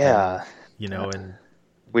out. Yeah. And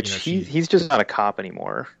which he's just not a cop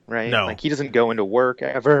anymore, right? No. Like, he doesn't go into work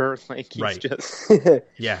ever. Like, he's just...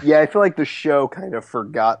 Yeah, I feel like the show kind of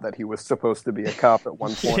forgot that he was supposed to be a cop at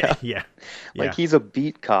one point. Yeah. Like, he's a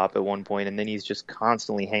beat cop at one point, and then he's just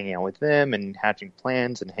constantly hanging out with them and hatching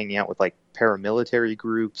plans and hanging out with, like, paramilitary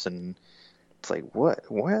groups, and it's like, what?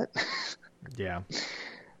 Yeah.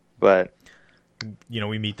 But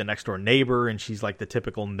we meet the next door neighbor, and she's like the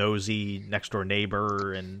typical nosy next door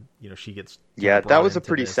neighbor, and she gets that was a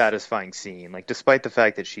pretty satisfying scene. Like, despite the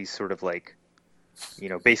fact that she's sort of like,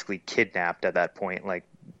 basically kidnapped at that point, like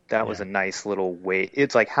that was a nice little way.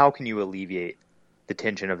 It's like, how can you alleviate the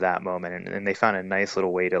tension of that moment? And they found a nice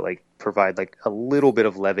little way to like provide like a little bit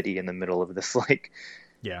of levity in the middle of this like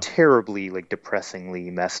terribly like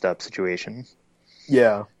depressingly messed up situation.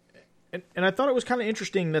 Yeah. And I thought it was kind of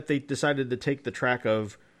interesting that they decided to take the track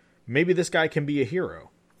of maybe this guy can be a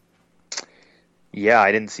hero. Yeah,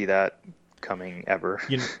 I didn't see that coming ever.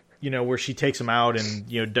 Where she takes him out and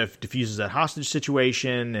diffuses that hostage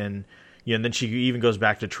situation, and and then she even goes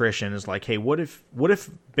back to Trish and is like, "Hey, what if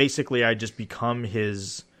basically I just become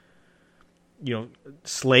his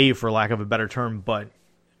slave, for lack of a better term, but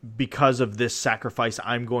because of this sacrifice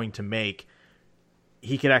I'm going to make,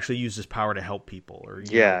 he could actually use his power to help people." Or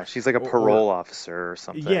she's like a parole officer or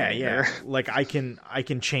something. Yeah. Like I can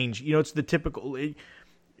change. It's the typical.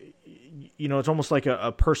 It's almost like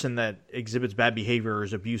a person that exhibits bad behavior or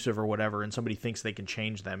is abusive or whatever, and somebody thinks they can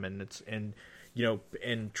change them, and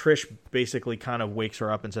Trish basically kind of wakes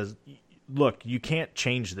her up and says, "Look, you can't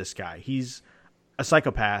change this guy. He's a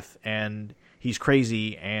psychopath and he's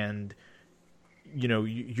crazy, and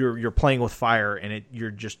you're playing with fire, and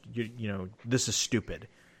you're this is stupid."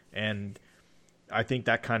 And I think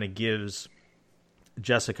that kind of gives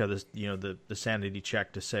Jessica this the sanity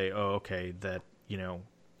check to say, "Oh, okay, that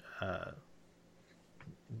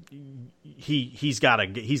he's got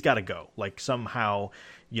to go. Like somehow,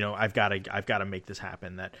 I've got to make this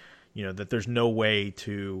happen. That that there's no way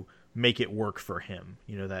to make it work for him.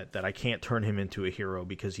 That I can't turn him into a hero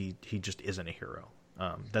because he just isn't a hero.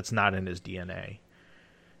 That's not in his DNA."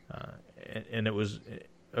 And it was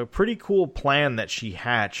a pretty cool plan that she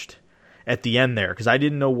hatched at the end there, because I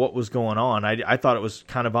didn't know what was going on. I thought it was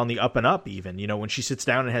kind of on the up and up even, when she sits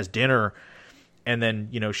down and has dinner, and then,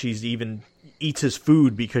 she's even eats his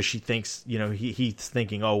food because she thinks, he's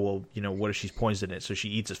thinking, oh, well, what if she's poisoned it? So she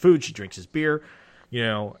eats his food, she drinks his beer,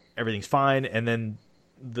 everything's fine. And then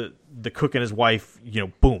the cook and his wife,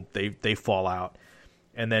 boom, they fall out.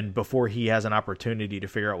 And then before he has an opportunity to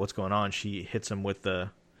figure out what's going on, she hits him with the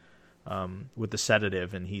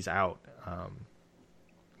sedative, and he's out.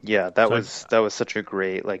 That was such a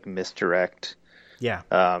great like misdirect. Yeah.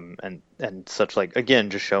 And such like, again,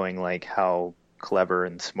 just showing like how clever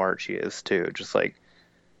and smart she is too. Just like,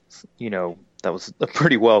 that was a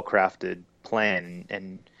pretty well crafted plan,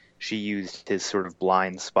 and she used his sort of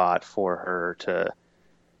blind spot for her to,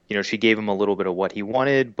 she gave him a little bit of what he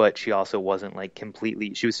wanted, but she also wasn't like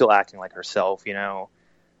completely, she was still acting like herself,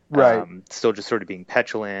 right. Still just sort of being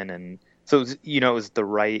petulant. And so, it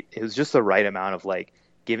was just the right amount of like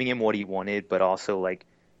giving him what he wanted, but also like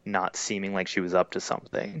not seeming like she was up to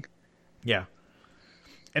something. Yeah.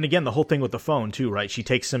 And again, the whole thing with the phone too, right? She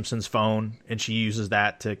takes Simpson's phone and she uses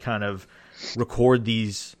that to kind of record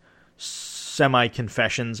these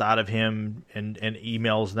semi-confessions out of him and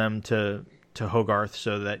emails them to Hogarth,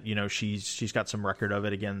 so that she's got some record of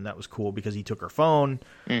it. Again, that was cool because he took her phone.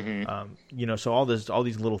 Mm-hmm. So all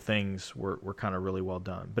these little things were kind of really well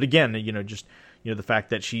done. But again, just the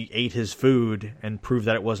fact that she ate his food and proved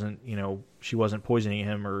that it wasn't she wasn't poisoning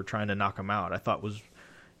him or trying to knock him out, I thought was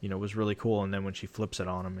really cool. And then when she flips it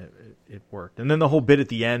on him, it worked. And then the whole bit at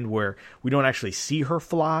the end where we don't actually see her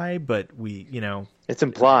fly, but we it's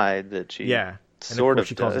implied that she and sort of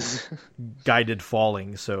course does. She calls it guided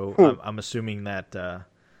falling. So I'm assuming that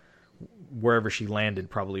wherever she landed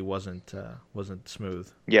probably wasn't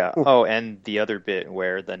smooth. Yeah. Oh, and the other bit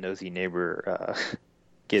where the nosy neighbor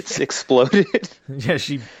gets exploded. Yeah,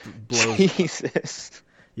 she blows. Jesus.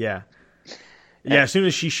 Yeah. Yeah, as soon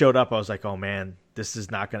as she showed up, I was like, oh man, this is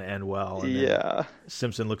not going to end well. And then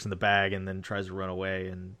Simpson looks in the bag and then tries to run away,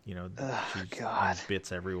 and she's in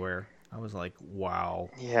bits everywhere. I was like, wow.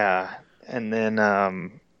 Yeah. And then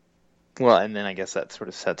I guess that sort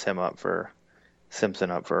of sets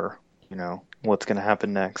Simpson up for, what's going to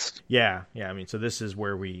happen next. Yeah. Yeah. I mean, so this is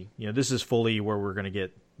where this is fully where we're going to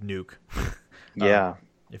get Nuke. Yeah.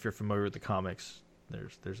 If you're familiar with the comics,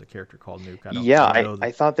 there's a character called Nuke.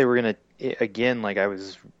 I thought they were going to, again, like I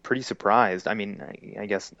was pretty surprised. I mean, I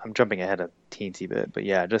guess I'm jumping ahead a teensy bit, but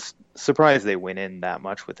yeah, just surprised they went in that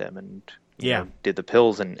much with him and did the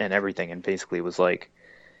pills and everything, and basically was like,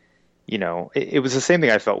 it was the same thing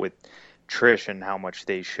I felt with Trish and how much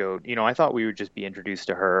they showed. I thought we would just be introduced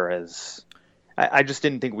to her as, I just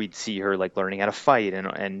didn't think we'd see her like learning how to fight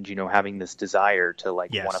and having this desire to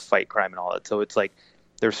like want to fight crime and all that. So it's like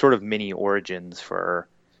there's sort of mini origins for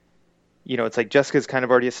it's like Jessica's kind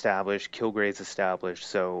of already established, Kilgray's established,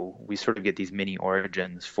 so we sort of get these mini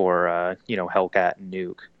origins for, Hellcat and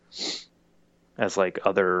Nuke as like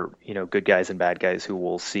other, good guys and bad guys who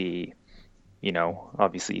we'll see,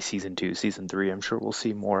 obviously season 2, season 3, I'm sure we'll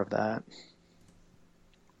see more of that,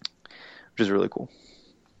 which is really cool.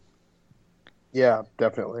 Yeah,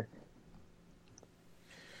 definitely.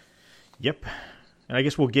 Yep. And I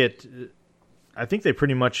guess we'll get, I think they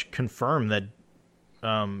pretty much confirmed that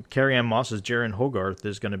Carrie-Anne Moss's Jaren Hogarth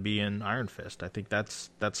is going to be in Iron Fist. I think that's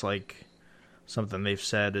like something they've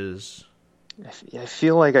said is... I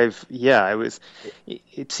feel like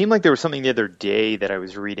it seemed like there was something the other day that I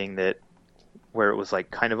was reading where it was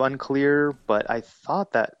like kind of unclear, but I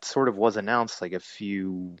thought that sort of was announced like a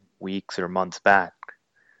few weeks or months back.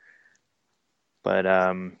 But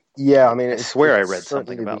yeah, I mean, I swear I read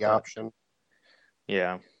something about the that. Option.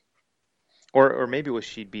 Yeah, or maybe it was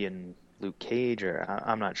she'd be in Luke Cage, or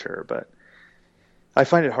I'm not sure, but I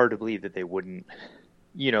find it hard to believe that they wouldn't,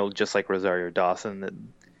 just like Rosario Dawson, that,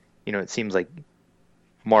 it seems like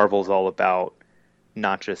Marvel's all about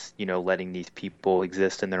not just, letting these people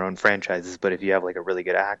exist in their own franchises, but if you have like a really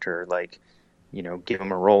good actor, like, give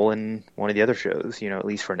them a role in one of the other shows, at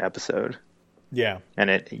least for an episode. Yeah. And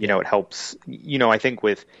it, it helps, I think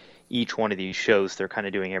with each one of these shows, they're kind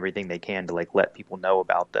of doing everything they can to like let people know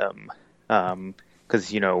about them.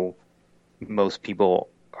 'Cause, most people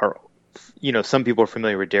are, some people are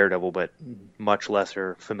familiar with Daredevil, but much less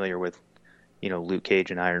are familiar with, Luke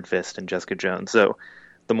Cage and Iron Fist and Jessica Jones. So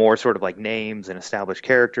the more sort of like names and established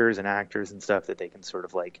characters and actors and stuff that they can sort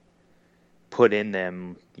of like put in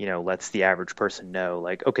them, lets the average person know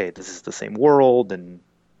like, okay, this is the same world and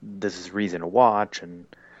this is reason to watch and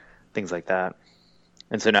things like that.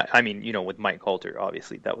 And so now, I mean, with Mike Coulter,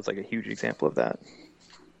 obviously that was like a huge example of that.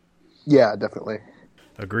 Yeah, definitely.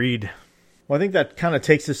 Agreed. Well, I think that kind of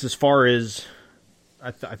takes us as far as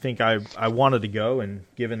I think I wanted to go, and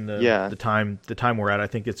given the time we're at, I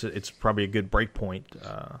think it's probably a good break point.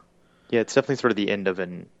 Yeah, it's definitely sort of the end of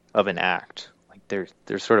an act. Like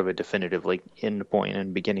there's sort of a definitive like end point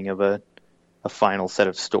and beginning of a final set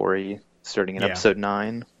of story starting in episode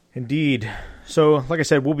 9. Indeed. So, like I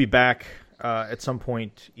said, we'll be back at some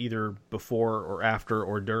point either before or after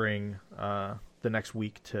or during the next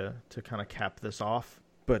week to kind of cap this off.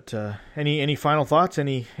 But any final thoughts?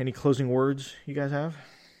 Any closing words you guys have?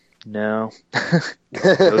 No.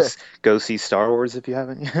 Go see Star Wars if you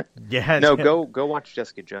haven't yet. Yeah. No, go watch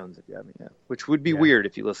Jessica Jones if you haven't yet. Which would be weird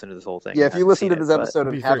if you listen to this whole thing. Yeah, if you listen to this episode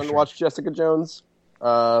and haven't watched Jessica Jones,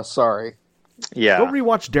 sorry. Yeah. Go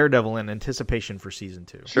rewatch Daredevil in anticipation for season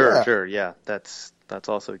 2. Sure. Yeah, that's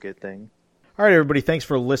also a good thing. All right, everybody, thanks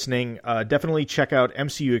for listening. Definitely check out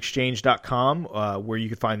mcuexchange.com, where you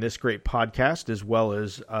can find this great podcast, as well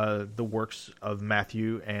as the works of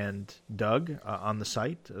Matthew and Doug on the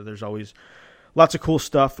site. There's always lots of cool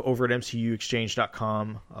stuff over at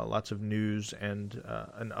mcuexchange.com, lots of news and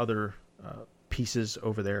other pieces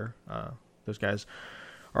over there. Those guys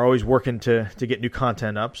are always working to get new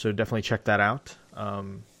content up, so definitely check that out.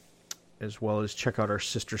 As well as check out our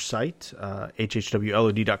sister site,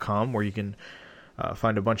 hhwlod.com, where you can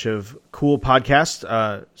find a bunch of cool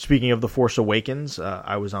podcasts. Speaking of The Force Awakens,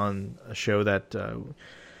 I was on a show that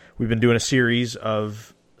we've been doing a series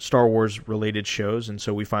of Star Wars-related shows, and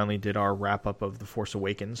so we finally did our wrap-up of The Force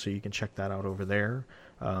Awakens, so you can check that out over there.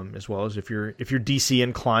 As well as if you're DC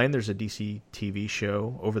inclined, there's a DC TV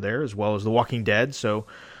show over there, as well as The Walking Dead, so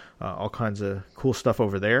all kinds of cool stuff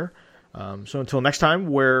over there. So until next time,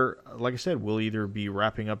 where, like I said, we'll either be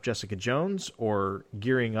wrapping up Jessica Jones or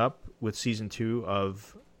gearing up with season 2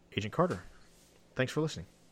 of Agent Carter. Thanks for listening.